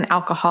feel like an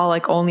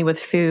alcoholic only with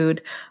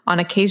food. On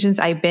occasions,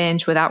 I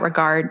binge without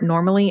regard,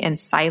 normally in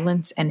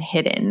silence and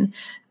hidden.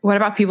 What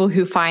about people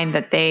who find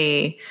that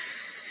they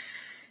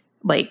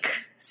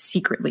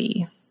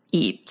secretly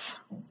eat?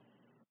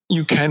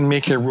 You can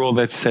make a rule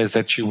that says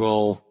that you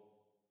will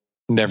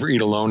never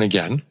eat alone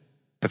again.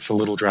 That's a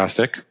little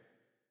drastic.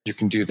 You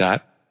can do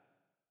that.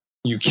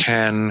 You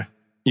can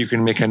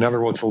make another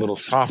rule that's a little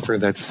softer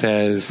that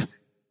says,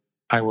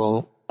 I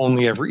will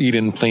only ever eat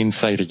in plain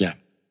sight again.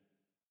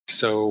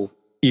 So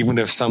even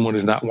if someone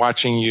is not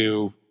watching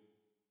you,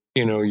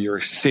 you're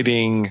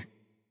sitting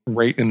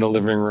right in the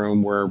living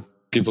room where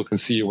people can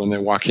see you when they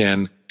walk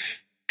in,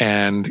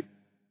 and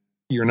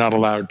you're not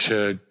allowed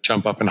to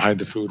jump up and hide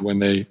the food when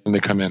they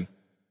come in.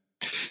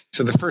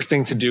 So the first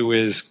thing to do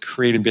is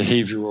create a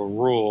behavioral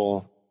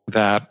rule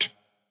that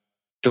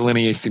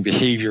delineates the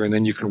behavior, and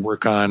then you can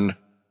work on,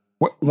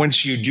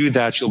 once you do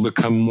that, you'll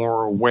become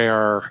more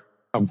aware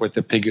of what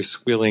the pig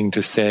is willing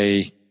to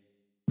say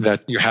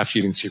that you have to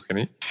eat in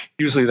secret.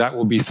 Usually that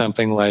will be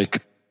something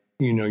like,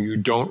 you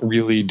don't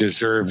really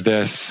deserve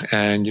this,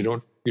 and you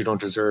don't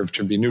deserve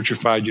to be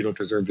nutrified. You don't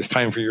deserve this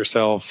time for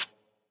yourself.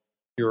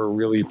 You're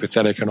really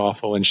pathetic and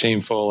awful and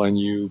shameful, and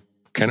you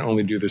can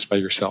only do this by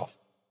yourself.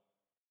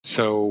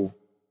 So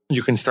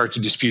you can start to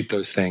dispute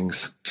those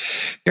things.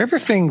 The other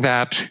thing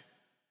that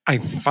I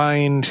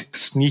find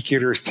sneak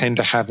eaters tend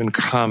to have in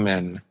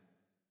common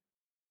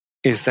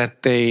is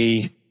that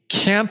they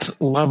can't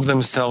love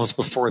themselves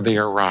before they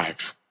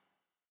arrive.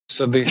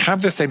 So they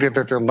have this idea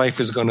that their life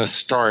is going to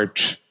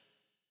start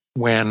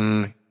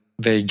when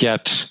they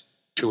get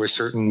to a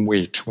certain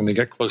weight, when they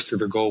get close to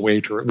their goal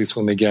weight, or at least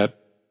when they get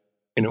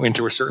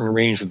into a certain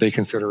range that they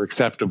consider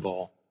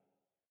acceptable.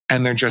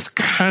 And they're just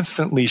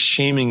constantly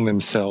shaming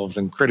themselves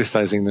and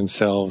criticizing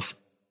themselves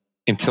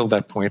until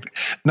that point,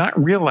 not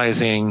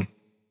realizing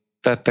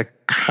that the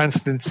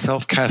constant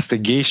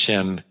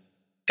self-castigation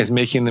is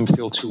making them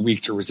feel too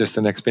weak to resist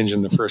the next binge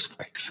in the first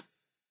place.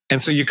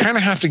 And so you kind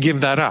of have to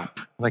give that up.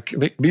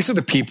 These are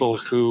the people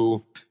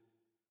who,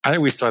 I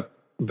always thought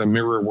the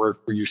mirror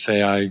work where you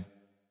say, I'm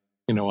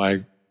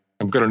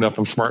good enough,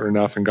 I'm smart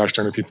enough, and gosh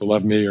darn it, people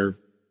love me, or,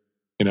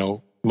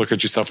 look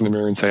at yourself in the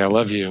mirror and say, I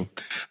love you.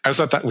 I always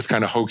thought that was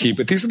kind of hokey,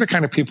 but these are the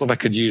kind of people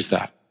that could use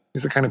that.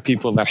 These are the kind of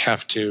people that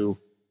have to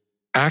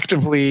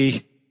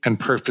actively and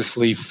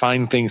purposefully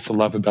find things to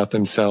love about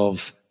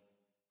themselves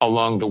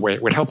along the way.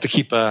 It would help to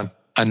keep a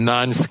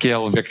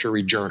non-scale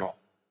victory journal.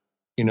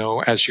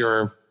 As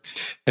you're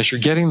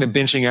getting the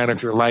binging out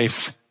of your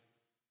life,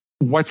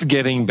 what's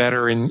getting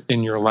better in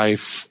your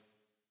life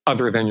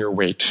other than your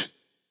weight?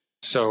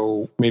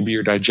 So maybe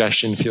your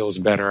digestion feels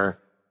better.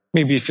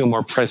 Maybe you feel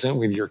more present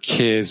with your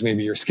kids.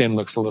 Maybe your skin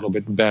looks a little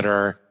bit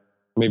better.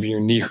 Maybe your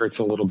knee hurts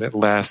a little bit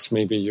less.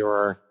 Maybe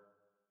you're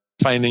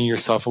finding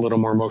yourself a little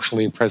more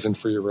emotionally present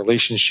for your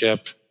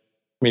relationship.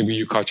 Maybe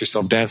you caught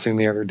yourself dancing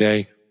the other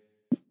day.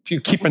 If you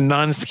keep a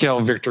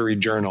non-scale victory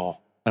journal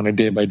on a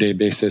day-by-day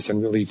basis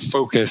and really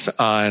focus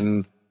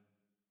on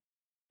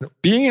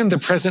being in the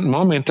present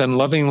moment and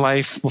loving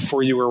life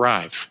before you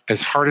arrive, as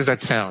hard as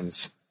that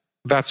sounds,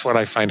 that's what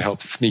I find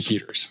helps sneak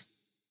eaters.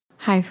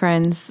 Hi,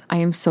 friends. I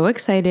am so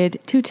excited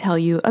to tell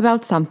you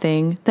about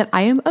something that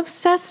I am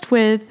obsessed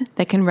with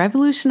that can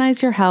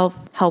revolutionize your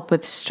health, help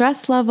with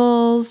stress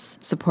levels,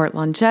 support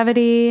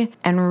longevity,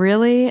 and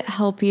really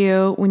help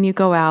you when you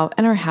go out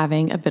and are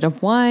having a bit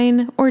of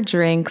wine or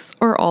drinks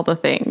or all the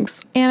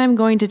things. And I'm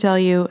going to tell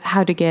you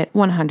how to get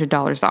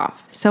 $100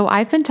 off. So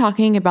I've been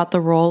talking about the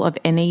role of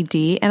NAD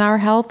in our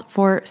health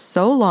for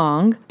so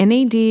long.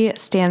 NAD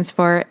stands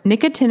for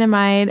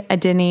nicotinamide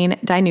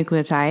adenine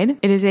dinucleotide.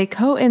 It is a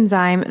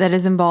coenzyme that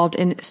is involved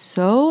in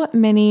so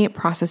many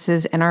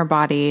processes in our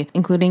body,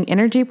 including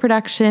energy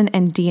production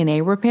and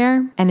DNA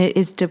repair. And it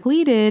is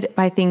depleted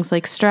by things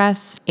like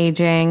stress,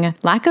 aging,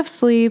 lack of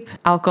sleep,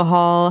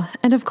 alcohol,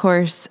 and of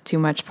course, too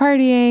much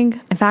partying.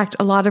 In fact,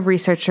 a lot of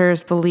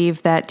researchers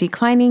believe that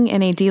declining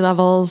NAD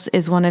levels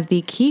is one of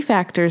the key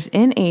factors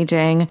in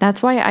aging.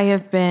 That's why I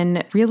have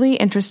been really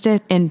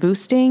interested in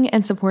boosting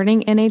and supporting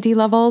NAD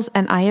levels,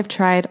 and I have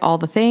tried all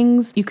the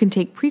things. You can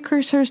take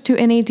precursors to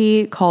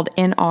NAD called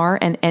NR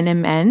and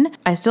NMN.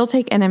 I still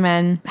take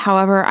NMN.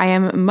 However, I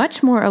am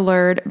much more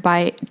allured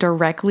by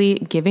directly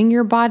giving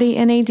your body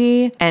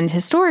NAD. And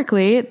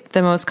historically,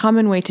 the most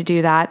common way to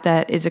do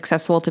that is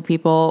accessible to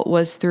people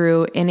was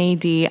through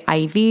NAD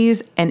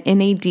IVs and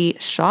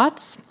NAD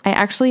shots. I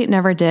actually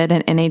never did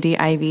an NAD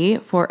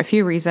IV for a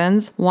few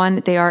reasons.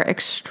 One, they are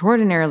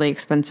extraordinarily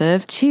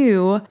expensive.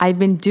 Two, I'd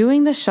been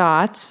doing the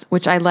shots,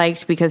 which I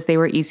liked because they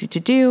were easy to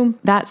do.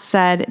 That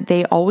said,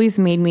 they always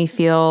made me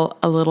feel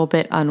a little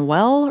bit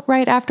unwell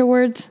right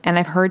afterwards. And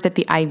I've heard that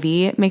the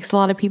IV makes a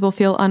lot of people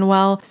feel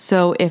unwell.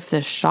 So if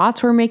the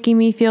shots were making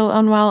me feel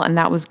unwell and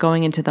that was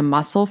going into the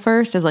muscle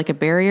first as like a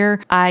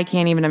barrier. I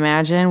can't even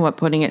imagine what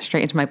putting it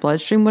straight into my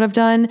bloodstream would have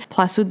done.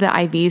 Plus with the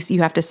IVs,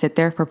 you have to sit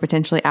there for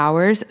potentially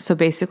hours. So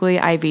basically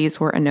IVs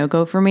were a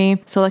no-go for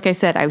me. So like I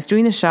said, I was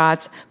doing the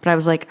shots, but I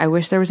was like, I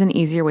wish there was an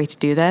easier way to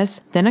do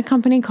this. Then a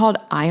company called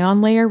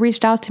Ion Layer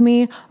reached out to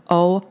me.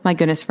 Oh my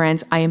goodness,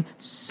 friends, I am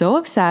so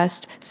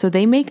obsessed. So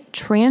they make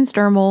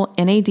transdermal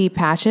NAD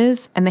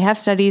patches, and they have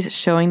studies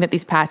showing that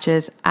these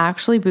patches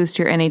actually boost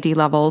your NAD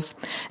levels.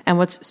 And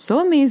what's so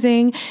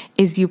amazing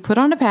is you put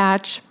on a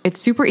patch.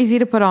 It's super easy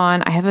to put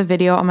on. I have a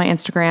video on my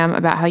Instagram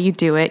about how you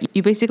do it.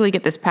 You basically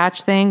get this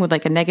patch thing with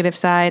like a negative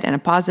side and a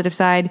positive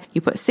side. You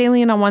put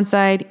saline on one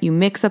side, you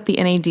mix up the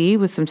NAD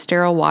with some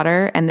sterile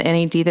water and the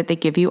NAD that they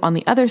give you on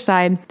the other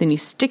side. Then you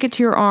stick it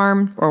to your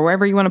arm or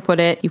wherever you want to put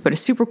it. You put a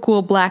super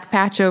cool black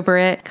patch over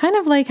it, kind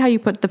of like how you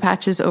put the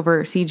patches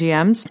over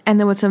CGMs. And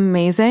then what's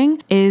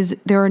amazing is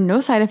there are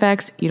no side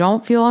effects. You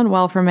don't feel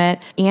unwell from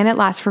it, and it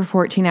lasts for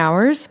 14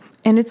 hours.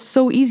 And it's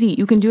so easy.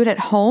 You can do it at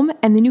home,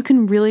 and then you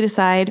can really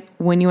decide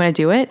when you want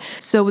to do it.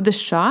 So with the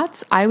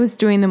shots, I was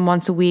doing them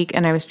once a week,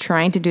 and I was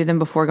trying to do them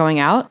before going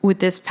out. With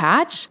this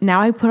patch,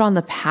 now I put on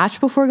the patch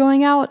before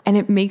going out, and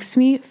it makes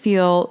me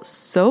feel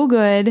so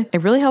good.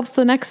 It really helps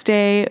the next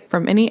day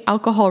from any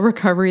alcohol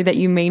recovery that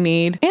you may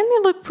need. And they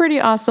look pretty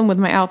awesome with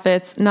my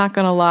outfits, not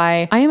gonna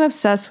lie. I am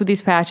obsessed with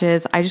these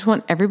patches. I just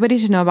want everybody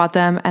to know about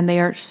them, and they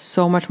are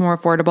so much more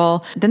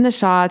affordable than the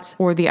shots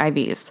or the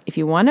IVs. If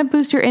you want to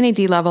boost your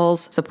NAD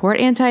levels, support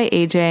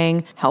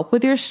anti-aging, help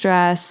with your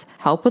stress,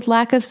 help with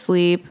lack of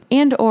sleep,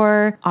 and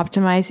or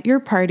optimize your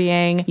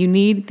partying, you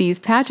need these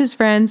patches,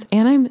 friends.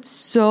 And I'm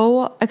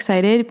so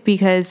excited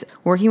because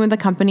working with the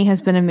company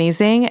has been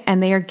amazing,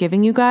 and they are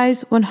giving you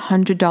guys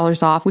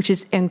 $100 off, which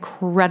is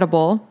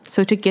incredible.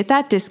 So to get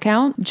that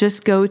discount,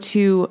 just go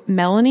to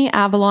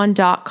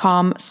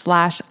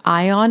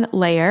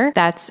melanieavalon.com/ionlayer.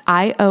 That's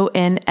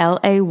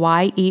IONLAYER,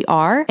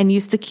 and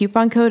use the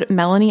coupon code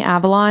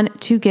melanieavalon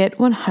to get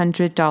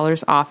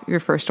 $100 off your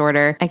first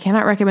order. I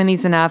cannot recommend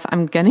these enough.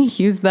 I'm going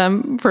to use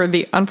them for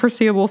the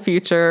unforeseeable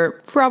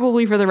future,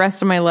 probably for the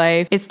rest of my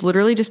life. It's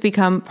literally just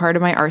become part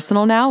of my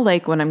arsenal now.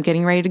 Like when I'm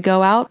getting ready to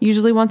go out,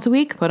 usually once a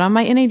week, put on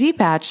my NAD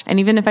patch. And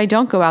even if I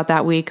don't go out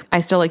that week, I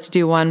still like to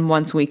do one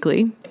once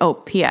weekly. Oh,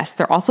 P.S.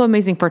 They're also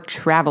amazing for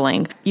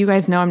traveling. You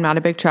guys know I'm not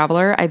a big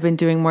traveler. I've been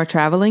doing more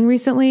traveling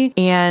recently,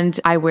 and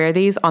I wear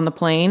these on the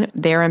plane,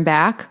 there and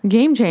back.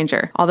 Game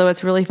changer. Although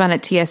it's really fun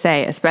at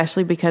TSA,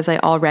 especially because I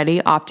already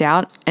opt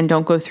out and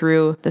don't go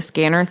through the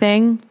scanner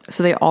thing.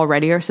 So they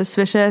already are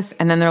suspicious.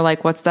 And then they're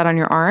like, what's that on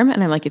your arm?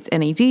 And I'm like, it's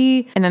NAD.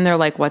 And then they're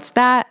like, what's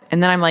that?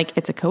 And then I'm like,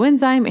 it's a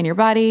coenzyme in your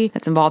body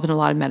that's involved in a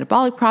lot of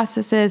metabolic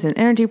processes and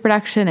energy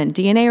production and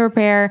DNA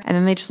repair. And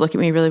then they just look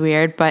at me really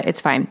weird, but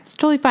it's fine. It's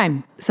totally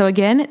fine. So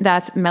again,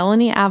 that's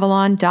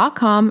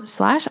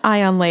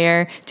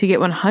melanieavalon.com/ionlayer to get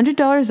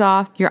 $100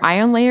 off your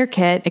Ion Layer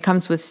kit. It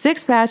comes with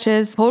 6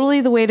 patches,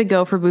 totally the way to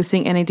go for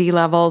boosting NAD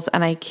levels.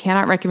 And I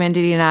cannot recommend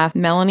it enough.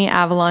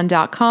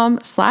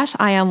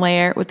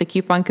 melanieavalon.com/ionlayer with the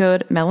coupon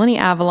code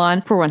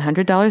melanieavalon for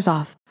 $100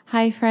 off.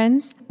 Hi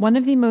friends. One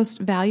of the most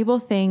valuable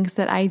things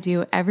that I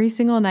do every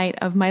single night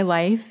of my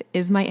life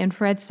is my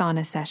infrared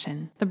sauna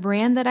session. The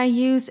brand that I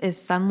use is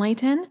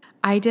Sunlighten.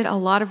 I did a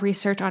lot of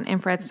research on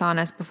infrared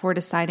saunas before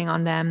deciding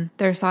on them.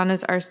 Their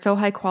saunas are so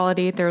high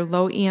quality, they're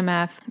low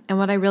EMF, and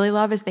what I really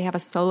love is they have a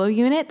solo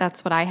unit.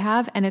 That's what I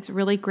have, and it's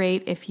really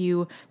great if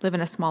you live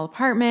in a small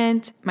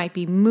apartment, might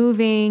be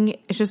moving.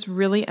 It's just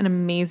really an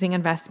amazing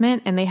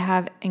investment, and they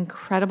have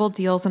incredible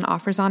deals and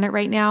offers on it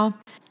right now.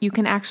 You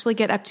can actually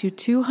get up to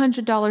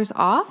 $200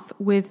 off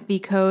with the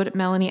code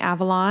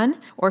melanieavalon,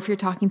 or if you're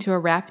talking to a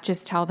rep,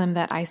 just tell them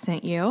that I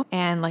sent you.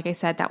 And like I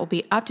said, that will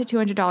be up to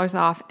 $200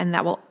 off, and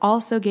that will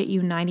also get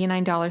you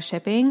 $99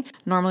 shipping.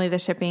 Normally the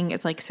shipping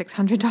is like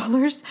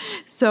 $600,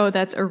 so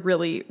that's a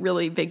really,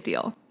 really big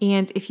deal.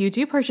 And if you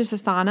do purchase a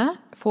sauna,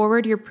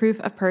 forward your proof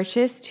of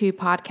purchase to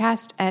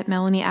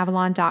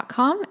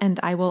podcast@melanieavalon.com, and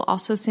I will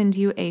also send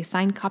you a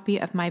signed copy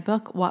of my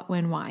book, What,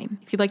 When, Why.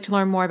 If you'd like to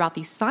learn more about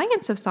the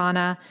science of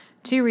sauna,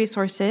 2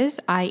 resources.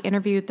 I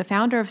interviewed the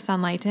founder of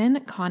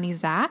Sunlighten, Connie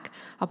Zach.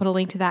 I'll put a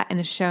link to that in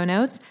the show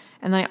notes.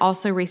 And then I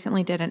also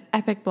recently did an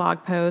epic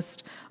blog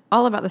post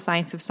all about the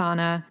science of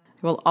sauna.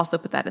 I will also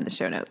put that in the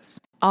show notes.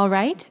 All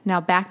right, now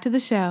back to the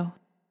show.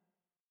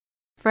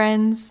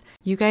 Friends,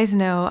 you guys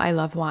know I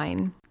love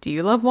wine. Do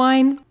you love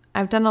wine?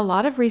 I've done a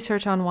lot of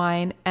research on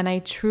wine, and I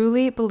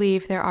truly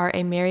believe there are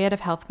a myriad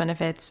of health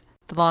benefits.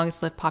 The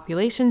longest lived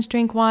populations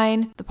drink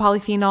wine. The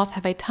polyphenols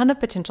have a ton of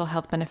potential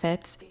health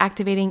benefits,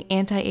 activating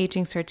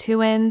anti-aging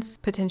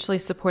sirtuins, potentially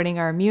supporting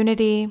our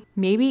immunity,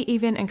 maybe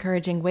even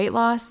encouraging weight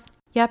loss.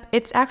 Yep,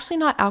 it's actually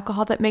not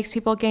alcohol that makes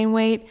people gain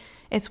weight.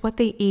 It's what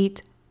they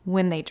eat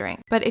when they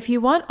drink. But if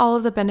you want all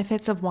of the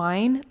benefits of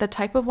wine, the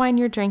type of wine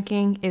you're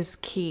drinking is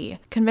key.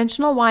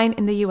 Conventional wine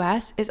in the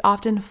US is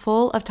often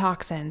full of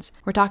toxins.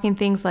 We're talking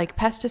things like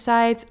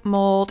pesticides,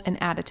 mold, and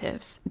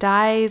additives,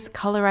 dyes,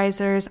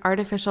 colorizers,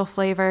 artificial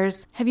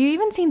flavors. Have you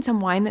even seen some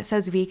wine that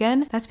says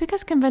vegan? That's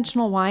because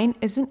conventional wine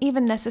isn't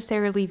even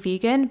necessarily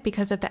vegan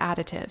because of the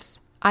additives.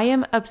 I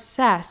am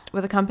obsessed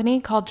with a company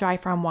called Dry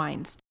Farm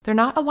Wines. They're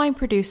not a wine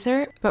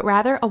producer, but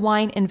rather a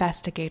wine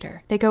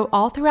investigator. They go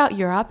all throughout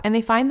Europe and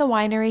they find the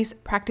wineries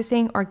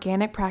practicing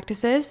organic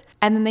practices,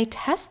 and then they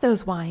test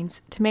those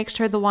wines to make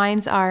sure the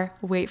wines are,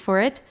 wait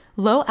for it,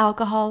 low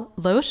alcohol,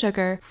 low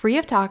sugar, free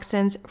of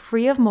toxins,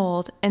 free of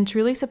mold, and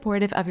truly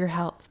supportive of your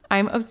health.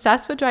 I'm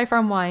obsessed with Dry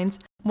Farm Wines.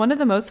 One of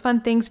the most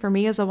fun things for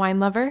me as a wine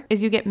lover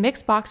is you get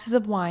mixed boxes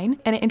of wine,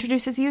 and it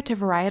introduces you to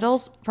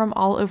varietals from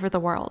all over the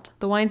world.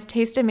 The wines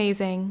taste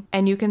amazing,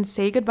 and you can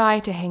say goodbye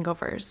to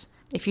hangovers.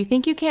 If you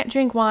think you can't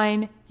drink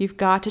wine, you've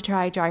got to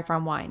try Dry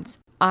Farm Wines.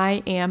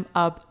 I am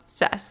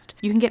obsessed.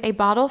 You can get a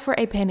bottle for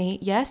a penny.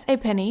 Yes, a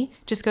penny.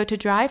 Just go to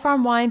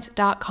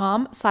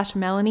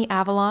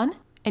dryfarmwines.com/MelanieAvalon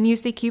and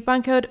use the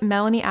coupon code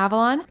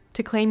MelanieAvalon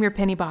to claim your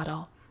penny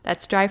bottle.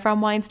 That's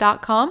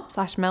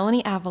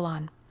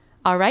dryfarmwines.com/MelanieAvalon.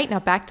 All right, now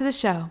back to the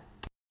show.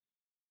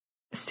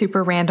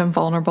 Super random,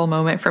 vulnerable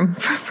moment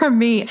from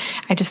me.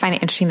 I just find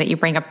it interesting that you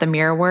bring up the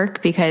mirror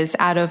work, because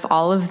out of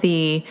all of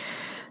the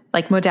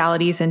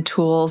modalities and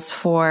tools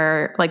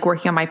for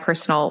working on my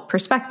personal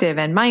perspective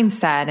and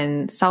mindset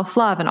and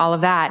self-love and all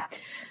of that,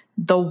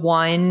 the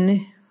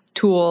one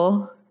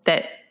tool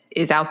that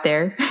is out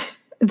there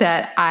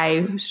that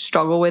I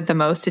struggle with the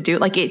most to do,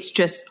 it's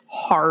just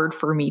hard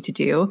for me to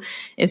do,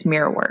 is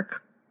mirror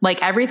work.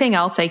 Everything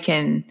else I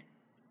can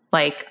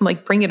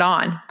bring it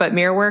on, but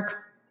mirror work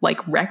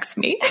wrecks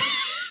me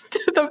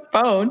to the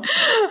bone.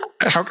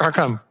 How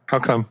come?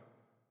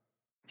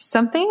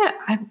 Something,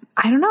 I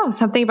don't know,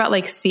 something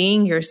about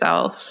seeing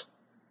yourself.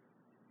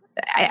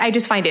 I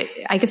just find it,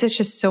 I guess it's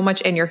just so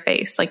much in your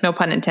face, no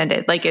pun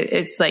intended.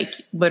 It's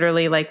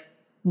literally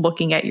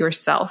looking at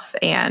yourself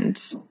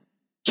and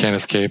can't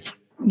escape.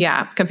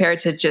 Yeah. Compared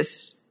to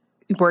just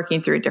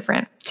working through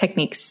different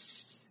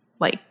techniques,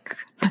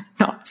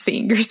 not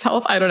seeing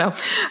yourself. I don't know.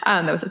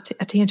 That was a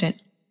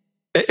tangent.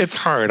 It's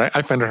hard.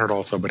 I find it hard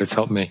also, but it's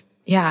helped me.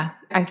 Yeah.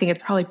 I think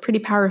it's probably pretty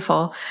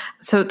powerful.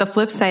 So the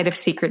flip side of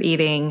secret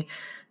eating,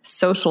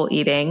 social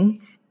eating,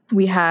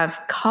 we have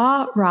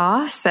Ka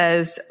Ra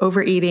says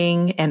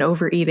overeating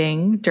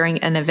during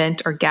an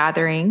event or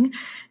gathering.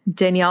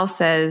 Danielle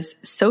says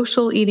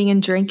social eating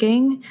and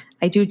drinking.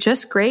 I do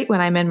just great when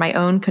I'm in my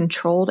own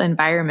controlled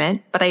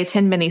environment, but I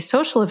attend many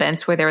social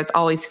events where there is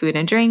always food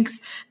and drinks.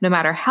 No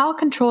matter how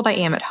controlled I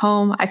am at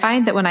home, I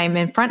find that when I'm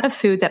in front of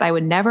food that I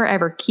would never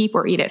ever keep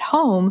or eat at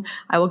home,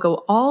 I will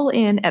go all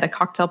in at a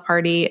cocktail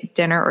party,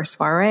 dinner, or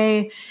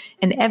soiree.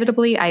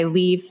 Inevitably, I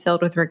leave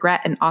filled with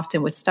regret and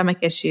often with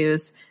stomach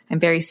issues. I'm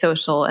very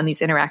social, and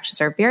these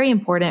interactions are very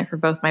important for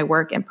both my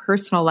work and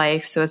personal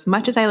life. So as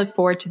much as I look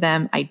forward to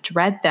them, I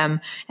dread them.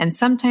 And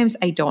sometimes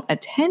I don't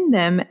attend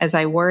them as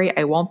I worry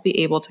I won't be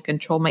able to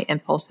control my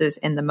impulses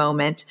in the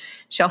moment.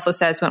 She also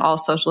says when all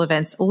social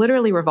events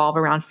literally revolve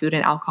around food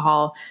and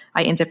alcohol,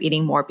 I end up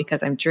eating more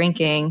because I'm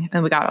drinking.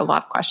 And we got a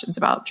lot of questions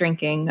about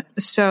drinking.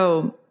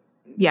 So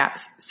yeah,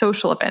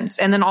 social events.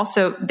 And then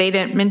also they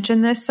didn't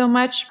mention this so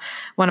much.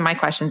 One of my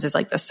questions is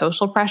the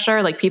social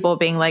pressure, people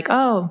being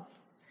oh,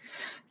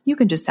 you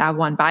can just have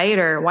one bite,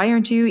 or why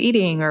aren't you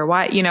eating, or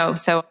why,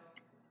 so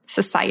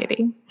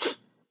society.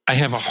 I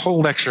have a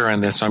whole lecture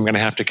on this, so I'm going to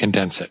have to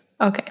condense it.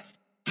 Okay.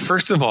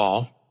 First of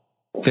all,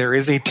 there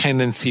is a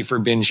tendency for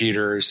binge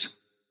eaters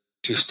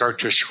to start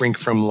to shrink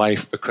from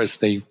life because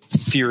they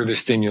fear the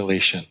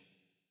stimulation.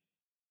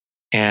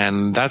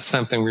 And that's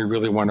something we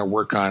really want to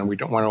work on. We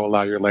don't want to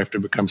allow your life to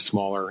become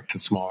smaller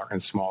and smaller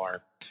and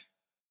smaller.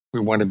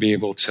 We want to be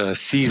able to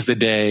seize the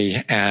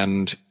day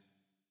and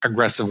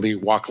aggressively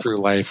walk through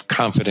life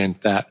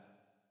confident that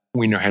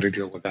we know how to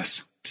deal with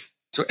this.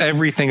 So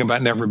everything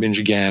about Never Binge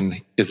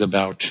Again is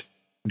about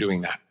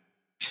doing that.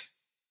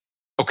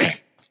 Okay.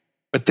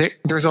 But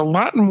there's a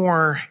lot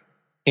more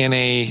in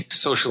a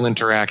social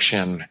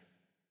interaction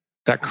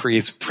that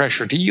creates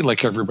pressure to eat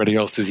like everybody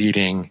else is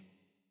eating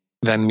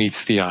than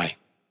meets the eye.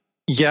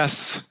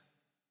 Yes,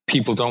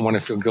 people don't want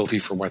to feel guilty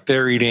for what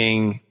they're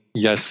eating.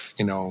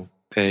 Yes,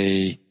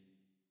 they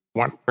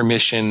want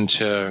permission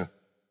to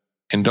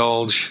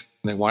indulge.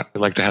 They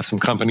like to have some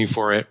company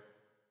for it.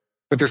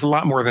 But there's a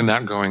lot more than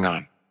that going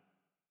on.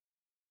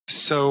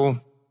 So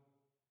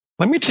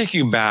let me take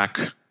you back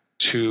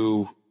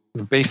to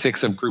the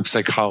basics of group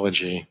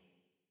psychology,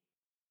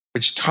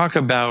 which talk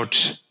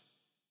about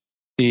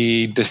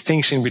the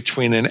distinction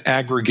between an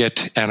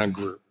aggregate and a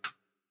group.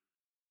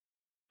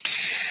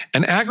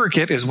 An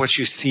aggregate is what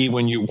you see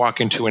when you walk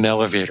into an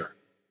elevator.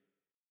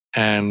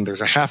 And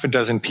there's a half a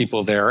dozen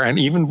people there. And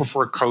even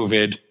before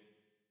COVID,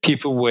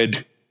 people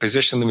would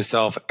position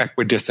themselves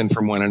equidistant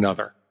from one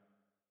another.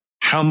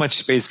 How much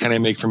space can I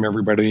make from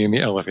everybody in the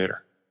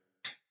elevator?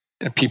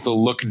 And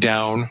people look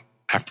down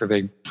after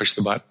they push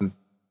the button,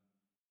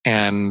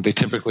 and they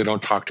typically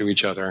don't talk to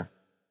each other.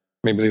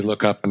 Maybe they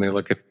look up and they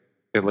look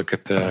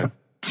at the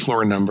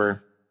floor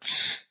number.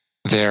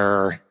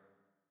 Their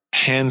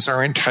hands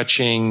aren't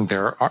touching,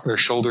 their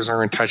shoulders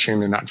aren't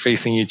touching, they're not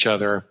facing each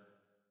other.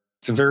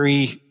 It's a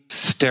very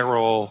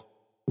sterile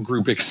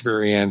group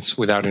experience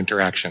without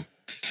interaction.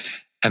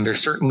 And there's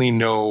certainly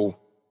no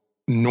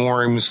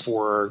norms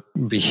for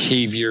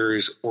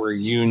behaviors or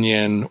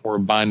union or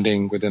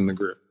bonding within the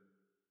group.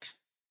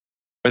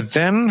 But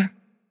then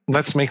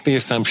let's make the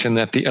assumption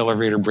that the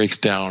elevator breaks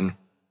down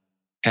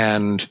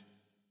and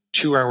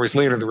 2 hours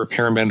later, the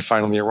repairmen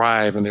finally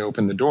arrive and they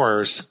open the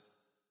doors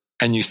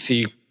and you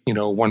see,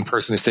 one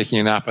person is taking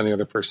a nap on the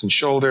other person's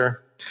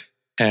shoulder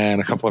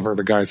and a couple of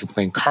other guys are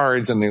playing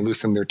cards and they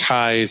loosen their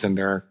ties and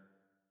they're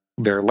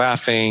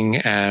laughing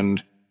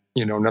and,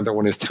 another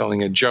one is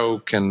telling a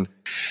joke and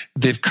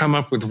they've come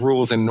up with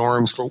rules and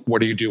norms for what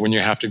do you do when you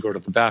have to go to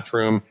the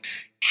bathroom?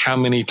 How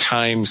many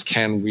times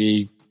can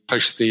we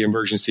push the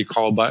emergency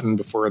call button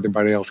before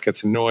everybody else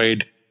gets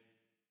annoyed?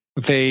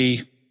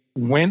 They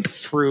went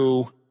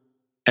through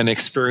an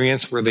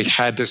experience where they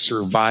had to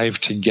survive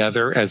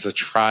together as a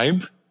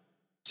tribe.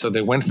 So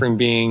they went from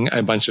being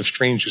a bunch of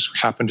strangers who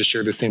happened to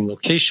share the same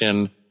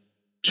location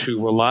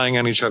to relying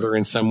on each other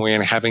in some way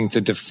and having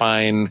to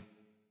define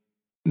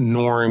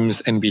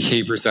norms and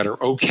behaviors that are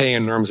okay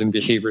and norms and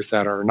behaviors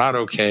that are not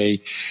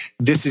okay.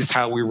 This is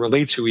how we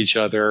relate to each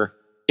other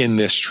in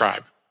this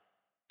tribe.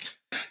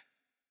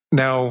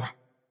 Now,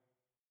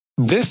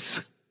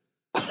 this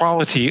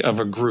quality of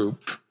a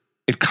group,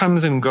 it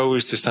comes and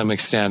goes to some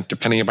extent,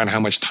 depending upon how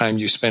much time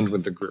you spend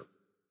with the group.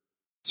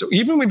 So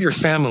even with your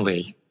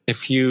family,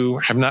 if you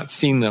have not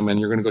seen them and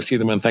you're going to go see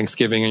them on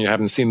Thanksgiving and you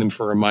haven't seen them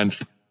for a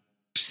month,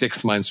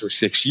 6 months, or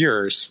 6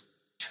 years,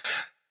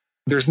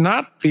 there's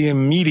not the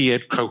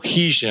immediate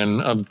cohesion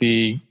of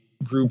the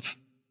group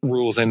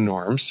rules and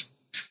norms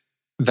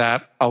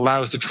that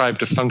allows the tribe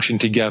to function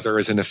together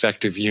as an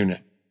effective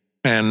unit.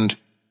 And,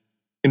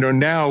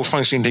 now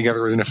functioning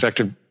together as an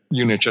effective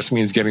unit just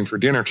means getting through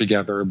dinner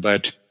together,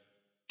 but a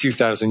few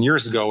thousand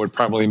years ago, it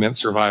probably meant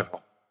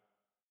survival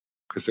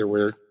because there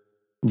were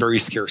very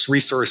scarce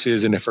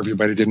resources. And if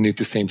everybody didn't eat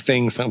the same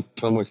thing,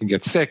 someone could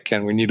get sick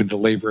and we needed the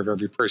labor of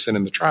every person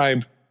in the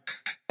tribe.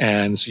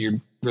 And so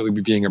you'd really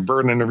be being a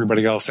burden on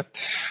everybody else.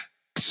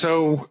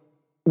 So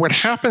what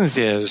happens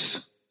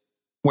is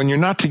when you're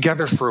not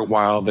together for a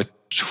while, the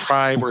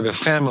tribe or the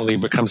family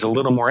becomes a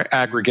little more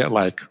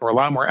aggregate-like or a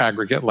lot more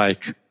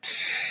aggregate-like.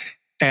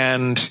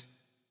 And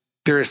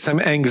there is some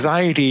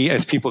anxiety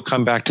as people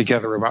come back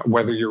together about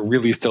whether you're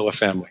really still a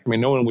family. I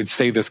mean, no one would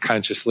say this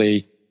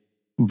consciously,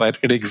 but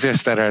it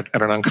exists at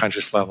an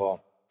unconscious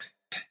level.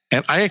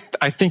 And I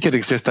think it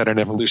exists at an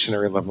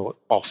evolutionary level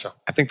also.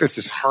 I think this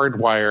is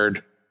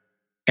hardwired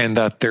and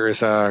that there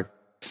is a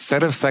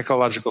set of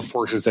psychological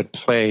forces at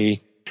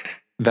play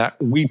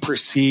that we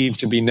perceive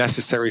to be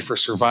necessary for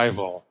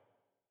survival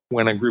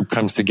when a group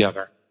comes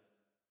together.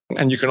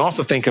 And you can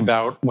also think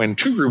about when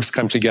two groups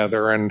come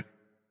together and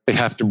they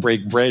have to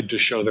break bread to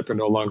show that they're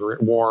no longer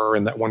at war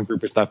and that one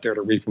group is not there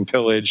to rape and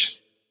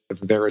pillage, that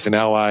there is an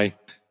ally.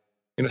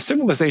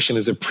 Civilization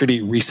is a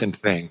pretty recent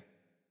thing.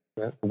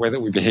 The way that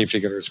we behave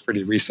together is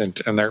pretty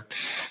recent. And there's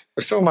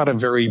still a lot of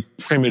very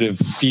primitive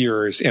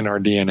fears in our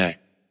DNA.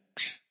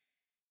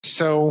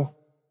 So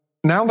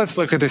now let's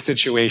look at the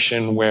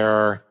situation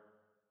where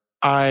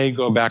I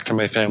go back to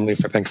my family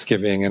for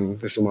Thanksgiving, and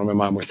this is when my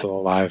mom was still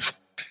alive.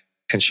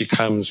 And she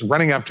comes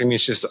running up to me.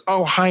 She says,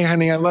 "Oh, hi,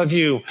 honey. I love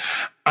you.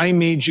 I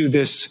made you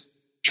this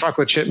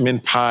chocolate chip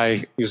mint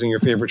pie using your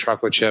favorite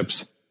chocolate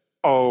chips.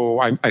 Oh,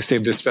 I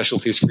saved this special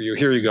piece for you.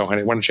 Here you go,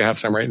 honey. Why don't you have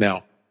some right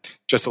now?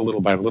 Just a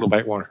little bite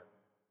won't hurt."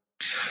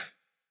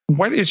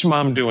 What is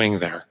mom doing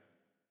there?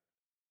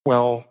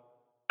 Well,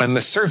 on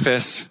the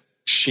surface,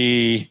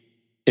 she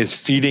is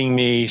feeding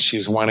me.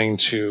 She wanted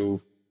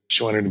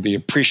to be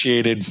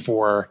appreciated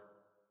for,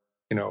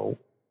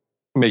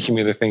 making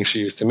me the things she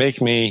used to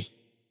make me.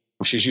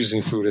 She's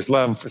using food as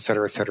love, et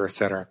cetera, et cetera, et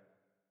cetera.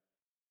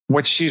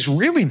 What she's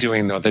really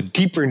doing, though, the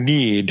deeper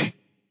need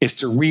is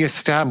to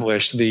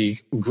reestablish the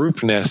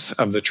groupness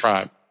of the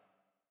tribe.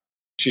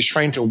 She's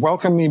trying to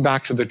welcome me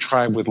back to the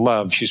tribe with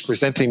love. She's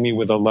presenting me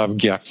with a love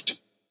gift.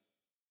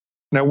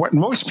 Now, what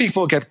most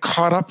people get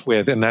caught up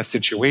with in that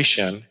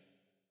situation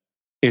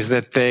is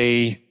that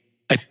they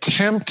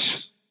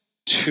attempt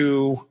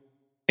to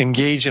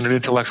engage in an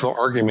intellectual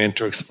argument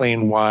to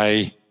explain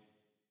why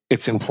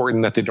it's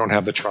important that they don't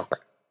have the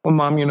chocolate. Well,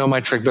 Mom,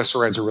 my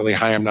triglycerides are really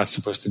high. I'm not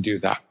supposed to do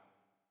that.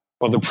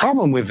 Well, the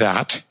problem with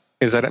that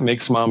is that it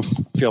makes Mom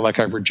feel like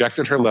I've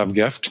rejected her love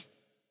gift.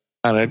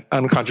 On an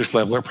unconscious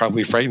level, it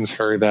probably frightens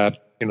her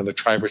that, the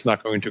tribe is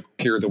not going to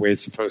appear the way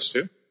it's supposed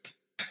to.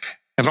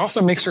 It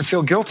also makes her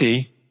feel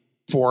guilty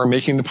for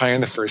making the pie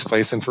in the first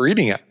place and for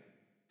eating it.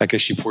 Like,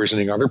 is she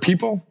poisoning other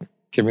people,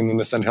 giving them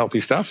this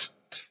unhealthy stuff?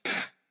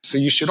 So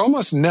you should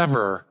almost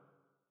never,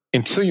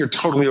 until you're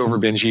totally over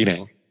binge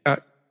eating,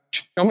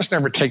 you almost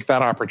never take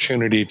that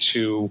opportunity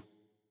to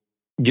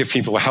give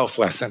people a health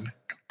lesson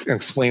and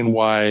explain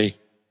why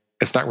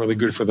it's not really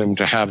good for them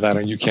to have that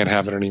and you can't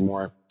have it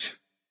anymore.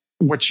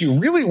 What you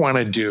really want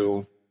to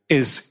do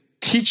is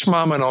teach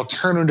Mom an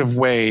alternative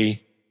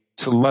way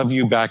to love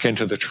you back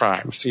into the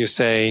tribe. So you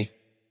say,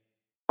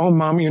 "Oh,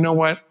 Mom, you know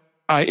what?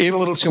 I ate a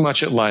little too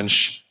much at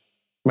lunch.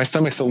 My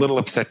stomach's a little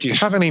upset. Do you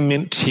have any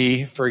mint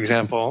tea, for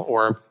example?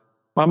 Or,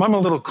 Mom, I'm a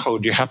little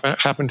cold. Do you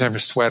happen to have a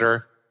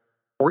sweater?"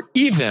 Or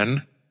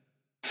even,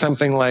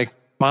 something like,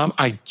 Mom,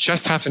 I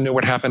just have to know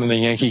what happened in the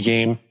Yankee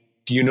game.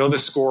 Do you know the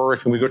score?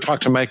 Can we go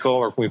talk to Michael,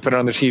 or can we put it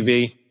on the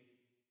TV?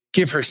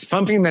 Give her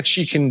something that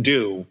she can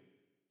do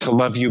to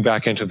love you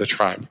back into the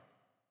tribe.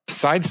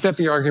 Sidestep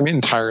the argument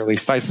entirely,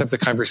 sidestep the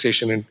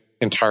conversation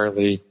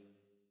entirely,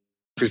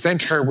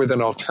 present her with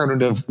an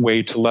alternative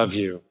way to love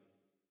you,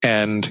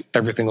 and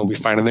everything will be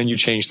fine. And then you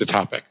change the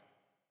topic.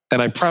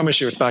 And I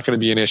promise you, it's not going to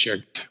be an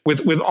issue.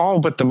 With all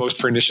but the most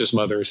pernicious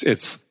mothers,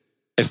 it's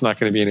not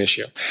going to be an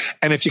issue.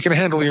 And if you can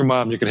handle your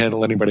mom, you can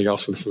handle anybody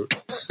else with food.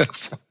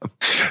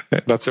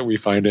 That's what we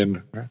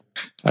find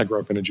I grew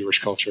up in a Jewish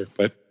culture,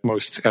 but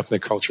most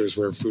ethnic cultures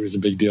where food is a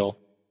big deal,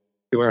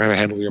 you learn how to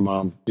handle your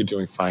mom, you're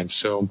doing fine.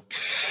 So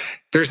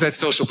there's that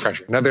social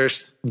pressure. Now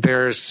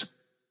there's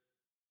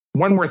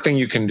one more thing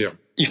you can do.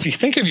 If you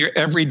think of your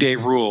everyday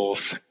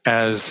rules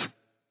as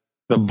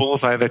the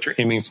bullseye that you're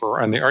aiming for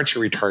on the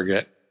archery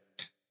target,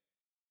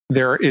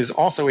 there is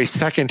also a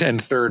second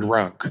and third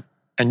rung.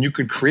 And you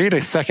could create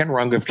a second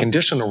rung of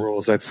conditional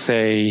rules that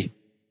say,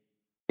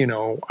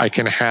 I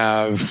can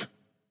have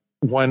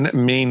one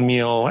main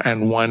meal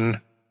and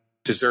one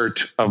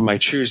dessert of my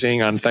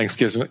choosing on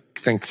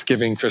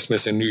Thanksgiving,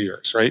 Christmas, and New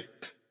Year's, right?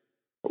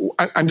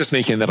 I'm just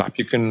making that up.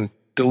 You can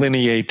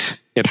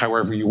delineate it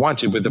however you want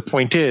to, but the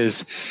point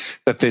is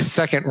that the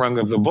second rung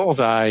of the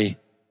bullseye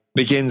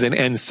begins and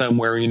ends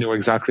somewhere. You know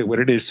exactly what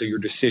it is, so your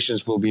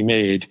decisions will be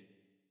made.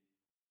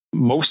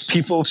 Most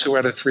people, 2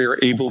 out of 3, are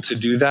able to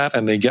do that,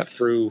 and they get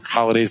through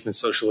holidays and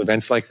social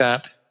events like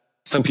that.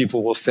 Some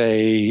people will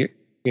say,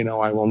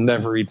 I will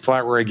never eat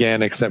flour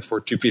again except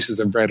for 2 pieces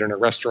of bread in a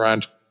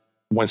restaurant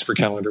once per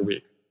calendar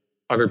week.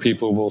 Other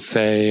people will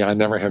say, I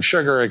never have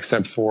sugar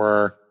except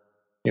for,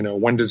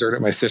 one dessert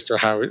at my sister's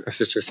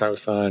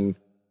house on,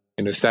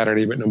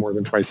 Saturday, but no more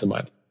than twice a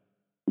month.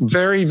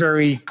 Very,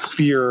 very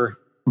clear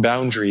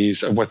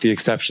boundaries of what the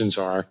exceptions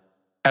are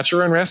at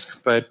your own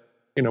risk, but,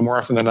 more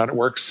often than not, it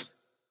works.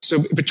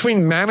 So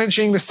between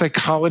managing the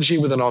psychology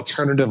with an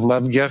alternative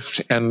love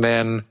gift and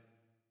then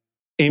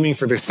aiming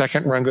for the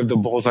second rung of the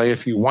bullseye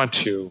if you want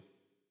to,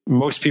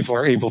 most people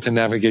are able to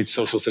navigate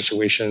social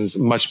situations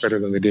much better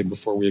than they did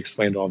before we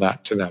explained all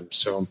that to them.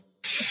 So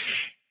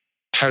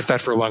how's that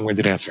for a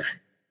long-winded answer?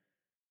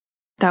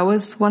 That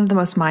was one of the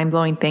most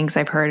mind-blowing things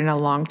I've heard in a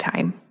long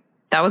time.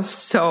 That was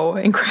so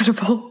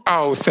incredible.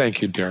 Oh,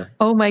 thank you, dear.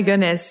 Oh my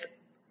goodness.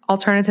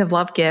 Alternative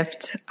love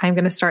gift. I'm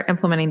going to start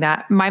implementing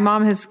that. My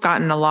mom has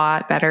gotten a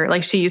lot better.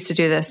 Like, she used to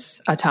do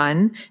this a ton,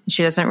 and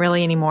she doesn't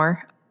really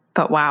anymore.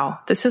 But wow,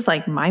 this is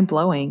like mind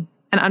blowing,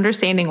 and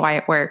understanding why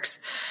it works.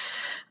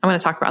 I'm going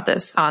to talk about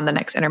this on the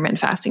next intermittent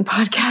fasting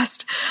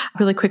podcast.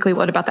 Really quickly,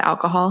 what about the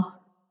alcohol?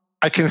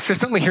 I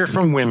consistently hear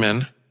from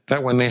women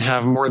that when they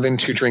have more than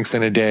 2 drinks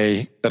in a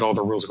day, that all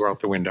the rules go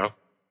out the window.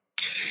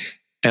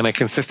 And I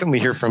consistently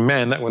hear from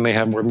men that when they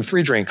have more than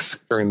 3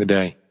 drinks during the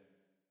day,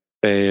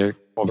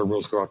 all the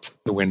rules go out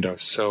the window.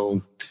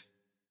 So,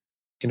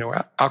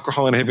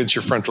 alcohol inhibits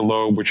your frontal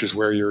lobe, which is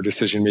where your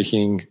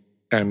decision-making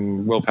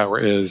and willpower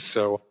is.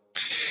 So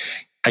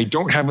I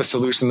don't have a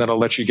solution that'll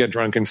let you get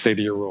drunk and stay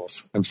to your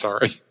rules. I'm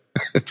sorry.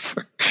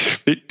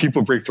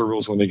 People break the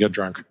rules when they get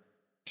drunk.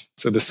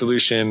 So the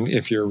solution,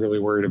 if you're really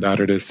worried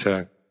about it, is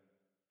to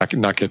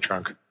not get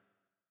drunk.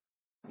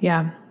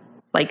 Yeah.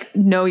 Like,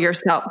 know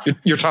yourself.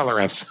 Your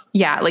tolerance.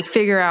 Yeah. Like,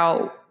 figure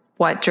out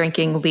what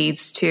drinking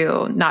leads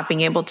to not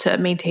being able to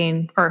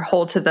maintain or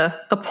hold to the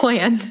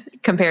plan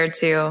compared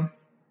to,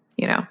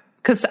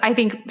 because I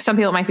think some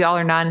people might be all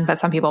or none, but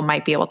some people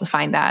might be able to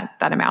find that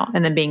amount,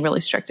 and then being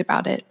really strict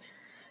about it.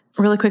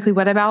 Really quickly,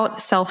 what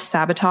about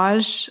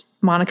self-sabotage?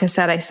 Monica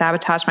said, I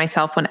sabotage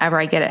myself whenever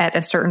I get at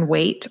a certain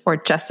weight or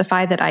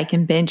justify that I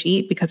can binge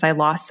eat because I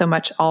lost so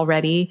much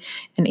already.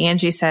 And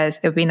Angie says,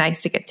 it would be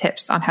nice to get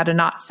tips on how to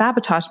not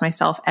sabotage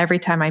myself every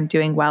time I'm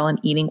doing well and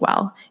eating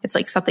well. It's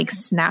like something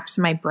snaps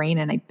in my brain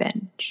and I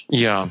binge.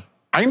 Yeah.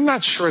 I'm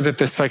not sure that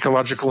the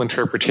psychological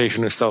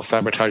interpretation of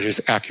self-sabotage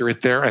is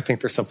accurate there. I think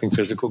there's something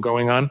physical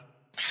going on.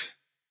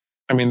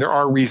 I mean, there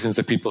are reasons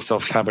that people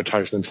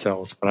self-sabotage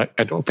themselves, but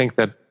I don't think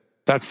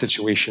that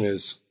situation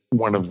is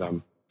one of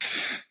them.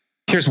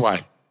 Here's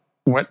why.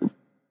 What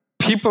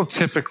people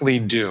typically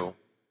do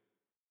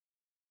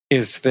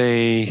is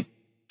they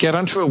get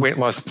onto a weight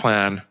loss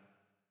plan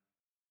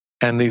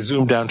and they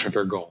zoom down to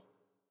their goal.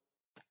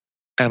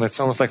 And it's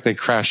almost like they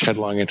crash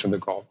headlong into the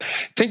goal.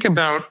 Think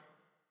about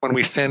when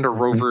we send a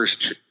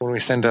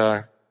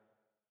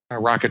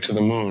rocket to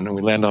the moon and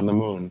we land on the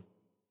moon.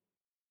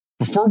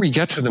 Before we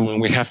get to the moon,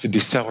 we have to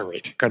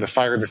decelerate. Got to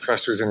fire the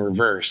thrusters in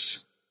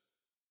reverse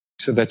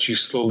so that you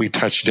slowly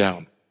touch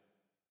down.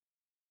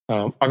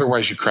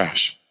 Otherwise, you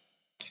crash.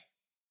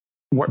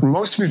 What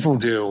most people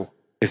do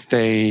is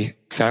they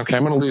say, okay,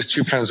 I'm going to lose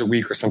 2 pounds a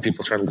week, or some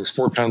people try to lose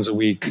 4 pounds a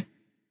week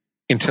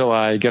until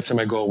I get to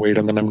my goal weight,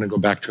 and then I'm going to go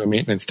back to a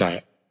maintenance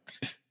diet.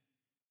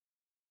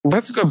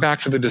 Let's go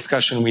back to the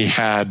discussion we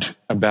had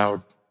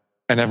about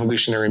an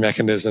evolutionary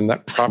mechanism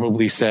that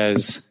probably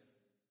says,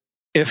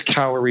 if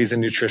calories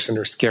and nutrition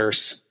are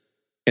scarce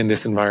in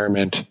this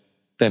environment,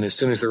 then as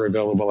soon as they're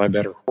available, I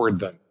better hoard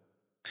them.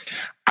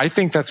 I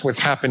think that's what's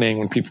happening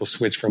when people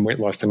switch from weight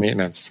loss to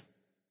maintenance.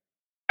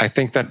 I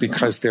think that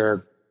because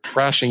they're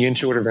crashing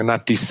into it or they're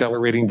not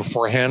decelerating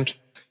beforehand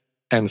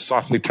and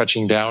softly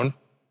touching down,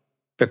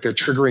 that they're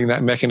triggering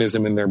that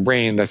mechanism in their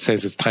brain that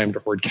says it's time to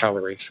hoard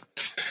calories.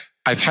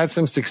 I've had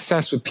some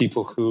success with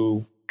people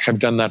who have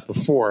done that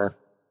before.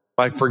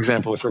 Like, for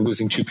example, if they're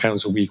losing 2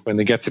 pounds a week, when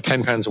they get to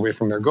 10 pounds away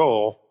from their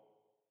goal,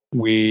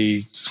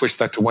 we switch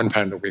that to 1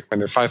 pound a week. When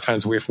they're 5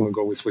 pounds away from the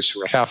goal, we switch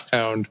to a half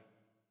pound.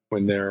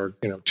 When they're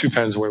 2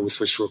 pounds away, we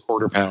switch to a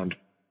quarter pound.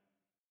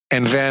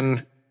 And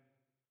then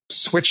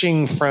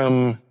switching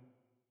from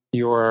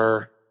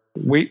your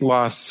weight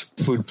loss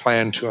food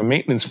plan to a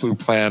maintenance food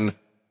plan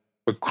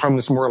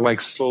becomes more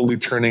like slowly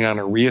turning on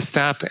a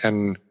rheostat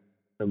and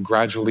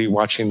gradually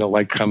watching the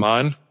light come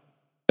on,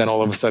 then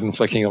all of a sudden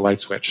flicking a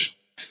light switch.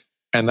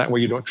 And that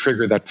way you don't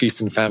trigger that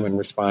feast and famine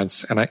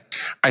response. And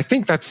I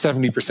think that's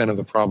 70% of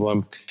the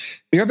problem.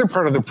 The other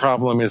part of the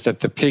problem is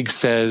that the pig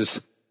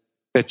says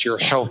that your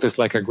health is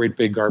like a great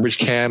big garbage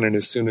can, and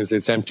as soon as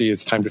it's empty,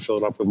 it's time to fill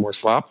it up with more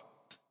slop.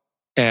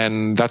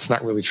 And that's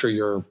not really true.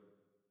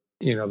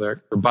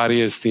 Your body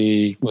is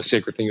the most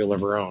sacred thing you'll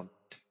ever own.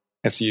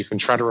 And so you can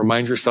try to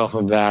remind yourself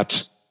of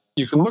that.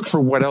 You can look for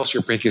what else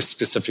your pig is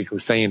specifically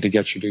saying to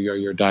get you to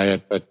your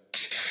diet. But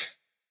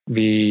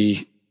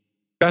the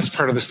best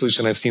part of the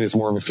solution I've seen is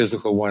more of a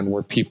physical one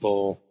where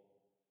people,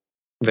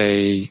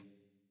 they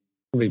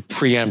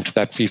preempt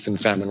that feast and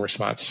famine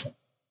response.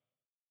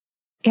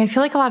 Yeah, I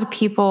feel like a lot of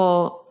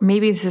people,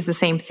 maybe this is the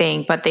same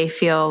thing, but they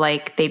feel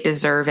like they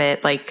deserve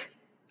it. Like,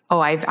 oh,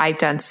 I've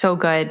done so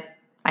good.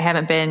 I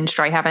haven't binged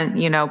or I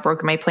haven't,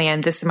 broken my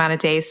plan this amount of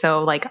days.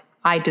 So like,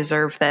 I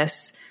deserve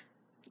this.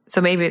 So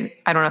maybe,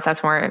 I don't know if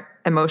that's more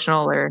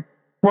emotional or.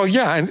 Well,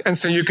 yeah. And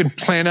so you could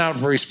plan out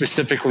very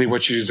specifically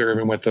what you deserve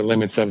and what the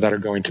limits of that are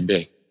going to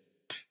be.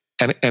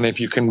 And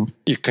if you can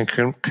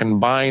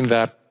combine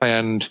that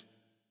planned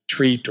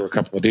treat or a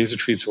couple of days of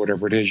treats or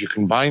whatever it is, you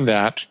combine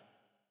that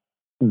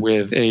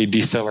with a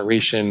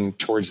deceleration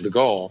towards the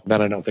goal,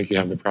 then I don't think you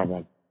have the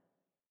problem.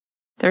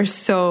 There's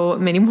so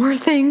many more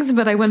things,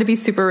 but I want to be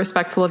super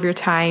respectful of your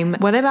time.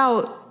 What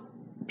about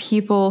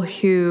people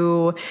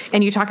who,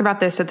 and you talk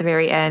about this at the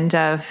very end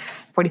of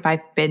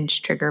 45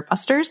 binge trigger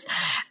busters,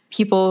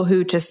 people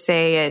who just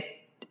say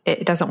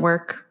it doesn't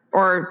work,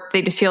 or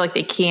they just feel like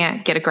they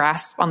can't get a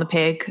grasp on the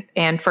pig.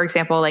 And for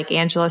example, like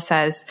Angela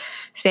says,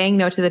 saying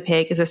no to the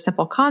pig is a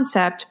simple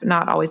concept, but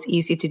not always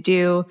easy to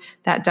do.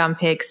 That dumb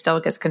pig still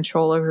gets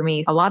control over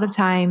me a lot of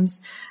times.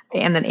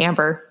 And then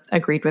Amber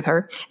agreed with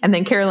her. And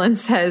then Carolyn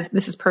says,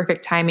 this is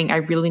perfect timing. I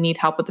really need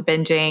help with the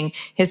binging.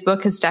 His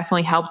book has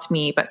definitely helped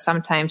me, but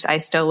sometimes I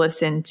still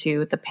listen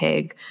to the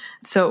pig.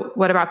 So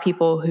what about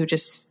people who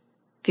just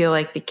feel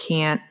like they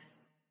can't?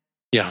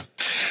 Yeah.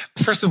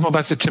 First of all,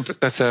 that's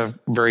a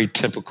very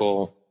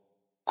typical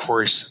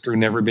course through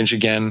Never Binge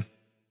Again,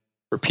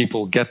 where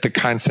people get the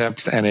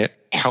concepts and it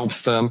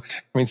helps them.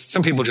 I mean,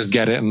 some people just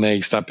get it and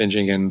they stop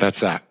binging and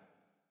that's that.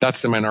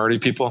 That's the minority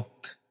people.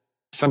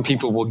 Some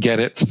people will get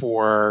it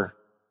for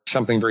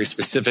something very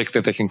specific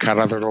that they can cut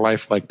out of their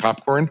life, like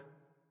popcorn,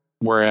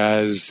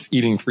 whereas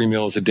eating 3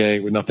 meals a day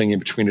with nothing in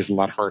between is a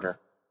lot harder.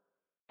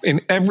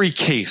 In every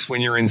case,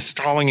 when you're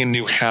installing a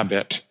new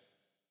habit,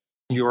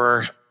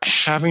 you're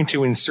having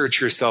to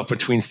insert yourself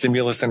between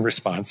stimulus and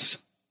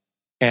response.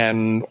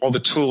 And all the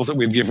tools that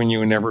we've given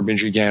you in Never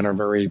Binge Again are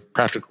very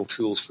practical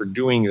tools for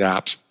doing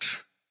that.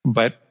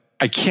 But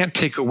I can't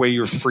take away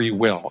your free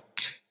will.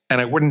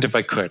 And I wouldn't if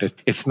I could.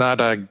 It's not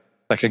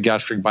like a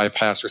gastric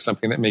bypass or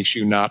something that makes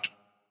you not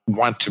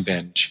want to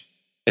binge.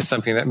 It's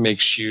something that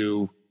makes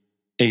you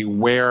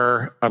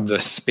aware of the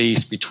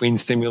space between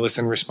stimulus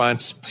and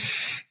response.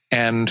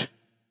 And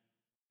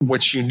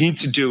what you need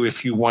to do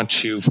if you want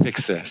to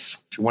fix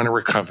this, if you want to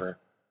recover,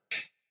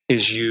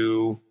 is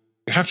you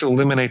have to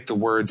eliminate the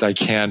words I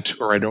can't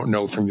or I don't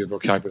know from your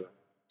vocabulary.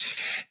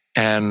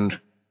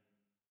 And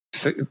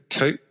so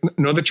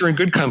know that you're in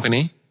good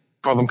company.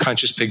 Call them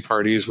conscious pig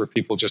parties where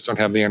people just don't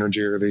have the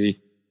energy or the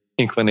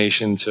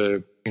inclination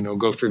to,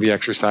 go through the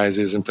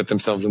exercises and put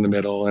themselves in the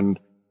middle. And,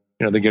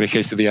 they get a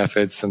case of the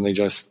efforts and they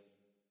just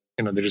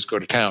go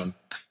to town.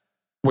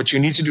 What you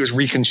need to do is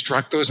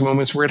reconstruct those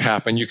moments where it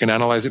happened. You can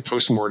analyze it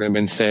post-mortem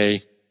and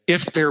say,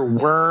 if there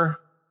were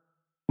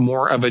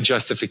more of a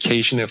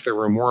justification, if there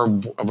were more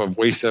of a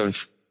voice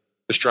of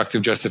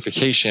destructive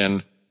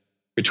justification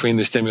between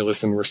the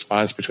stimulus and the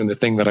response, between the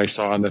thing that I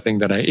saw and the thing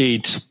that I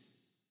ate,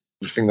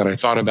 the thing that I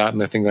thought about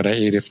and the thing that I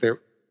ate, if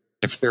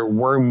there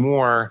were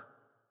more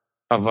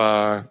of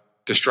a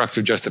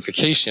destructive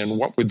justification,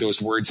 what would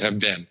those words have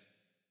been?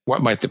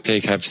 What might the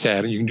pig have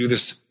said? You can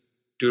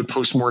do it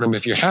post-mortem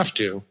if you have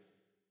to.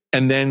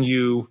 And then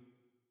you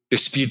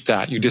dispute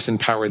that, you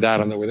disempower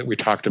that on the way that we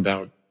talked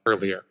about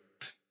earlier.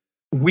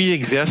 We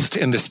exist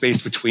in the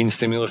space between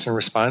stimulus and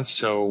response.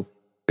 So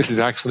this is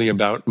actually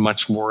about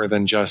much more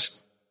than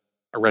just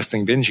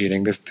arresting binge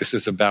eating. This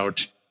is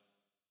about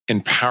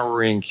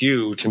empowering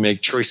you to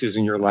make choices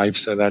in your life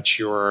so that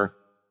you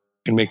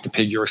can make the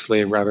pig your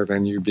slave rather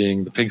than you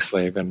being the pig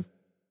slave. And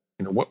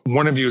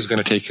one of you is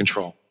going to take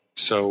control.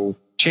 So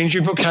change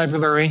your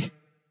vocabulary.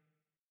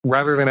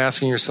 Rather than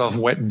asking yourself,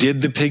 what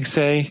did the pig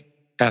say?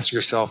 Ask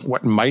yourself,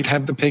 what might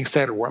have the pig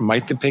said, or what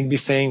might the pig be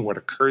saying? What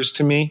occurs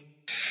to me?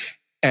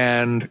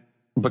 And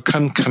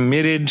become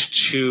committed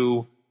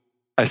to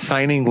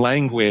assigning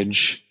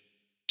language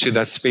to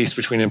that space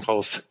between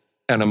impulse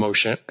and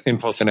emotion,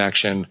 impulse and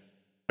action,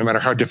 no matter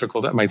how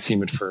difficult that might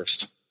seem at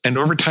first. And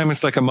over time,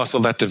 it's like a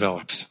muscle that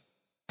develops.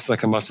 It's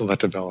like a muscle that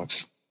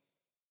develops.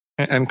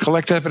 And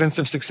collect evidence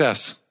of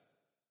success.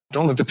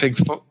 Don't let the pig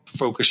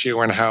focus you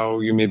on how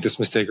you made this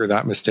mistake or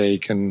that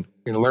mistake, and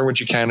learn what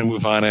you can and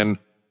move on, and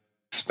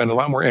spend a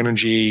lot more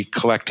energy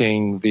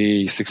collecting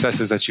the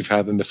successes that you've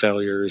had than the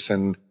failures,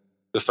 and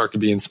you'll start to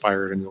be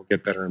inspired and you'll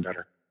get better and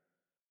better.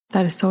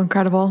 That is so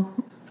incredible.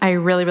 I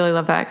really, really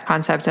love that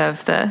concept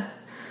of the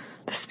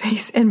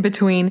space in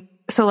between.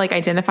 So like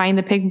identifying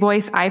the pig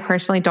voice, I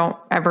personally don't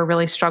ever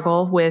really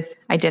struggle with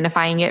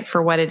identifying it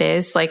for what it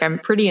is. Like I'm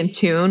pretty in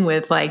tune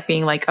with like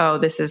being like, oh,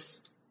 this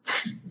is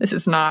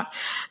not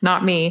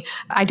me.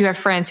 I do have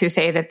friends who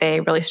say that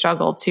they really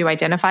struggle to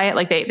identify it.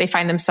 Like they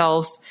find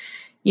themselves,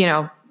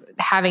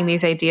 having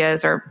these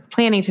ideas or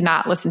planning to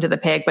not listen to the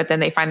pig, but then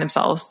they find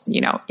themselves,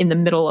 in the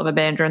middle of a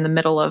binge or in the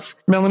middle of...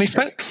 Melanie,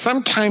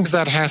 sometimes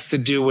that has to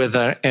do with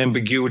an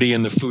ambiguity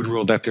in the food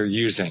rule that they're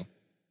using,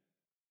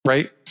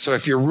 right? So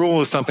if your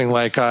rule is something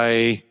like,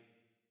 I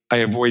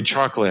avoid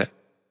chocolate,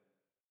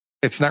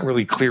 it's not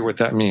really clear what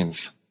that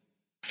means.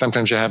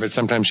 Sometimes you have it,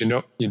 sometimes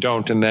you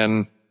don't, and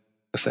then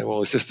I say, well,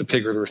 is this the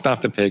pig or it's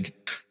not the pig?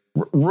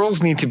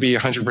 Rules need to be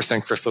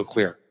 100% crystal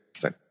clear.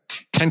 It's that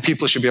 10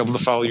 people should be able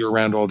to follow you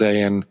around all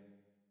day and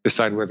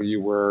decide whether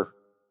you were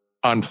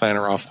on plan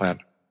or off plan.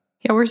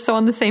 Yeah, we're so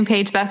on the same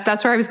page.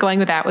 That's where I was going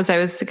with that. I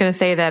was going to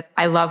say that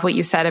I love what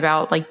you said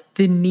about like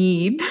the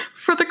need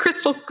for the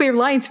crystal clear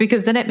lines,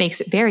 because then it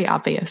makes it very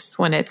obvious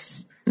when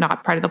it's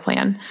not part of the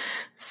plan.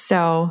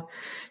 So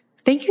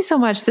thank you so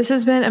much. This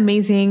has been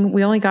amazing.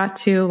 We only got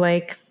to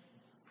like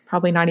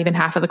probably not even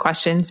half of the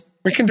questions.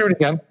 We can do it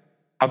again.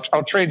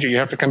 I'll trade you. You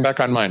have to come back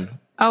on mine.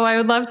 Oh, I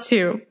would love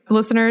to.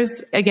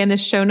 Listeners, again, the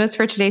show notes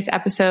for today's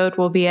episode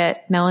will be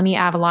at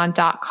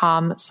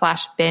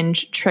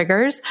melaniavalon.com/binge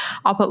triggers.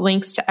 I'll put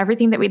links to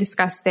everything that we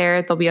discussed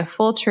there. There'll be a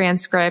full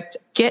transcript.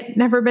 Get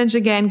Never Binge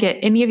Again. Get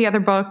any of the other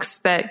books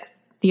that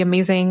the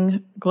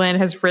amazing Glenn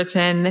has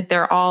written.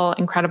 They're all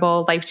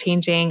incredible,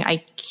 life-changing. I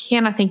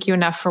cannot thank you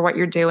enough for what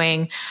you're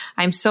doing.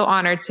 I'm so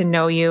honored to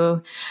know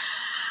you.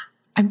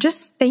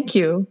 Thank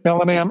you.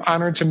 Melanie, I'm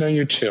honored to know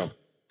you too.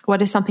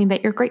 What is something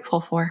that you're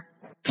grateful for?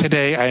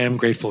 Today, I am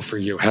grateful for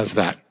you. How's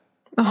that?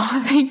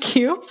 Oh, thank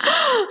you.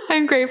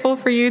 I'm grateful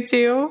for you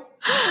too.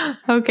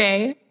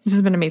 Okay. This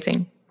has been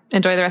amazing.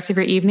 Enjoy the rest of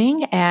your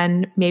evening,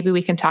 and maybe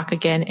we can talk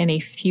again in a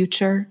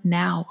future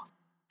now.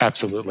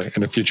 Absolutely.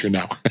 In a future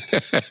now.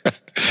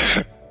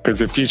 Because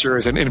the future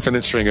is an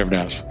infinite string of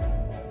nows.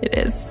 It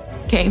is.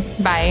 Okay.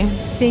 Bye.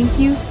 Thank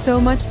you so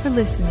much for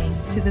listening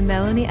to the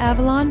Melanie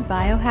Avalon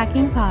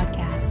Biohacking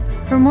Podcast.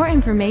 For more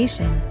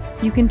information,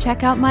 you can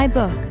check out my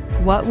book,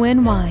 What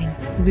When Wine?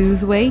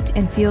 Lose weight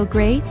and feel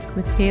great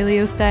with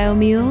paleo-style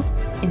meals,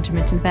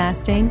 intermittent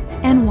fasting,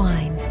 and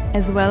wine,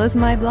 as well as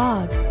my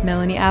blog,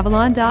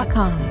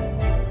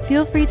 melanieavalon.com.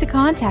 Feel free to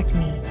contact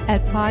me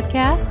at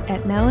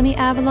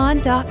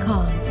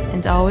podcast@melanieavalon.com.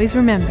 And always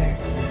remember,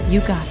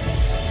 you got this.